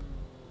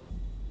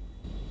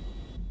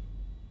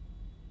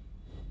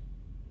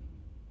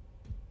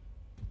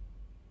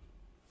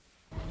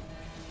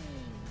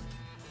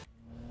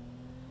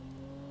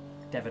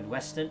 Devin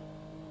Weston.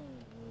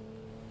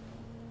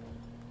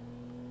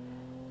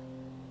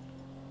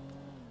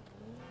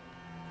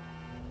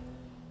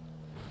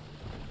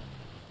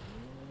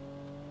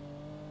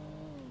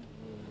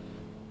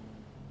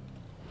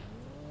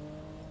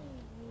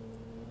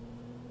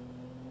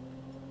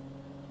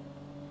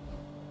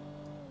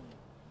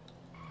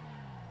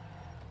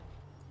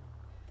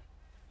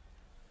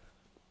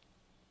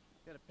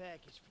 Got a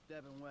package for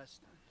Devin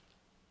Weston.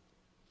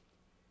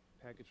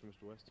 Package for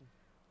Mr. Weston?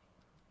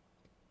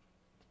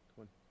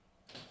 Come on.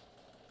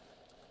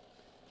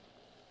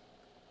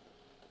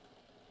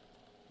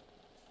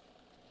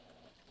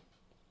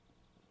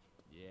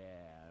 Yeah,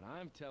 and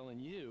I'm telling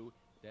you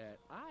that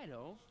I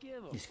don't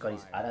give a He's got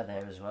his flying adder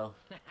there as well.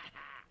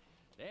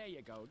 There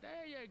you go,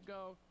 there you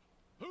go.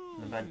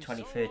 Remember in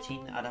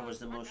 2013, Adder was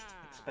the most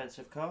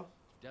expensive car?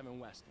 Devin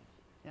Weston.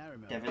 Yeah, I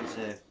remember. Devin's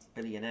a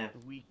billionaire.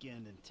 The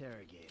weekend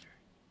interrogator.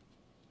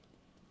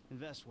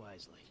 Invest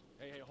wisely.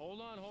 Hey,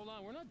 hold on.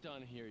 We're not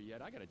done here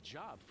yet. I got a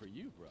job for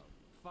you, bro.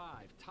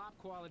 5 top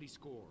quality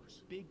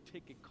scores. Big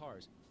ticket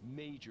cars.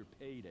 Major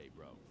payday,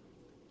 bro.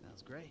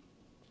 Sounds great.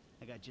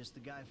 I got just the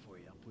guy for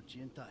you. I'll put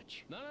you in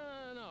touch. No.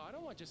 I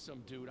don't want just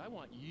some dude. I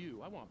want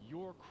you. I want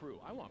your crew.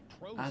 I want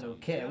pros. I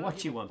don't care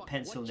what you want,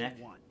 pencil neck. What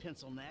you want,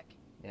 pencil neck?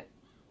 Yeah.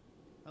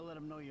 I'll let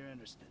him know you're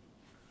interested.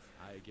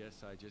 I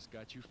guess I just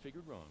got you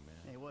figured wrong, man.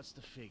 Hey, what's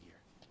the figure?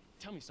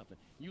 Tell me something.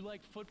 You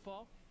like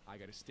football? I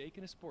got a stake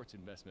in a sports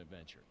investment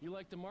venture. You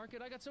like the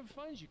market? I got some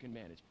funds you can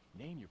manage.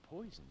 Name your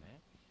poison, man.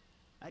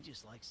 I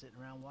just like sitting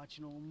around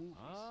watching old movies.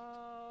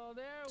 Oh,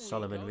 there we go.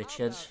 Solomon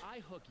Richards. How about I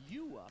hook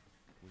you up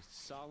with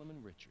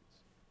Solomon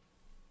Richards.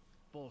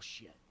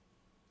 Bullshit.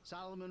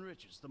 Solomon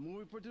Richards, the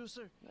movie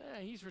producer? Yeah,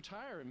 he's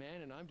retiring,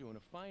 man, and I'm doing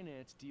a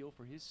finance deal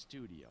for his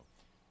studio.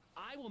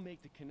 I will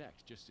make the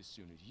connect just as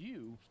soon as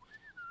you...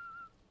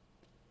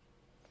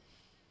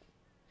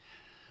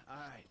 All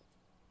right.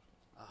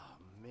 Oh,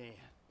 man.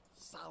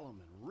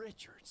 Solomon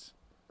Richards.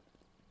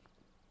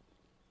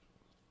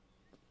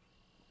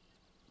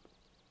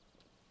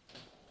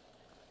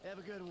 Have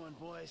a good one,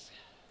 boys.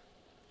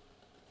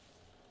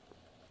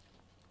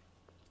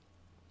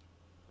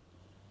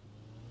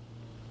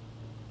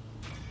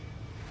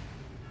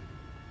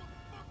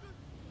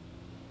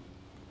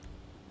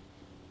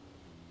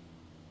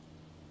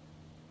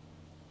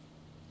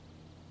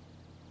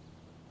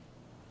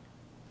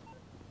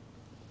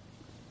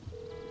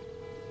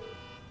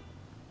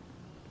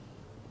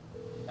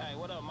 Hey,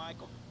 what up,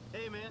 Michael?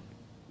 Hey, man.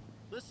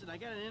 Listen, I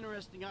got an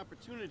interesting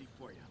opportunity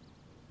for you.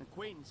 An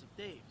acquaintance of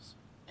Dave's.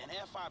 An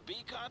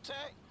FIB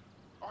contact?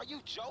 Are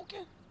you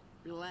joking?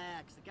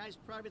 Relax. The guy's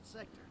private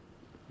sector.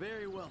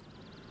 Very wealthy.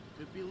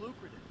 Could be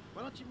lucrative.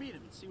 Why don't you meet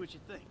him and see what you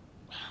think?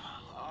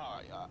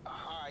 All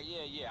right,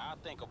 yeah, I'll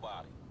think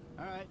about it.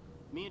 All right.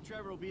 Me and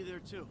Trevor will be there,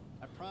 too.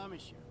 I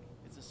promise you.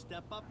 It's a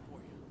step up for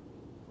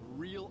you. A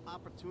real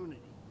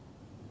opportunity.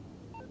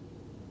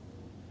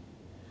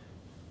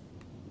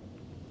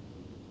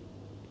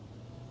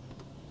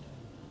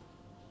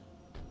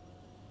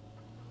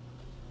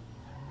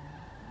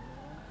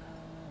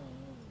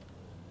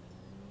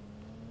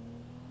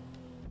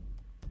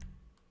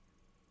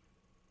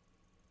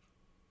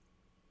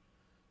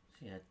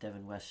 Yeah,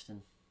 Devin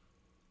Weston.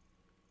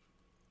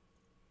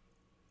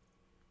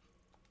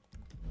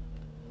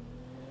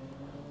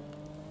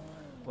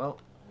 Well,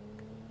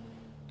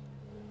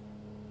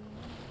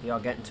 We are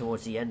getting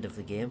towards the end of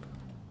the game.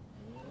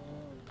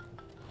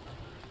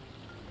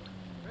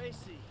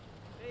 Tracy,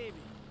 baby,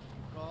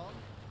 you called?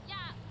 Yeah,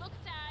 look,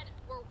 Dad,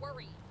 we're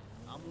worried.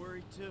 I'm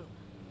worried too.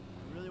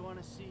 I really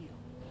want to see you.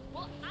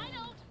 Well, I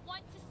don't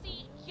want to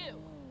see you.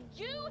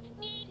 You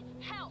need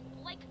help.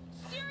 Like,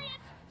 serious,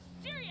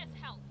 serious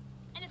help.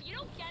 And if you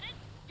don't get it,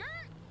 you're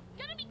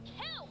gonna be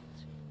killed.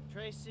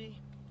 Tracy,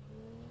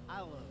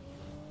 I love you.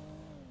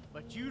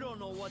 But you don't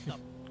know what the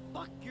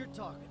fuck you're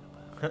talking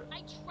about.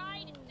 I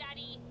tried,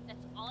 Daddy.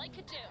 That's all I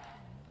could do.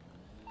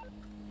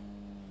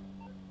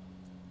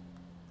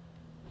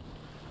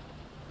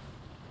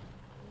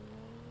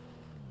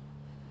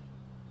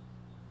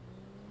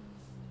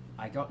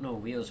 I got no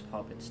wheels,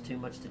 Pop. It's too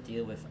much to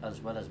deal with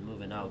as well as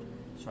moving out.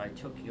 So I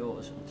took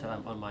yours until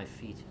I'm on my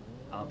feet.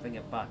 I'll bring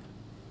it back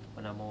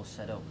when I'm all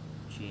set up.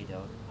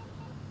 J-Dog.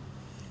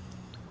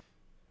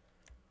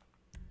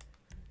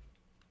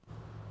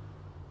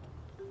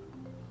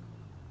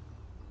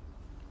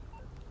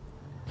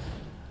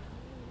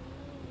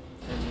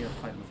 Your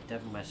appointment with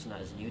Devon Weston at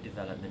his new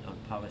development on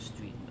Power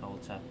Street in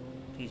Alta.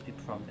 Please be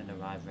prompt and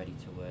arrive ready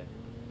to work.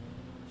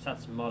 So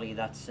that's Molly,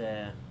 that's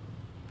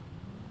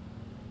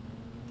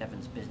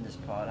Devon's business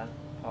partner.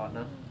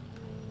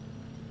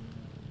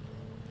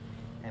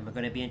 And we're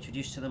going to be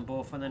introduced to them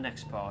both on the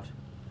next part.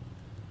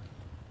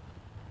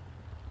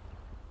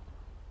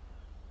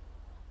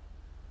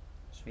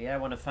 So yeah, I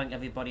want to thank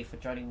everybody for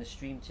joining the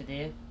stream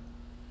today.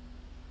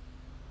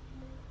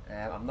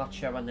 I'm not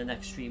sure when the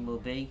next stream will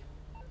be.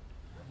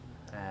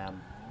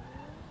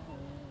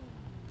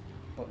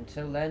 But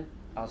until then,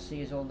 I'll see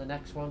you all in the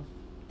next one.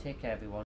 Take care, everyone.